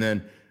sure, and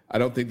then I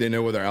don't think they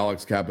know whether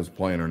Alex Kapp is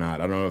playing or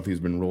not. I don't know if he's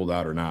been ruled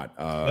out or not.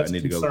 That's I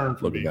need to go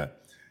look at that.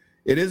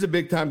 It is a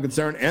big-time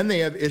concern, and they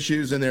have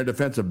issues in their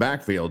defensive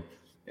backfield.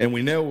 And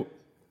we know,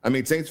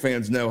 Saints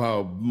fans know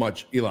how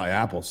much Eli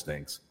Apple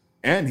stinks,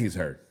 and he's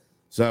hurt.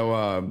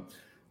 So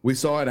we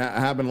saw it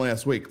happen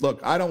last week. Look,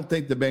 I don't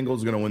think the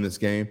Bengals are going to win this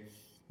game,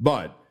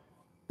 but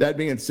that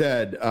being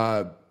said,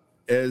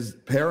 as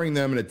pairing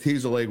them in a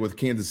teaser leg with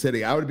Kansas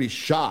City, I would be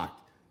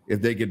shocked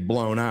if they get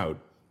blown out.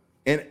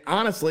 And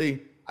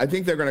honestly, I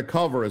think they're going to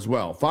cover as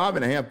well.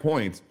 5.5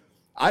 points.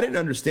 I didn't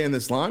understand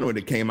this line when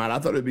it came out. I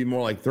thought it would be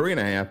more like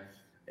 3.5.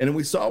 And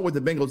we saw what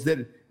the Bengals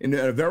did in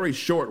a very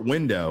short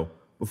window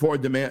before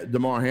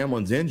Damar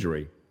Hamlin's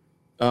injury.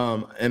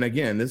 And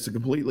again, this is a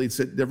completely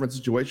different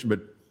situation, but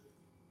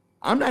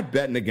I'm not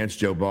betting against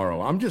Joe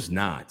Burrow. I'm just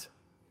not.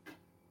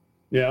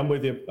 Yeah, I'm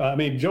with you.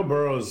 Joe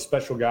Burrow is a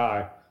special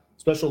guy,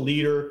 special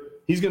leader.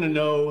 He's going to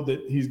know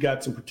that he's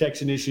got some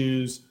protection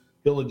issues.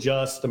 He'll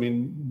adjust.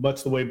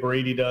 Much the way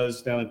Brady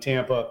does down in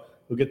Tampa.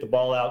 He'll get the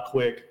ball out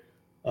quick.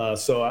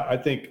 So I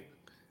think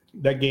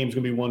that game's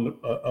going to be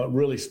a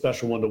really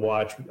special one to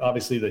watch.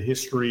 Obviously, the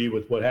history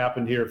with what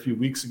happened here a few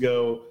weeks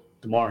ago,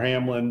 Damar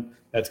Hamlin,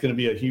 that's going to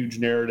be a huge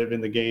narrative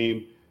in the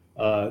game.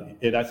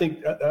 And I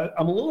think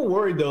I'm a little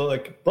worried, though.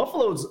 Like,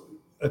 Buffalo's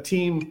a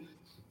team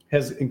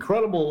has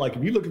incredible, like,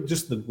 if you look at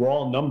just the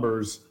raw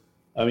numbers,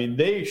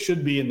 they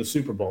should be in the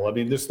Super Bowl.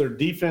 Just their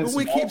defense. But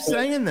we keep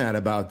saying that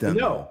about them.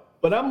 No,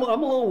 but I'm a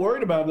little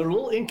worried about them. They're a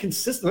little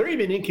inconsistent. They're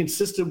even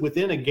inconsistent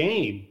within a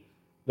game.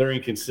 They're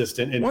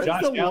inconsistent. And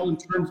Josh Allen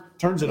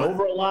turns it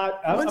over a lot.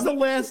 When's the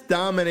last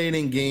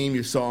dominating game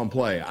you saw him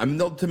play?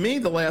 To me,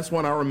 the last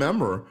one I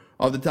remember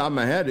off the top of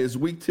my head is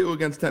Week 2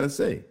 against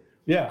Tennessee.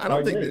 Yeah, I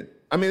don't think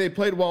that. They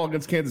played well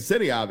against Kansas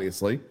City,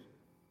 obviously,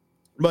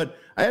 but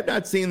I have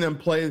not seen them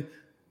play.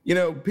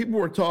 People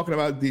were talking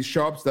about these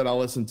sharps that I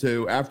listened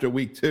to after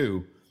Week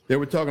 2. They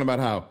were talking about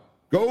how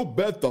go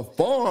bet the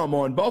farm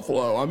on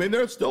Buffalo.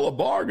 They're still a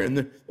bargain.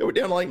 They were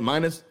down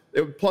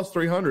they were plus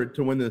 300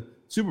 to win the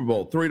Super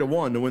Bowl,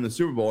 3-1 to win the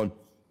Super Bowl. And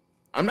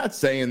I'm not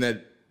saying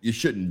that you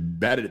shouldn't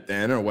bet it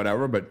then or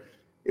whatever, but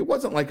it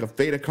wasn't like a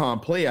fait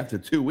accompli after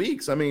 2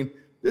 weeks.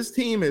 This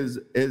team is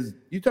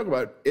you talk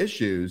about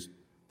issues.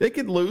 They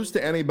could lose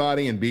to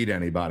anybody and beat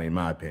anybody, in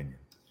my opinion.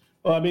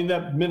 Well,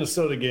 that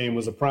Minnesota game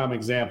was a prime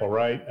example,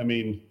 right?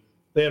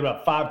 They had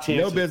about 5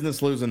 chances. No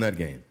business losing that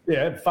game.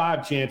 Yeah, had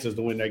 5 chances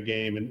to win that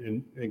game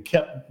and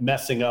kept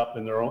messing up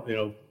in their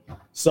own,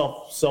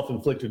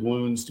 self-inflicted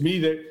wounds. To me,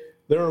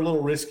 they're a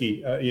little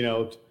risky.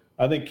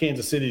 I think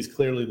Kansas City is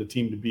clearly the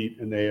team to beat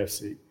in the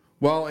AFC.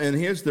 Well, and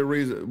here's the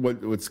reason.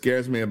 What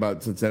scares me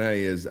about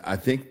Cincinnati is I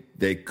think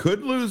they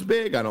could lose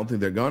big. I don't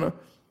think they're gonna.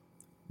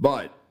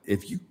 But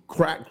if you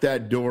crack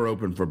that door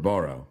open for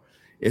Burrow,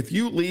 if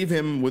you leave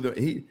him with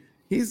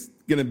he's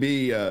going to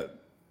be. I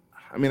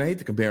hate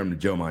to compare him to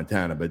Joe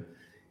Montana, but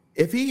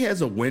if he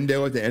has a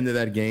window at the end of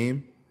that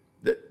game,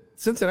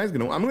 Cincinnati's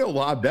going to. I'm going to go a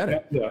lot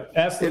better. Yeah.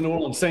 Ask the New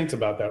Orleans Saints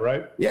about that,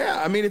 right?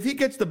 Yeah, if he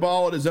gets the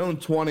ball at his own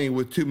 20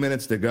 with 2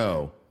 minutes to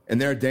go, and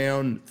they're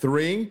down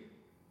 3,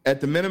 at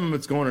the minimum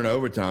it's going in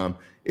overtime.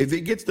 If he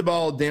gets the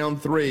ball down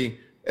 3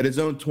 at his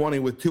own 20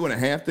 with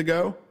 2.5 to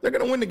go, they're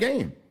going to win the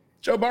game.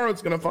 Joe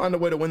Burrow's going to find a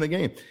way to win the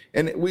game.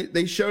 And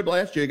they showed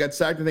last year, he got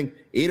sacked, I think,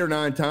 8 or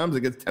 9 times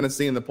against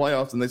Tennessee in the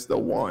playoffs, and they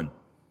still won.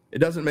 It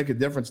doesn't make a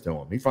difference to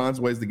him. He finds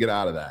ways to get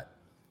out of that.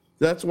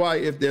 That's why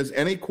if there's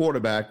any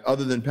quarterback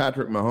other than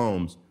Patrick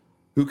Mahomes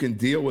who can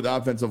deal with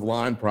offensive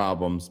line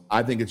problems,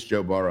 I think it's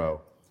Joe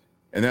Burrow.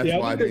 And that's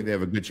why I think they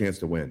have a good chance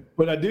to win.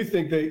 But I do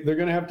think they're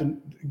going to have to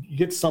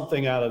get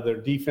something out of their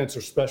defense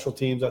or special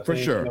teams. For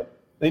sure.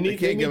 They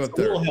need a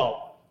little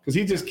help. Because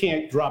he just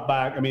can't drop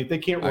back. If they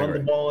can't run the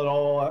ball at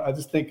all, I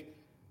just think,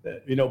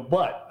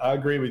 but I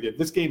agree with you. If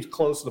this game's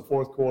close to the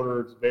fourth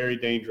quarter, it's very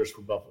dangerous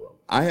for Buffalo.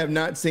 I have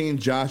not seen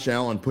Josh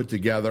Allen put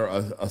together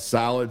a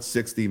solid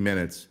 60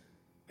 minutes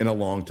in a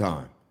long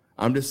time.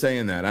 I'm just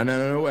saying that. I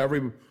know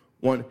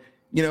everyone,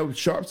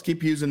 sharps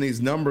keep using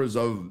these numbers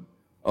of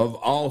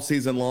all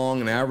season long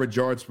and average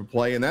yards per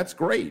play, and that's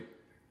great.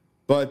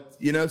 But,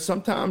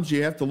 sometimes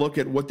you have to look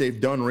at what they've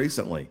done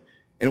recently.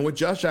 And what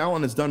Josh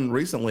Allen has done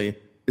recently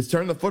is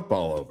turn the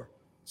football over.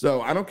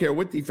 So I don't care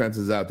what defense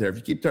is out there. If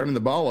you keep turning the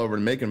ball over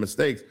and making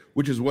mistakes,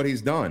 which is what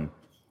he's done,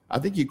 I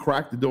think you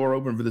crack the door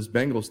open for this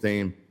Bengals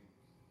team,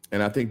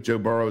 and I think Joe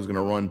Burrow is going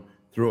to run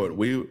through it.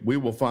 We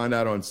will find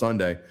out on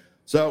Sunday.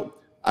 So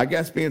I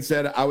guess being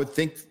said, I would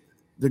think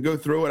to go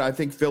through it, I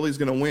think Philly's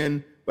going to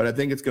win, but I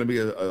think it's going to be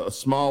a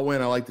small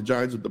win. I like the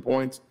Giants with the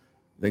points.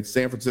 I think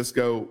San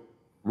Francisco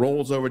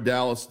rolls over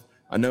Dallas.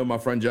 I know my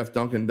friend Jeff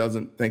Duncan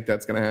doesn't think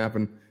that's going to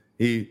happen.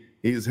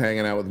 He's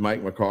hanging out with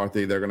Mike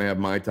McCarthy. They're going to have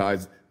Mai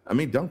Tais.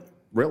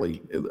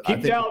 really.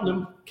 Keep doubting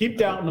them. Keep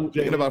doubting them,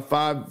 Jay. In about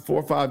 4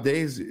 or 5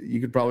 days, you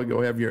could probably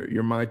go have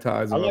your Mai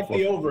Tais. I like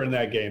the over in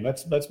that game.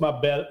 That's my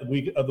bet of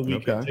the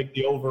weekend. Okay. Take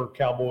the over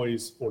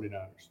Cowboys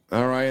 49ers.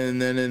 All right,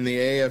 and then in the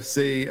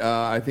AFC,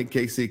 I think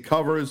KC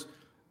covers.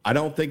 I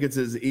don't think it's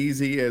as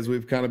easy as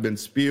we've kind of been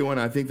spewing.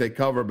 I think they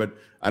cover, but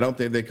I don't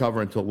think they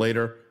cover until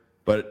later.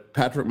 But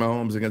Patrick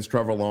Mahomes against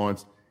Trevor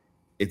Lawrence.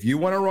 If you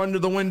want to run to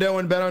the window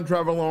and bet on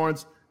Trevor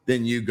Lawrence,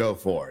 then you go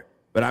for it.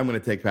 But I'm going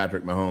to take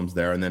Patrick Mahomes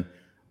there. And then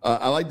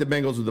I like the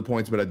Bengals with the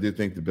points, but I do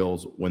think the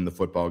Bills win the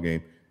football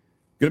game.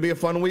 Going to be a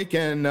fun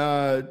weekend,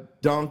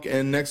 Dunk.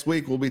 And next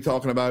week we'll be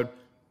talking about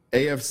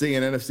AFC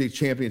and NFC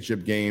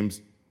championship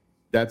games.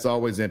 That's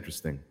always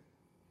interesting.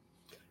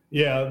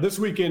 Yeah, this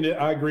weekend,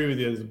 I agree with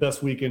you, is the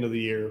best weekend of the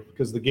year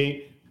because the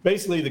game,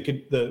 basically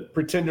the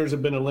pretenders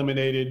have been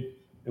eliminated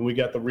and we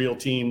got the real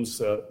teams,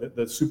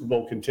 the Super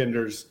Bowl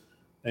contenders,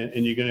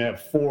 and you're going to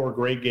have 4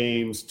 great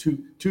games,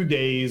 two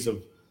days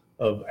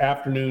of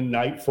afternoon,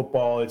 night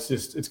football. It's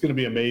going to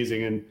be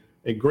amazing and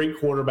a great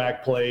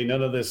quarterback play.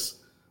 None of this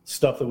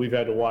stuff that we've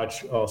had to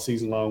watch all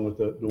season long with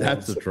the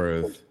That's the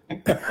truth.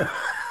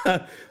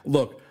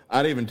 Look,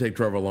 I'd even take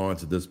Trevor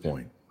Lawrence at this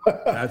point.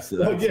 That's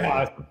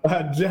yeah,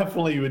 I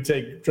definitely would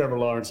take Trevor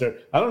Lawrence there.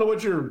 I don't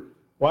know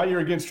why you're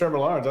against Trevor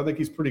Lawrence. I think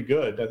he's pretty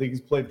good. I think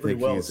he's played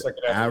pretty well. He's the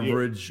second half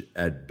average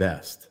at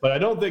best. But I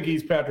don't think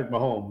he's Patrick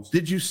Mahomes.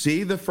 Did you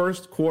see the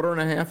first quarter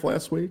and a half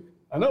last week?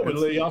 I know, but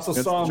you also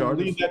saw him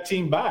lead that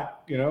team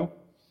back,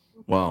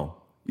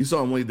 Well, you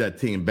saw him lead that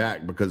team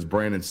back because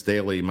Brandon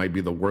Staley might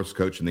be the worst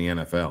coach in the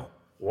NFL.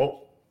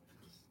 Whoa.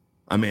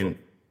 I mean,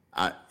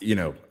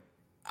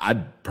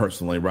 I'd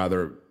personally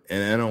rather,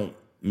 and I don't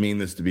mean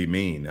this to be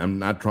mean. I'm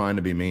not trying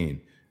to be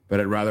mean, but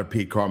I'd rather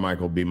Pete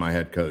Carmichael be my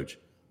head coach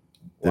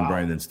than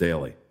Brandon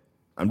Staley.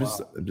 I'm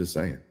just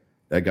saying.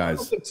 That guy's. I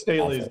don't think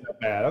Staley's that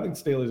bad. I think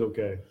Staley's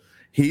okay.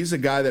 He's a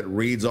guy that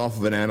reads off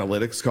of an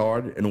analytics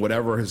card, and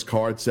whatever his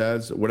card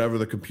says, whatever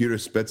the computer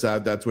spits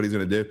out, that's what he's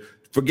going to do.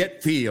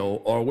 Forget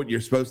feel or what you're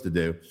supposed to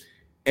do.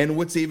 And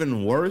what's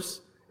even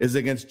worse is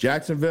against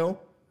Jacksonville,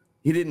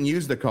 he didn't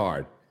use the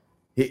card.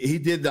 He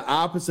did the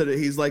opposite.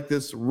 He's like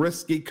this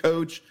risky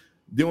coach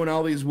doing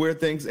all these weird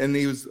things, and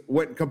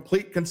went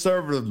complete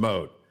conservative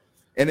mode,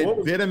 and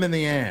it bit him in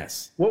the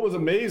ass. What was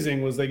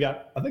amazing was I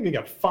think they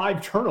got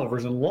 5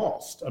 turnovers and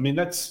lost. I mean,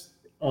 that's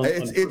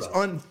it's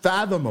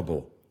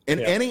unfathomable. In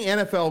any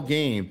NFL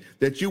game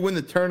that you win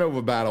the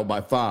turnover battle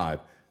by 5,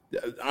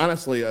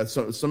 honestly,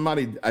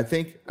 somebody, I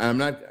think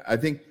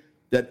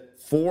that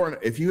 4,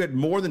 if you had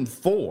more than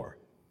 4,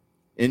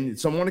 and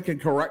someone can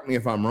correct me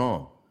if I'm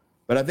wrong,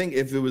 but I think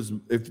if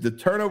the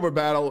turnover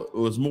battle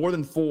was more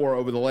than 4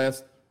 over the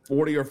last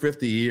 40 or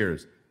 50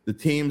 years, the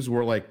teams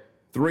were like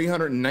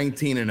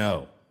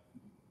 319-0.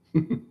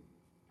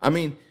 I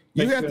mean,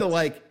 you have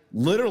to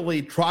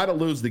literally try to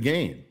lose the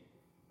game,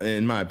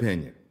 in my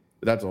opinion.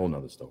 But that's a whole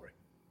nother story.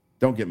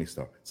 Don't get me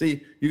started.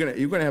 See,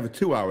 you're gonna have a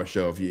 2-hour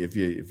show if you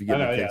get me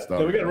started.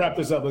 So we got to wrap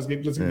this up. Let's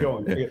get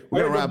going. Yeah.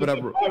 We're gonna wrap it up.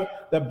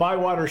 That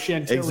Bywater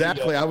Chantilly.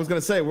 Exactly. I was gonna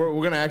say we're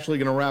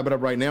gonna wrap it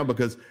up right now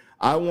because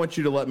I want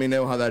you to let me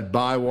know how that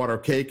Bywater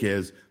cake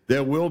is.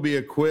 There will be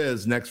a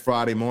quiz next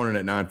Friday morning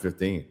at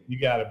 9:15. You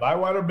got it.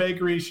 Bywater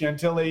Bakery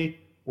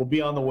Chantilly will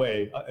be on the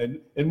way,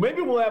 and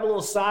maybe we'll have a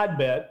little side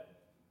bet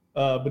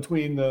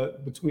between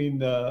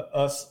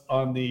us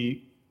on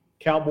the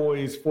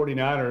Cowboys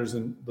 49ers,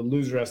 and the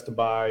loser has to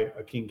buy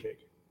a king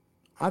cake.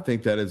 I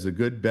think that is a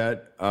good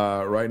bet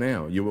right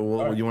now. You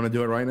want to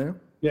do it right now?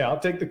 Yeah, I'll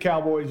take the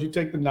Cowboys. You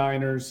take the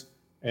Niners,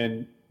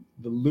 and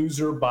the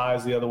loser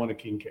buys the other one a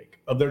king cake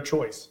of their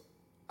choice.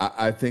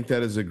 I think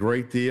that is a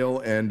great deal,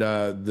 and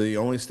the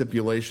only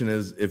stipulation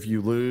is if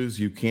you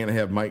lose, you can't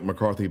have Mike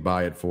McCarthy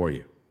buy it for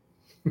you.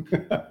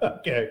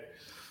 Okay.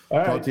 All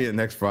right. Talk to you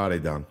next Friday,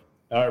 Don.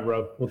 All right,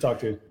 bro. We'll talk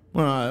to you.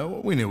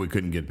 Well, we knew we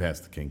couldn't get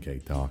past the king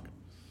cake talk.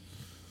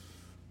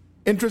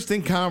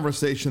 Interesting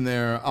conversation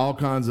there. All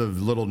kinds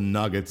of little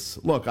nuggets.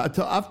 Look,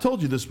 I've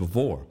told you this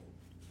before.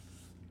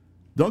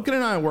 Duncan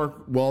and I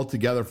work well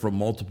together for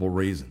multiple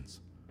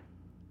reasons.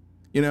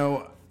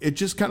 It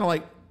just kind of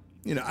like,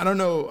 I don't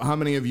know how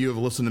many of you have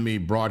listened to me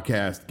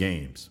broadcast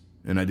games,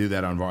 and I do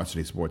that on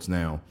Varsity Sports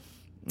Now,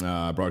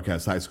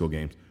 broadcast high school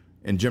games.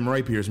 And Jim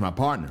Rapier is my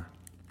partner.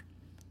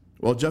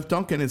 Well, Jeff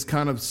Duncan is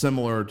kind of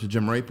similar to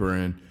Jim Rapier,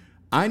 and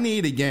I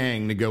need a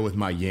yang to go with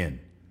my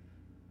yin.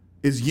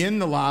 Is yin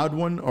the loud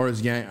one, or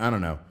is yang? I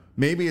don't know.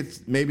 Maybe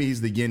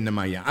he's the yin to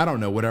my yang. I don't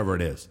know. Whatever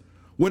it is,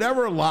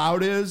 whatever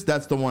loud is,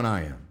 that's the one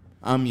I am.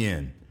 I'm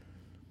yin.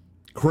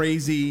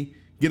 Crazy,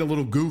 get a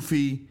little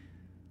goofy.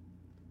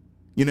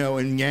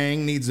 And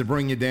yang needs to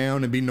bring you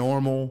down and be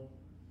normal,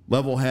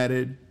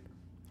 level-headed.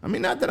 I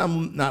mean, not that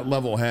I'm not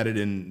level-headed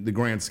in the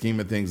grand scheme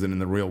of things and in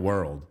the real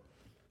world.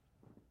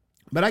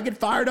 But I get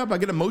fired up. I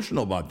get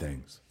emotional about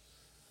things.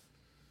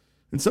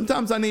 And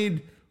sometimes I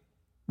need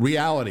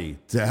reality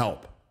to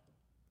help.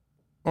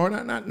 Or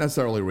not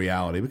necessarily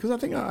reality, because I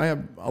think I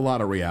have a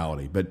lot of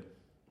reality, but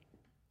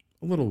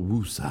a little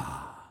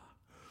woosah,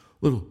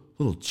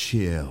 little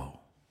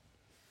chill.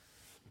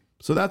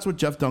 So that's what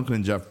Jeff Duncan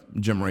and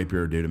Jim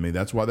Rapier do to me.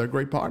 That's why they're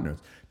great partners.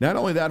 Not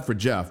only that for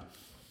Jeff,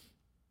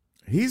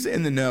 he's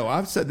in the know.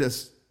 I've said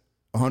this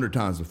 100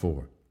 times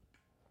before.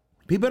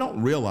 People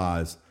don't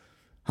realize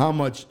how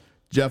much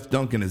Jeff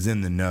Duncan is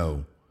in the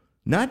know,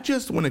 not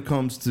just when it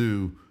comes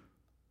to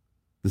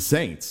the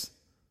Saints,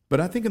 but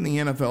I think in the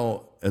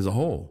NFL as a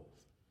whole.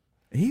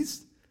 He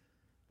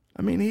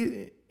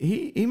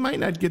might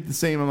not get the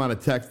same amount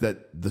of text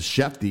that the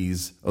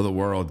Shefties of the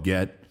world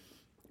get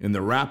and the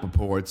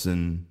Rappaports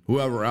and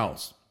whoever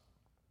else.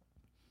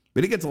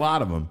 But he gets a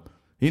lot of them.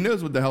 He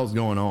knows what the hell's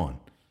going on.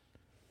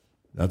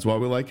 That's why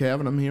we like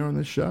having him here on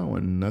this show,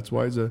 and that's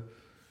why he's a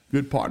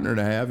good partner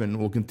to have, and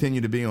will continue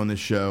to be on this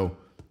show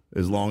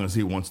as long as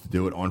he wants to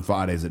do it on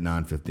Fridays at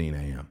 9:15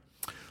 a.m.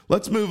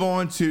 Let's move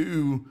on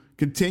to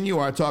continue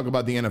our talk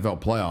about the NFL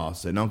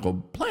playoffs. And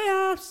Uncle,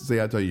 playoffs? See,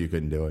 I told you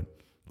couldn't do it.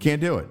 Can't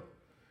do it.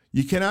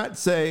 You cannot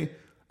say,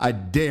 I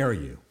dare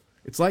you.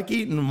 It's like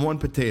eating one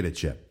potato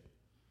chip.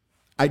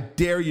 I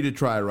dare you to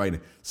try it right now.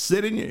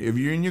 If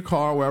you're in your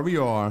car, wherever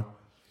you are,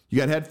 you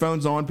got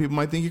headphones on, people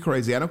might think you're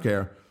crazy. I don't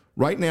care.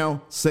 Right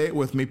now, say it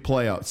with me,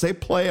 playoffs. Say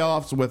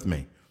playoffs with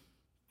me.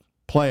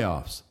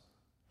 Playoffs.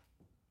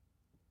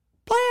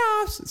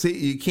 Playoffs. See,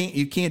 you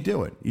can't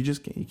do it. You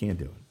can't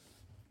do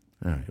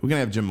it. All right. We're going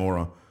to have Jim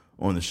Mora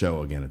on the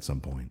show again at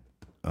some point.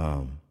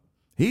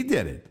 He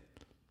did it.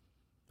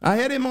 I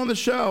had him on the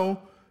show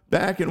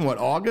back in,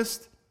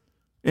 August?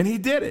 And he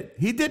did it.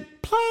 He did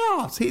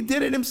playoffs. He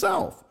did it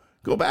himself.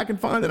 Go back and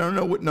find it. I don't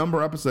know what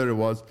number episode it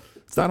was.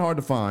 It's not hard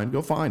to find.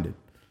 Go find it.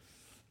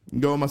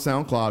 Go on my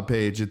SoundCloud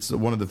page. It's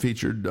one of the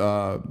featured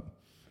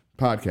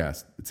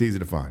podcasts. It's easy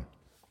to find.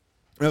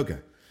 Okay.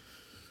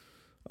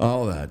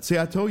 All that. See,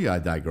 I told you I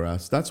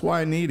digress. That's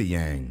why I need a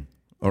yang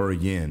or a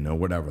yin or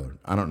whatever.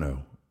 I don't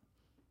know.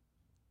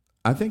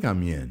 I think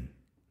I'm yin,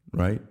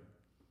 right?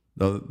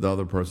 The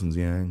other person's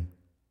yang.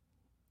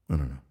 I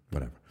don't know.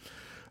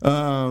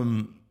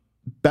 Whatever.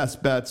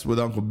 Best bets with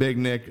Uncle Big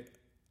Nick.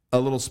 A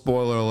little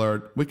spoiler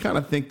alert. We kind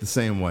of think the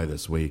same way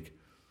this week.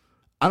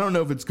 I don't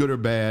know if it's good or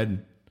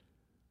bad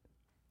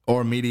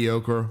or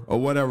mediocre or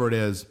whatever it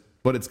is,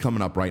 but it's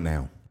coming up right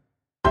now.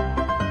 Uncle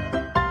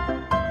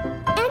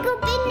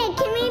Big Nick,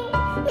 can we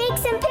make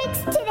some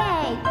picks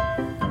today?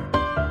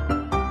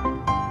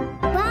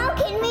 Well,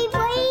 can we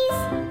please?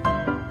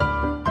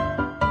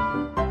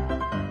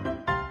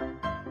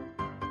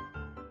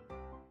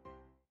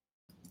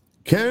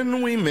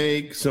 Can we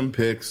make some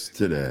picks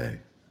today?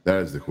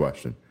 That is the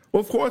question. Well,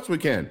 of course we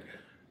can.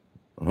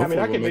 Hopefully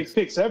I can make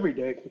picks every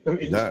day.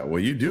 Well,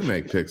 you do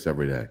make picks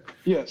every day.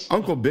 Yes.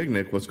 Uncle Big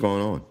Nick, what's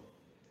going on?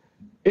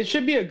 It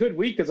should be a good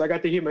week because I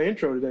got to hear my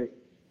intro today.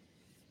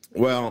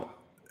 Well,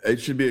 it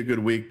should be a good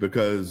week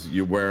because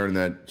you're wearing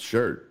that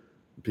shirt.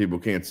 People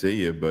can't see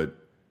you, but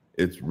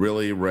it's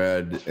really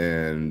red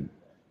and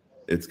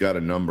it's got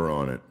a number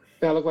on it.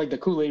 I look like the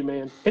Kool-Aid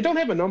man. It don't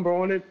have a number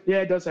on it. Yeah,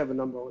 it does have a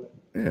number on it.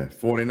 Yeah,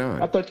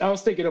 49. I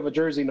was thinking of a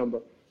jersey number.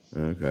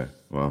 Okay,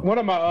 well. One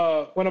of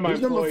my Who's employees.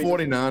 number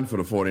 49 for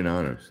the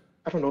 49ers?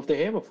 I don't know if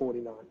they have a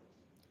 49.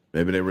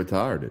 Maybe they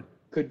retired it.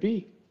 Could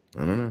be.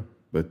 I don't know.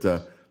 But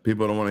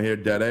people don't want to hear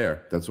dead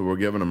air. That's what we're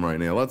giving them right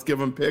now. Let's give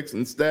them picks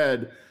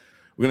instead.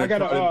 We're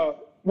gonna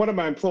one of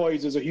my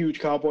employees is a huge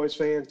Cowboys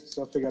fan,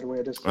 so I figured I'd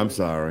wear this. I'm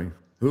sorry.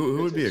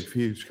 Who would be a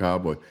huge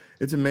Cowboy?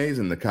 It's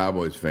amazing the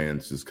Cowboys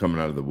fans just coming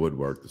out of the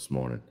woodwork this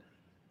morning.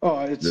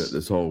 Oh, it's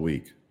this whole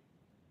week.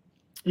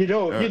 You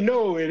know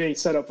it ain't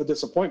set up for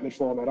disappointment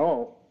for them at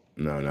all.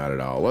 No, not at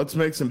all. Let's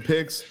make some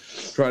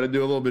picks. Try to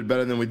do a little bit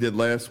better than we did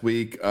last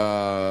week.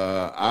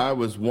 I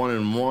was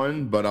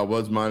 1-1, but I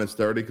was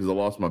 -30 because I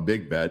lost my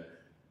big bet,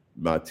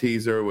 my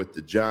teaser with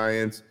the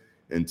Giants,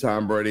 and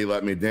Tom Brady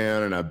let me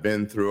down. And I've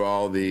been through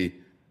all I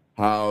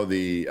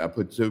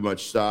put too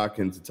much stock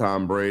into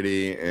Tom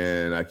Brady,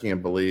 and I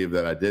can't believe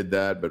that I did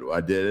that, but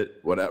I did it.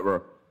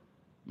 Whatever.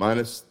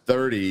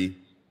 -30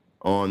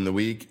 on the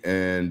week,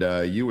 and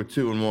you were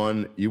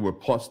 2-1. You were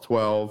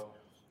 +12.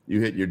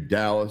 You hit your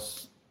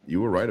Dallas. You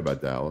were right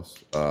about Dallas.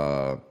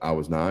 I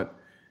was not.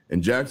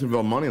 And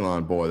Jacksonville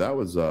moneyline, boy, that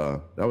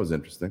was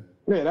interesting.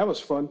 Yeah, that was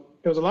fun.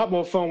 It was a lot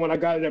more fun when I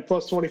got it at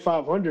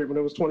 +2,500 when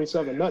it was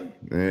 27-0.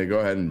 Yeah, go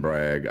ahead and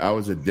brag. I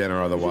was at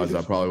dinner. Otherwise,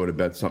 I probably would have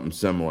bet something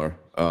similar.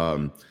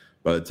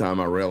 By the time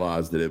I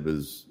realized that it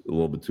was a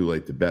little bit too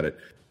late to bet it.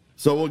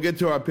 So we'll get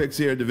to our picks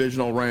here,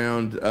 divisional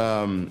round.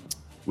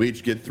 We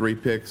each get 3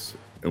 picks,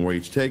 and we're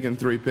each taking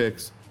 3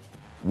 picks.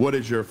 What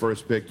is your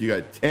first pick? You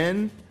got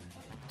 10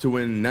 to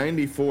win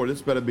 94.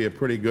 This better be a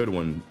pretty good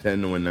one,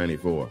 10 to win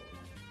 94.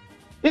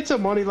 It's a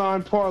money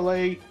line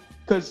parlay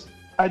because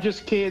I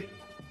just can't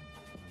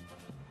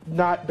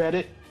not bet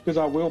it because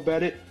I will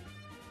bet it.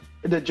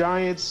 The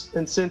Giants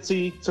and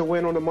Cincy to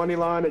win on the money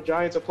line. The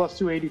Giants are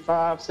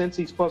 +285.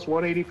 Cincy's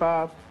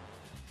 +185.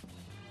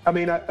 I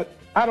mean,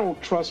 I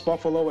don't trust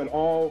Buffalo at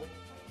all.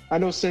 I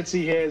know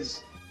Cincy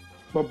has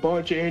a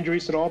bunch of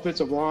injuries to the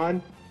offensive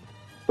line,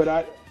 but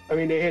I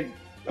mean, they had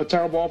a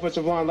terrible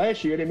offensive line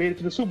last year. They made it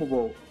to the Super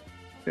Bowl.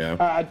 Yeah.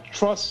 I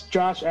trust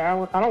Josh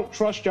Allen. I don't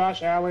trust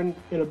Josh Allen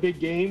in a big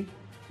game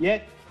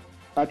yet.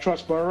 I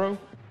trust Burrow.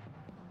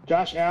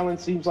 Josh Allen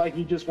seems like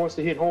he just wants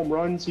to hit home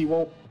runs. He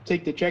won't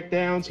take the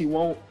checkdowns. He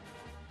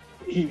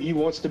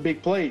wants the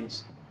big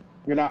plays.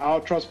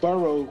 I'll trust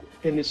Burrow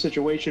in this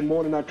situation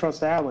more than I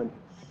trust Allen.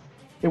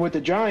 And with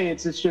the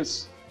Giants, it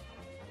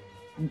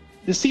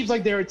seems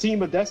like they're a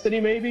team of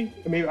destiny, maybe.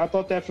 I mean, I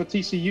thought that for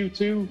TCU,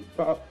 too.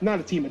 Not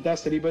a team of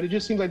destiny, but it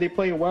just seems like they're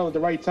playing well at the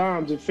right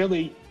times. And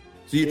Philly.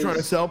 So you're trying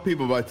to sell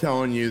people by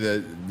telling you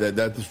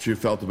that's what you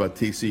felt about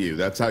TCU.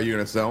 That's how you're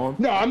going to sell them?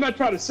 No, I'm not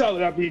trying to sell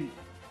it. I mean,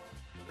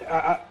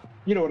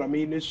 you know what I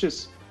mean. It's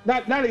just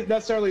not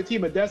necessarily a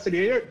team of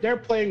destiny. They're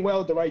playing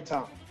well at the right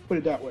time. Put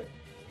it that way.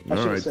 I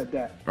should have said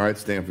that. All right,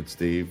 Stanford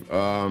Steve.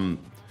 $10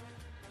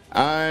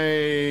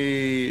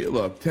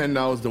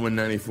 to win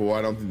 94.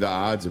 I don't think the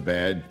odds are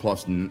bad.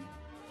 Plus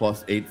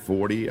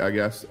 840, I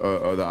guess,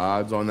 are the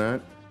odds on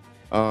that.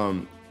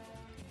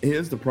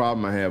 Here's the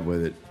problem I have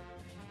with it.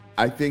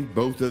 I think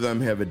both of them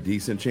have a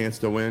decent chance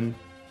to win.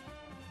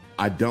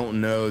 I don't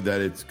know that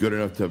it's good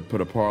enough to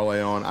put a parlay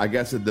on. I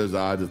guess at those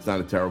odds, it's not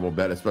a terrible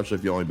bet, especially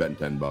if you're only betting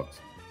 $10.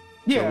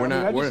 Yeah,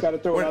 so I just got to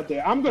throw it out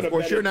there. I'm going to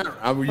bet. You're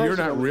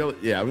not really.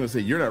 Yeah, I'm going to say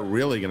you're not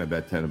really going to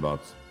bet $10.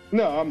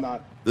 No, I'm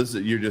not.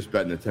 You're just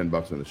betting the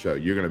 $10 on the show.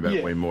 You're going to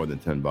bet way more than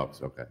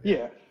 $10. Okay.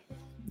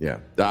 Yeah.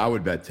 I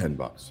would bet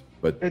 $10,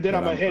 but and then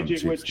I'm going to hedge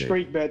it with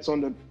straight bets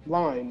on the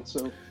line.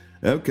 So.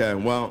 Okay.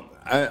 Well,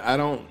 I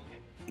don't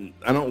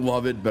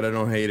love it, but I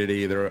don't hate it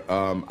either.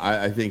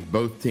 I think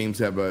both teams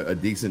have a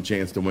decent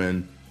chance to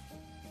win,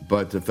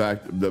 but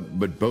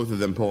but both of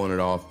them pulling it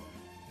off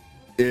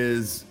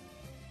is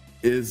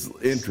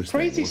interesting.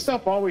 Crazy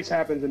stuff always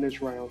happens in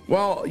this round.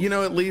 Well,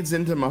 it leads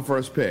into my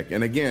first pick.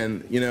 And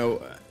again,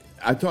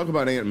 I talk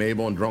about Aunt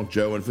Mabel and Drunk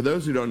Joe. And for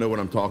those who don't know what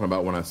I'm talking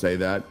about when I say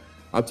that,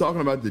 I'm talking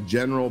about the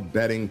general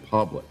betting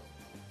public.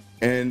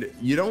 And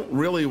you don't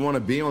really want to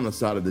be on the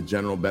side of the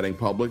general betting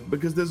public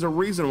because there's a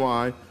reason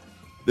why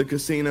the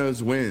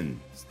casinos win.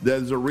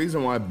 There's a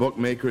reason why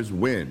bookmakers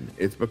win.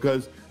 It's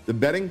because the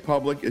betting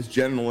public is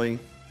generally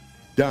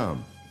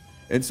dumb.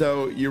 And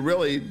so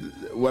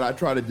what I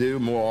try to do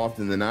more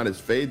often than not is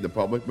fade the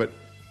public, but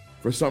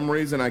for some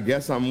reason, I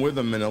guess I'm with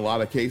them in a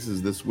lot of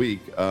cases this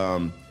week.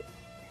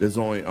 There's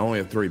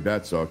only 3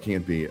 bets, so it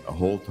can't be a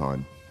whole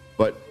ton.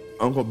 But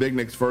Uncle Big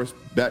Nick's first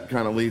bet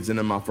kind of leads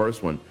into my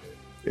first one.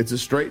 It's a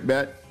straight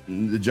bet.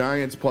 The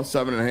Giants plus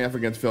 7.5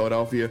 against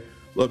Philadelphia.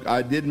 Look,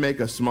 I did make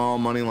a small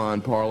money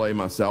line parlay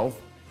myself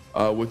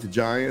with the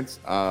Giants,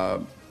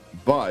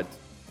 but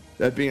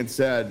that being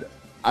said,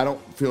 I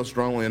don't feel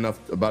strongly enough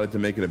about it to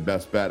make it a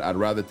best bet. I'd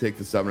rather take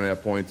the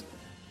 7.5 points.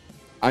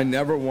 I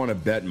never want to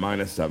bet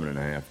minus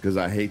 7.5 because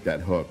I hate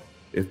that hook.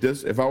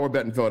 If I were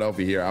betting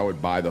Philadelphia here, I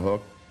would buy the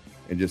hook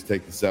and just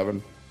take the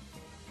 7.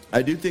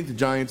 I do think the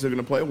Giants are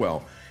going to play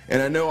well.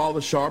 And I know all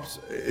the sharps,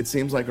 it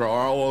seems like, are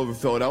all over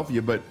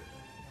Philadelphia, but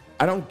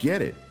I don't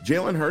get it.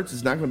 Jalen Hurts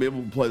is not going to be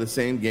able to play the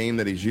same game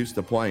that he's used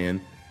to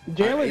playing.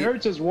 Jalen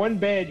Hurts is one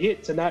bad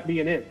hit to not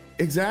being in.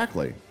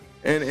 Exactly.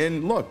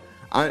 And look,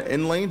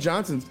 and Lane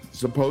Johnson's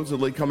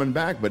supposedly coming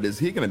back, but is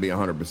he going to be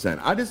 100%?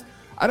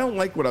 I don't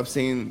like what I've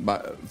seen by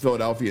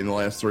Philadelphia in the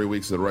last 3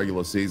 weeks of the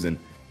regular season,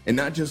 and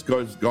not just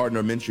because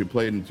Gardner Minshew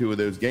played in 2 of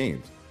those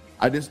games.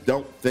 I just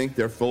don't think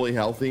they're fully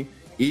healthy,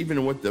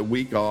 even with the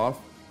week off.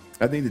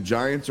 I think the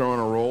Giants are on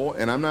a roll,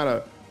 and I'm not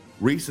a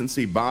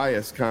recency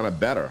bias kind of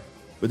bettor,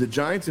 but the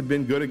Giants have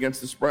been good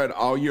against the spread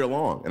all year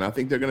long, and I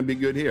think they're going to be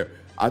good here.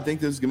 I think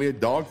this is going to be a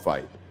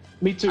dogfight.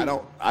 Me too.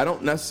 I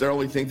don't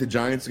necessarily think the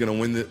Giants are going to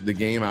win the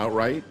game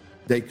outright.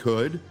 They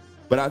could,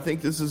 but I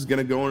think this is going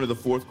to go into the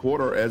fourth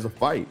quarter as a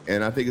fight,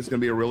 and I think it's going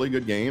to be a really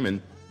good game.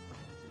 And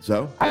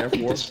so, I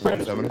think the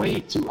spread is way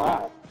too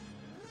high.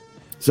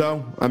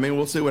 So, I mean,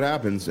 we'll see what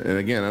happens. And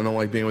again, I don't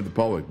like being with the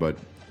public, but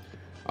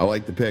I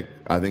like the pick.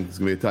 I think it's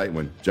going to be a tight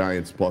one.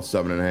 Giants plus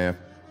 7.5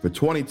 for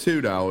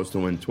 $22 to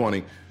win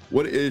 20.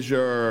 What is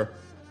your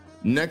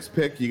next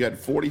pick? You got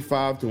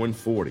 45 to win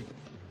 40.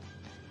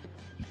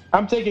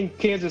 I'm taking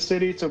Kansas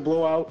City to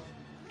blow out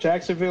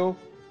Jacksonville.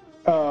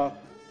 You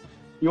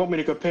want me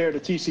to compare the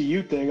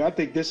TCU thing? I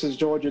think this is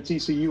Georgia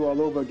TCU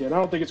all over again. I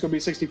don't think it's going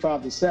to be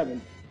 65-7,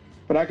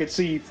 but I could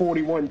see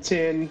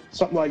 41-10,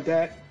 something like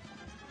that.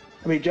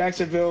 I mean,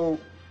 Jacksonville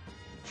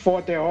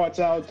fought their hearts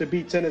out to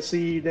beat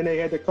Tennessee. Then they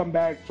had to come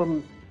back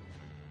from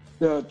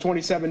the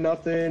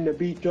 27-0 to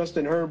beat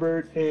Justin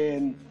Herbert,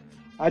 and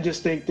I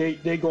just think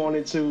they going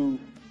into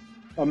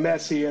a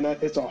mess here, and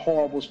it's a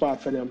horrible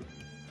spot for them.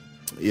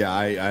 Yeah,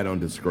 I don't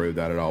disagree with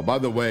that at all. By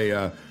the way,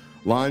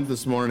 lines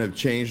this morning have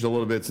changed a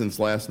little bit since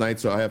last night,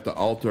 so I have to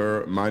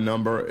alter my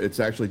number. It's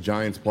actually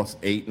Giants plus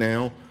 8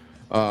 now.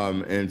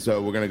 And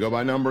so we're going to go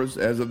by numbers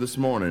as of this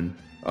morning.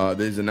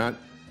 These are not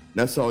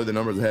necessarily the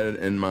numbers I had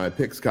in my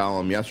picks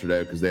column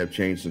yesterday because they have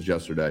changed since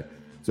yesterday.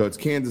 So it's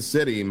Kansas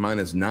City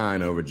minus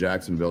 9 over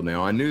Jacksonville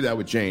now. I knew that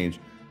would change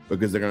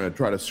because they're going to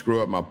try to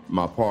screw up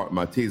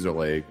my teaser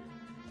leg.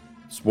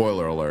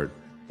 Spoiler alert.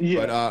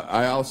 Yeah. But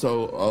I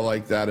also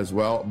like that as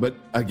well. But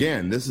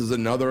again, this is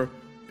another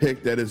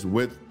pick that is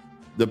with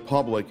the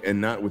public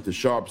and not with the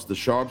sharps. The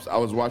sharps, I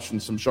was watching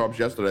some sharps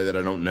yesterday that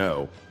I don't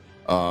know.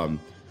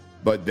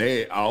 but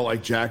they all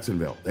like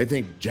Jacksonville. They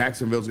think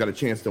Jacksonville's got a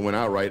chance to win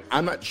outright.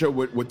 I'm not sure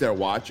what they're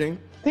watching.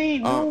 They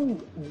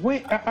know.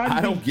 I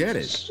don't get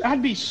it.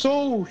 I'd be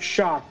so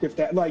shocked if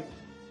that,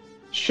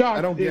 shocked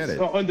I don't get is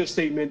it. an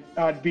understatement.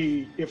 I'd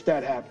be if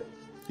that happened.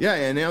 Yeah,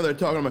 and now they're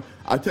talking about.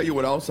 I'll tell you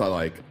what else I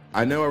like.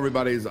 I know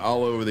everybody's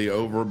all over the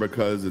over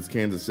because it's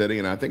Kansas City,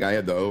 and I think I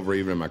had the over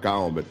even in my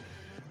column. But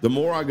the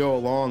more I go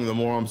along, the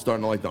more I'm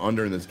starting to like the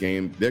under in this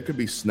game. There could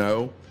be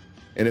snow,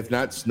 and if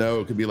not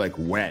snow, it could be like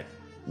wet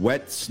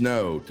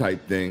snow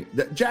type thing.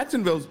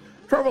 Jacksonville's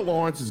Trevor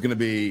Lawrence is going to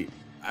be.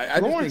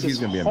 I just think he's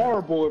going to be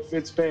horrible if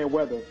it's bad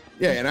weather.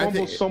 Yeah, he's and I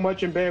think so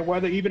much in bad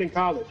weather, even in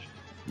college.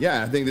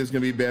 Yeah, I think there's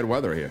going to be bad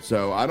weather here,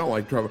 so I don't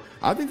like Trevor.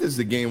 I think this is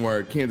a game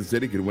where Kansas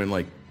City could win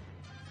like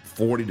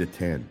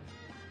 40-10.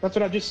 That's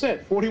what I just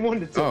said,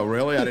 41-10. Oh,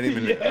 really? I didn't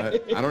even.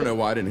 Yeah. I don't know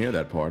why I didn't hear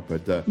that part,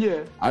 but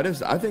yeah. I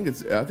think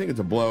it's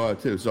a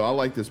blowout too. So I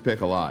like this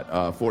pick a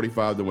lot.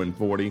 45 to win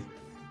 40.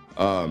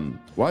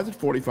 Why is it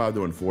 45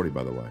 to win 40?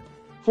 By the way,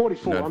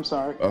 44. No. I'm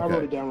sorry, Okay. I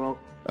wrote it down wrong.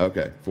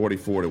 Okay,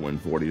 44 to win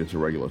 40. It's a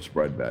regular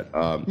spread bet.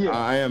 Yeah.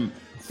 I am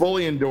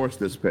fully endorsed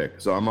this pick,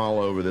 so I'm all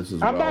over this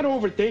as well. I'm not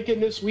overthinking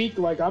this week.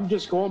 I'm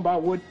just going by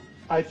what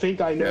I think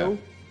I know,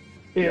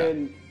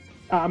 and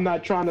I'm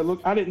not trying to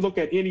look. I didn't look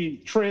at any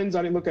trends.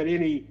 I didn't look at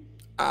any.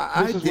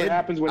 This is what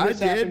happens when this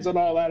happens and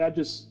all that. I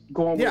just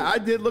go on. Yeah, I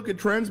did look at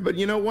trends, but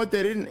you know what?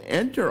 They didn't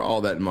enter all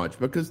that much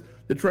because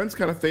the trends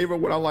kind of favor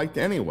what I liked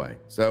anyway.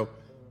 So,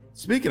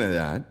 speaking of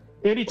that,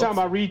 anytime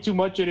I read too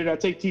much in it, I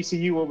take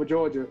TCU over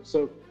Georgia.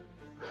 So.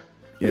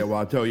 Yeah, well,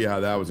 I'll tell you how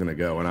that was going to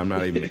go, and I'm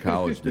not even a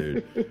college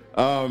dude.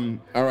 All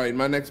right,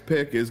 my next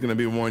pick is going to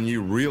be one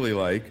you really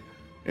like,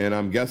 and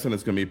I'm guessing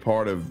it's going to be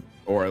part of,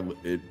 or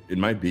it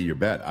might be your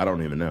bet. I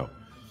don't even know,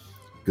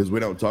 because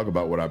we don't talk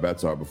about what our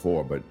bets are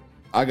before, but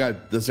I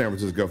got the San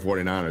Francisco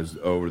 49ers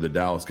over the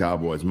Dallas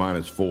Cowboys,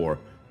 -4,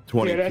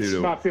 22 Yeah, that's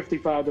my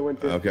 55 to win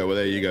 50. Okay, well,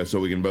 there you go, so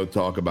we can both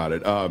talk about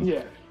it.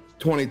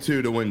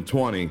 22 to win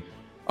 20,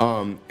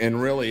 and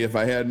really,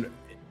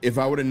 if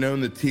I would have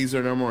known the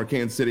teaser number on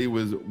Kansas City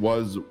was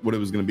what it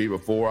was going to be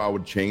before, I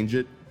would change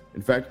it.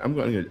 In fact, I'm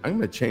going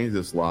to change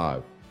this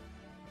live.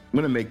 I'm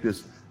going to make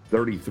this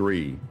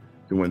 33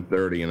 to win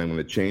 30, and I'm going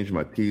to change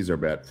my teaser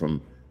bet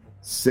from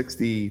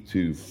 60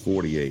 to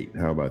 48.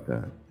 How about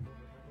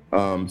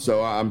that?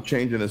 So I'm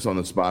changing this on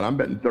the spot. I'm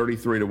betting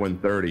 33 to win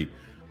 30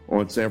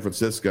 on San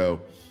Francisco.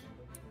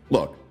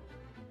 Look,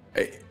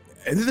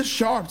 the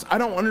Sharps, I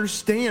don't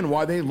understand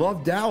why they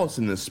love Dallas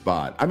in this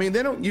spot. I mean,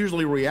 they don't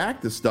usually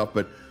react to stuff,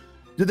 but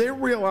do they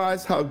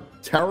realize how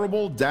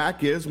terrible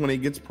Dak is when he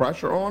gets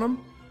pressure on him?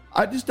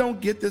 I just don't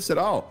get this at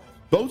all.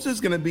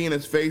 Bosa's going to be in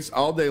his face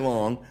all day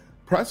long.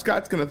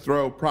 Prescott's going to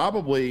throw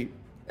probably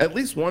at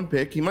least one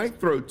pick. He might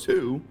throw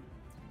two.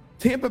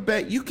 Tampa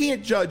Bay, you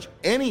can't judge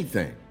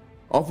anything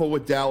off of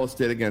what Dallas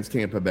did against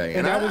Tampa Bay.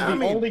 And that was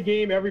the only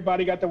game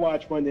everybody got to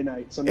watch Monday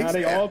night. So now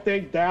they all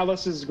think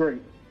Dallas is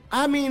great.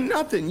 I mean,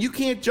 nothing. You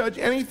can't judge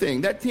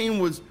anything. That team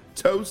was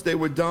toast. They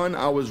were done.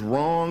 I was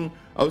wrong.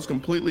 I was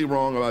completely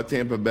wrong about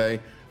Tampa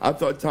Bay. I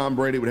thought Tom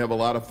Brady would have a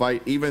lot of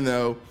fight, even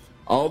though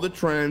all the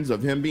trends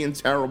of him being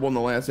terrible in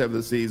the last half of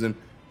the season,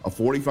 a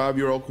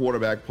 45-year-old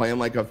quarterback playing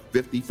like a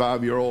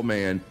 55-year-old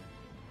man,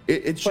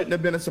 it shouldn't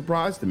have been a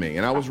surprise to me,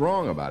 and I was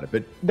wrong about it.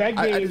 But that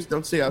game, I just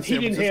don't see how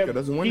San Francisco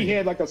doesn't win. He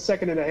had like a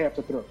second and a half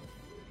to throw.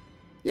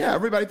 Yeah,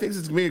 everybody thinks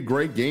it's going to be a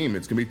great game.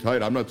 It's going to be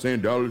tight. I'm not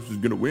saying Dallas is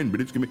going to win,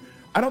 but it's going to be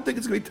 – I don't think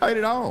it's going to be tight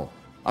at all.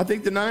 I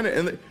think the Niners –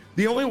 and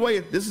the only way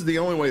 – this is the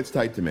only way it's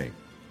tight to me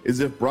is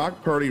if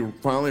Brock Purdy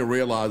finally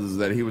realizes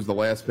that he was the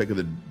last pick of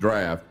the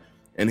draft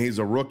and he's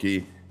a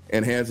rookie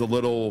and has a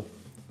little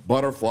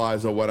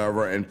butterflies or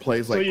whatever and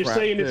plays like crap. So you're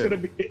saying it's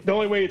going to be – the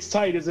only way it's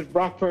tight is if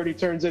Brock Purdy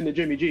turns into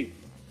Jimmy G.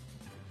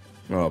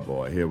 Oh,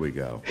 boy. Here we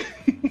go.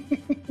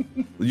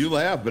 You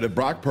laugh, but if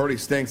Brock Purdy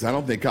stinks, I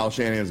don't think Kyle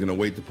Shanahan's going to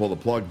wait to pull the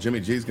plug. Jimmy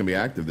G's going to be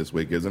active this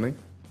week, isn't he?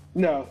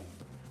 No.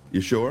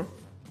 You sure?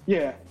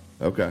 Yeah.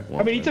 Okay. Well,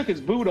 I mean, he took his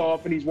boot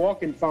off and he's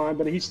walking fine,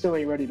 but he still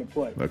ain't ready to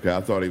play. Okay,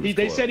 I thought he was.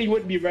 They said he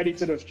wouldn't be ready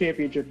to the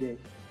championship game.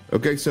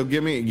 Okay, so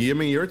give me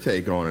your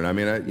take on it. I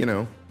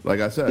mean, like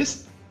I said,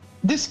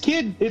 this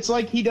kid, it's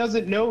like he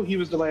doesn't know he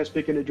was the last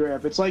pick in the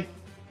draft. It's like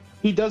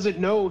he doesn't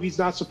know he's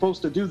not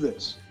supposed to do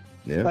this.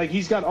 Yeah. Like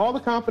he's got all the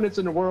confidence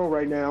in the world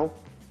right now.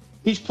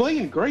 He's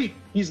playing great.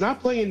 He's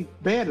not playing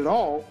bad at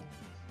all.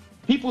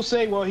 People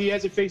say, well, he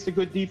hasn't faced a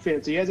good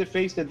defense. He hasn't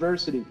faced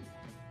adversity.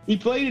 He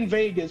played in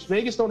Vegas.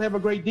 Vegas don't have a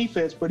great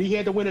defense, but he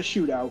had to win a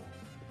shootout.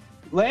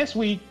 Last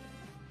week,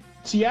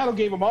 Seattle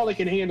gave him all they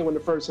can handle in the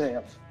first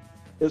half.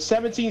 It was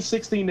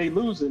 17-16, they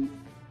losing.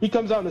 He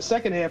comes out in the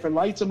second half and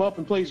lights them up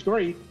and plays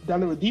great. Down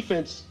to the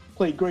defense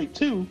played great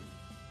too.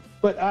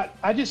 But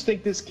I just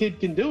think this kid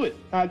can do it.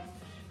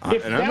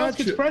 If Dallas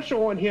gets pressure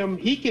on him,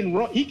 he can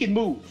run. He can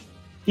move.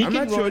 I'm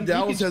not sure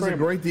Dallas has a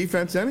great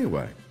defense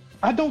anyway.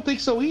 I don't think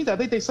so either. I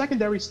think their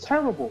secondary is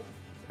terrible.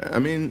 I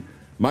mean,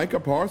 Micah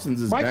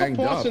Parsons is banged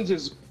up. Micah Parsons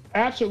is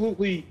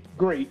absolutely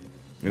great,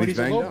 but he's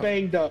a little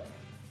banged up.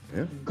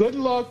 Yeah. Good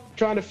luck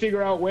trying to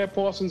figure out where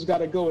Parsons got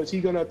to go. Is he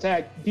going to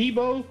attack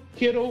Debo,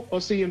 Kittle, or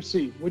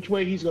CMC? Which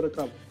way he's going to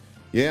come?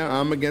 Yeah,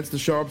 I'm against the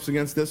Sharps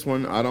against this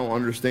one. I don't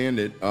understand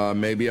it.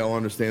 Maybe I'll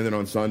understand it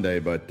on Sunday,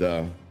 but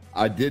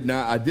I did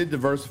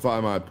diversify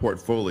my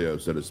portfolio,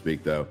 so to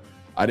speak, though.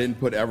 I didn't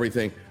put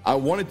everything. I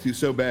wanted to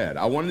so bad.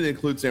 I wanted to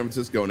include San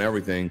Francisco and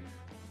everything.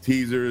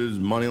 Teasers,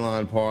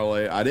 moneyline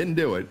parlay. I didn't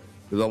do it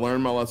because I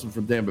learned my lesson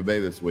from Tampa Bay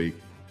this week.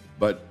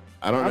 But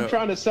I don't know. I'm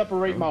trying to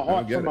separate my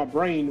heart from my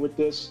brain with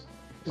this.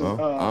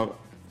 I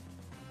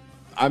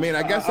mean,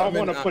 I guess I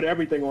want to put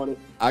everything on it.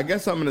 I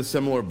guess I'm in a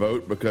similar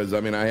boat because, I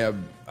mean, I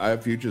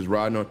have futures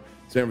riding on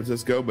San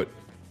Francisco, but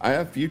I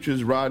have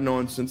futures riding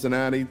on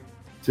Cincinnati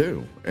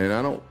too. And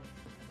I don't.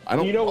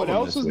 You know what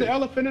else is the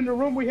elephant in the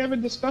room we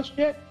haven't discussed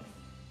yet?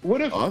 What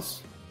if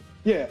us?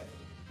 Yeah.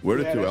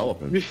 We're the two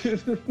elephants.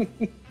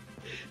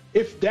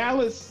 If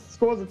Dallas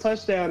scores a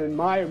touchdown and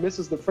Meyer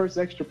misses the first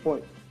extra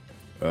point.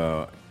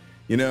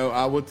 You know,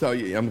 I will tell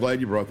you, I'm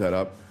glad you brought that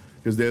up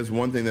because there's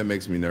one thing that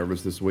makes me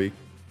nervous this week,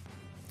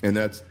 and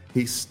that's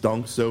he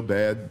stunk so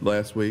bad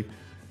last week.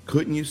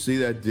 Couldn't you see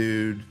that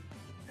dude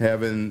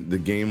having the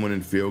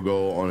game-winning field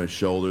goal on his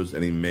shoulders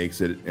and he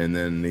makes it, and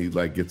then he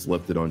like gets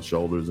lifted on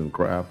shoulders and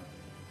crap?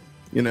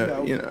 You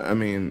know, I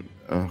mean,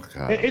 oh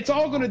God. It's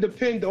all going to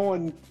depend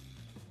on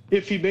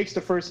if he makes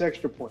the first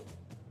extra point.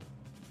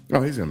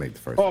 Oh, he's going to make the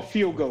first. Or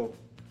field goal.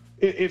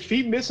 If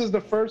he misses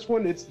the first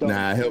one, it's done.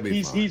 Nah, he'll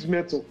be fine. He's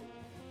mental.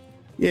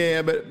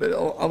 Yeah, but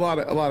a lot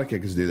of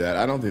kickers do that.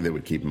 I don't think they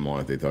would keep him on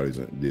if they thought he was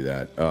going to do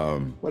that.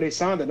 Well, they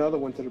signed another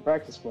one to the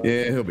practice squad.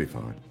 Yeah, he'll be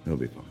fine. He'll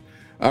be fine.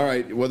 All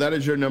right. Well, that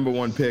is your number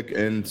one pick,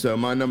 and so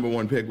my number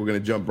one pick, we're going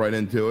to jump right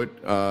into it.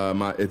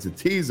 It's a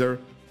teaser,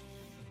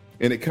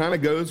 and it kind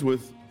of goes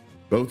with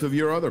both of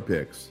your other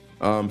picks.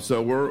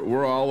 So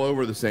we're all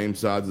over the same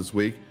sides this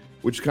week,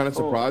 which kind of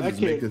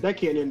surprises me. That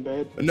can't end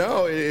bad.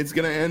 No, it's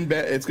going to end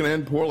bad. It's going to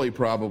end poorly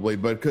probably,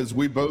 but because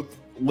we both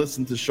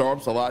listen to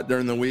Sharps a lot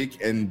during the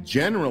week, and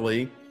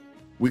generally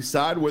we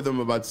side with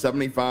them about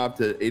 75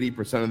 to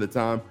 80% of the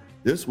time.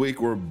 This week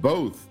we're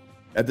both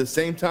at the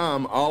same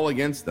time all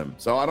against them,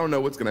 so I don't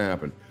know what's going to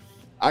happen.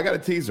 I got a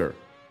teaser.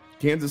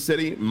 Kansas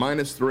City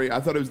 -3. I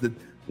thought it was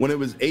when it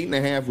was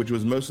 8.5, which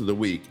was most of the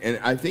week, and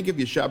I think if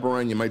you shop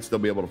around you might still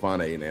be able to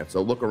find 8.5,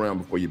 so look around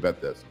before you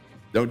bet this.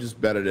 Don't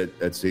just bet it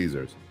at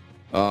Caesars.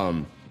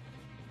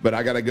 But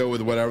I got to go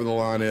with whatever the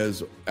line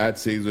is at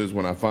Caesars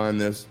when I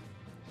find this.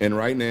 And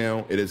right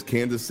now, it is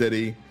Kansas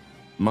City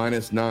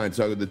 -9.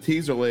 So the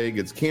teaser leg,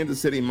 it's Kansas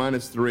City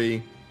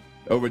 -3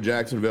 over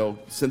Jacksonville,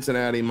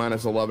 Cincinnati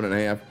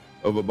 -11.5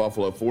 over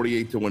Buffalo,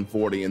 48 to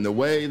 140. And the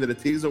way that a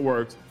teaser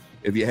works,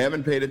 if you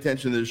haven't paid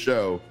attention to the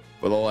show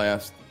for the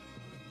last,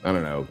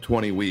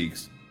 20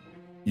 weeks,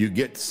 you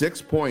get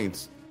 6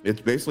 points. It's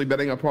basically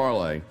betting a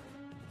parlay.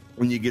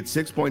 When you get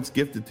 6 points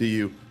gifted to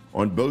you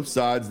on both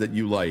sides that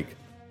you like,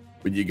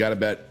 but you got to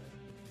bet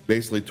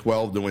basically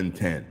 12 to win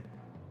 10.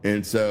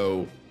 And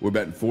so we're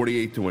betting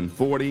 48 to win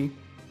 40,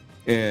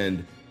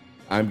 and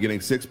I'm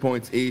getting 6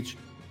 points each.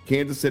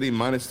 Kansas City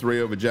 -3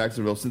 over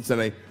Jacksonville,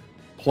 Cincinnati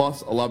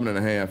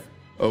 +11.5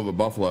 over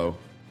Buffalo.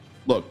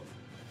 Look,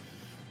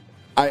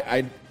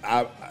 I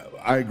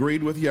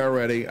agreed with you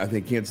already. I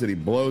think Kansas City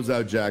blows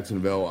out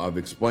Jacksonville. I've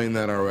explained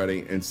that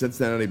already. And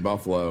Cincinnati,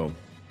 Buffalo,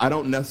 I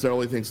don't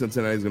necessarily think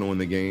Cincinnati's going to win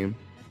the game,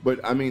 but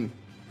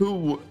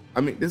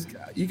this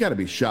guy, you got to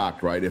be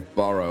shocked, right? If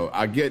Burrow,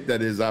 I get that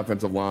his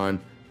offensive line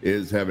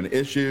is having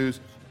issues.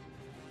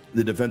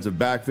 The defensive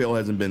backfield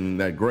hasn't been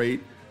that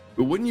great.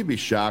 But wouldn't you be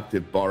shocked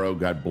if Burrow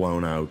got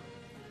blown out?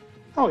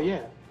 Oh,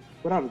 yeah,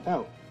 without a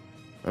doubt.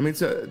 I mean,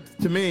 so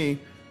to me,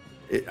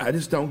 I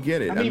just don't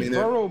get it. I mean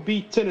Burrow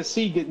beat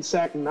Tennessee getting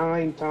sacked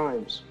 9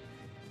 times.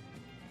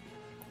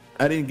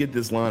 I didn't get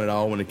this line at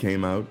all when it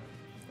came out.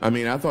 I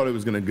mean, I thought it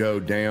was going to go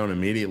down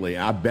immediately.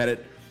 I bet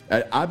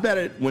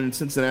it when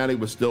Cincinnati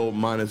was still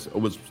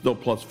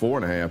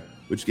 +4.5,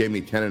 which gave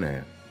me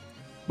 10.5.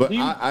 But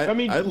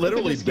I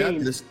literally bet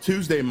this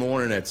Tuesday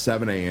morning at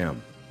 7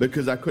 a.m.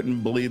 because I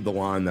couldn't believe the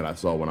line that I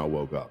saw when I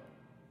woke up.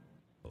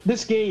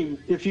 This game,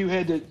 if you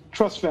had the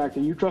trust factor,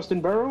 you trust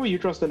in Burrow or you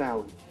trust in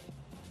Allen?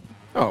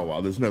 Oh,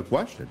 well, there's no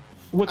question.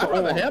 I'd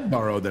rather have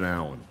Burrow than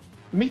Allen.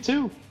 Me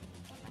too.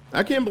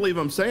 I can't believe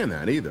I'm saying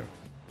that either.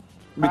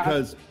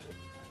 Because,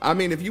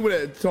 if you would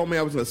have told me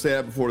I was going to say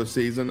that before the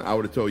season, I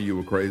would have told you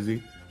were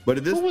crazy. But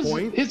at this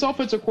point... His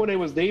offensive coordinator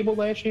was Dable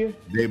last year?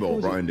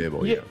 Brian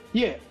Dable, yeah.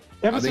 Yeah.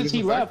 Ever since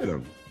he left.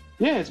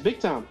 Yeah, it's big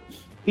time.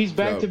 He's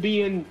back to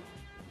being,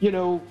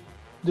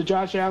 the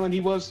Josh Allen he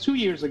was 2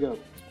 years ago.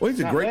 Well,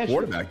 he's a great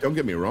quarterback. Don't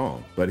get me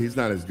wrong, but he's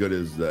not as good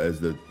as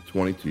the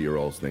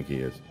 22-year-olds think he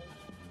is.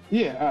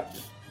 Yeah,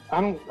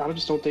 I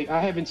just don't think. I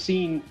haven't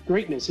seen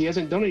greatness. He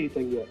hasn't done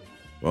anything yet.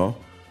 Well,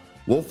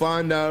 we'll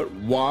find out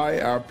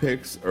why our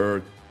picks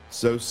are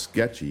so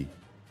sketchy.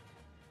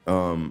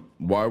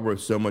 Why we're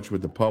so much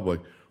with the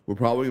public. We're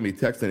probably gonna be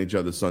texting each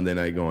other Sunday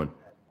night, going,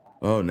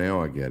 "Oh,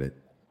 now I get it."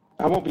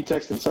 I won't be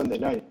texting Sunday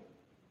night.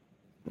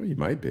 Well, you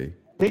might be.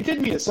 They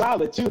did me a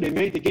solid too. They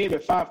made the game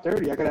at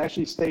 5:30. I could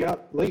actually stay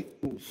up late.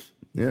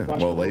 Yeah,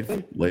 well,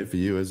 late for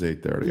you is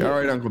 8:30. Yeah. All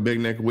right, Uncle Big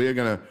Nick, we are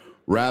gonna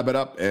wrap it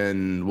up,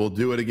 and we'll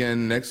do it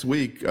again next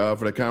week for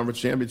the conference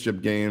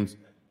championship games.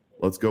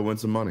 Let's go win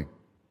some money.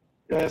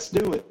 Let's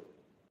do it.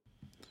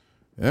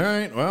 All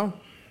right, well,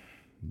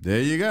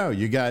 there you go.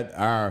 You got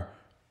our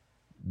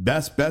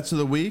best bets of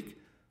the week.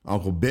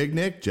 Uncle Big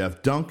Nick,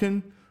 Jeff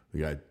Duncan.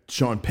 We got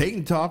Sean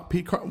Payton talk,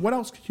 Pete Carr. What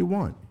else could you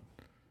want?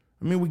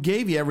 I mean, we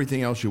gave you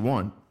everything else you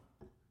want.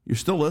 You're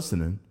still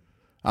listening.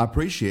 I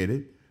appreciate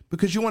it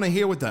because you want to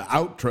hear what the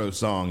outro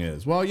song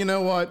is. Well, you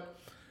know what?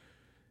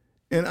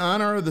 In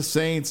honor of the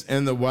Saints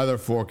and the weather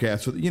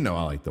forecast, I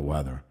like the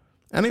weather.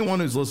 Anyone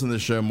who's listened to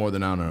this show more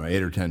than,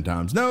 8 or 10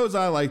 times knows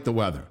I like the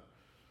weather.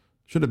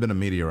 Should have been a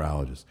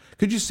meteorologist.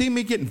 Could you see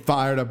me getting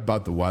fired up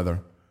about the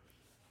weather?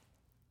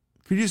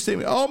 Could you see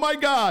me? Oh, my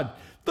God.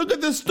 Look at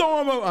this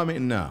storm. I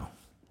mean, no.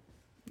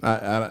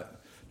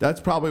 That's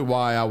probably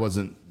why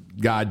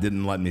God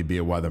didn't let me be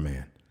a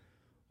weatherman.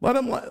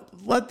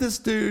 Let this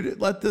dude,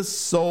 let this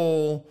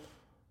soul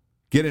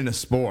get into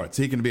sports.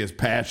 He can be as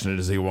passionate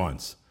as he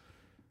wants.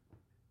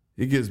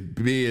 He can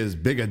be as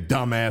big a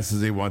dumbass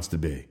as he wants to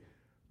be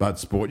about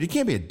sport. You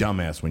can't be a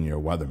dumbass when you're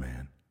a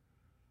weatherman.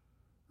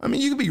 I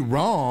mean, you can be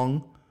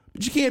wrong,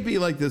 but you can't be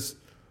like this.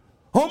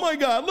 Oh my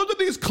God, look at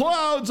these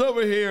clouds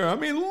over here. I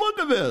mean, look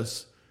at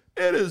this.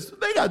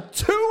 They got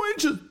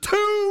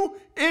 2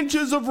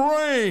 inches of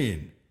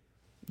rain.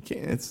 You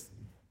can't,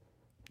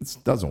 it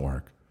doesn't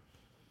work.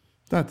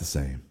 It's not the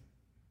same.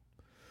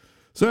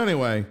 So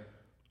anyway,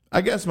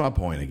 I guess my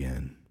point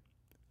again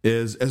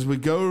is as we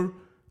go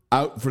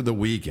out for the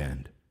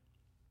weekend,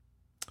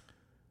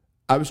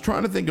 I was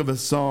trying to think of a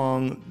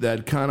song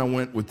that kind of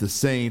went with the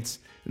Saints,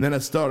 and then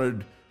I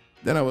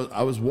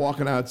was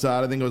walking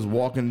outside. I think I was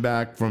walking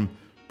back from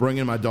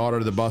bringing my daughter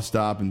to the bus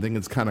stop and thinking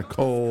it's kind of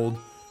cold.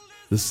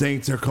 The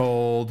Saints are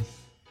cold.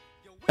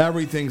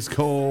 Everything's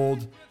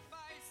cold.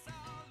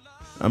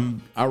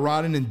 I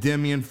ride in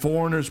Endymion.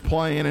 Foreigners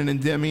playing in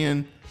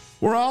Endymion.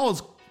 We're all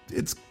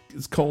it's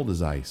cold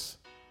as ice.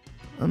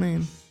 I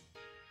mean,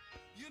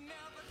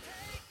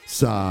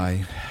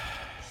 sigh.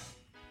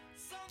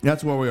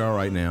 That's where we are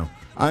right now.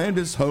 I am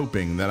just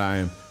hoping that I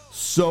am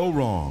so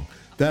wrong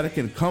that I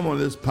can come on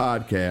this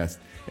podcast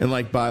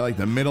and by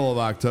the middle of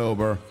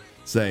October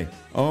say,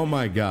 oh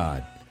my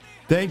God,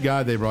 thank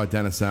God they brought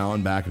Dennis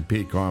Allen back and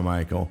Pete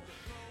Carmichael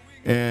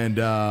and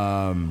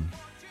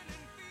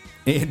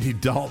Andy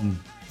Dalton.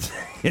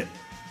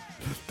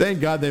 Thank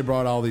God they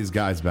brought all these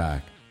guys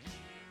back.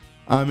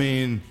 I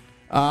mean,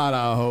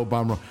 I hope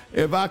I'm wrong.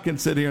 If I can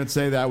sit here and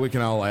say that, we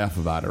can all laugh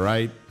about it,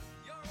 right?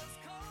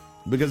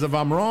 Because if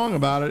I'm wrong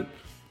about it,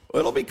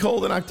 it'll be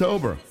cold in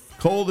October.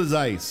 Cold as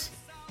ice.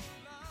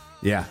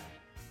 Yeah.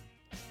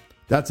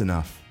 That's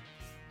enough.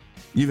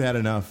 You've had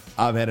enough.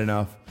 I've had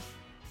enough.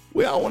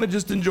 We all want to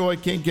just enjoy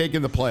king cake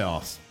in the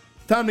playoffs.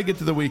 Time to get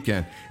to the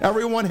weekend.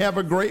 Everyone have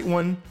a great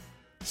one.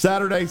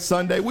 Saturday,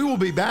 Sunday. We will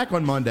be back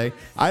on Monday.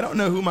 I don't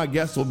know who my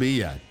guest will be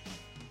yet,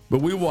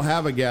 but we will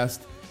have a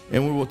guest,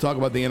 and we will talk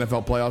about the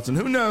NFL playoffs. And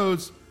who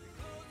knows,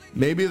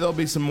 maybe there'll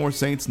be some more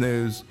Saints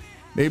news.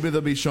 Maybe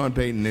there'll be Sean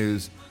Payton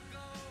news.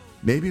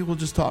 Maybe we'll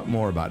just talk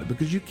more about it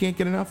because you can't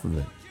get enough of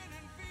it.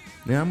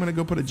 Now I'm going to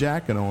go put a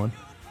jacket on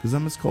because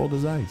I'm as cold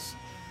as ice.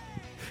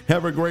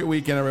 Have a great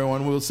weekend,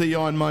 everyone. We'll see you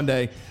on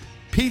Monday.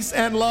 Peace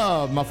and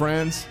love, my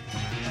friends.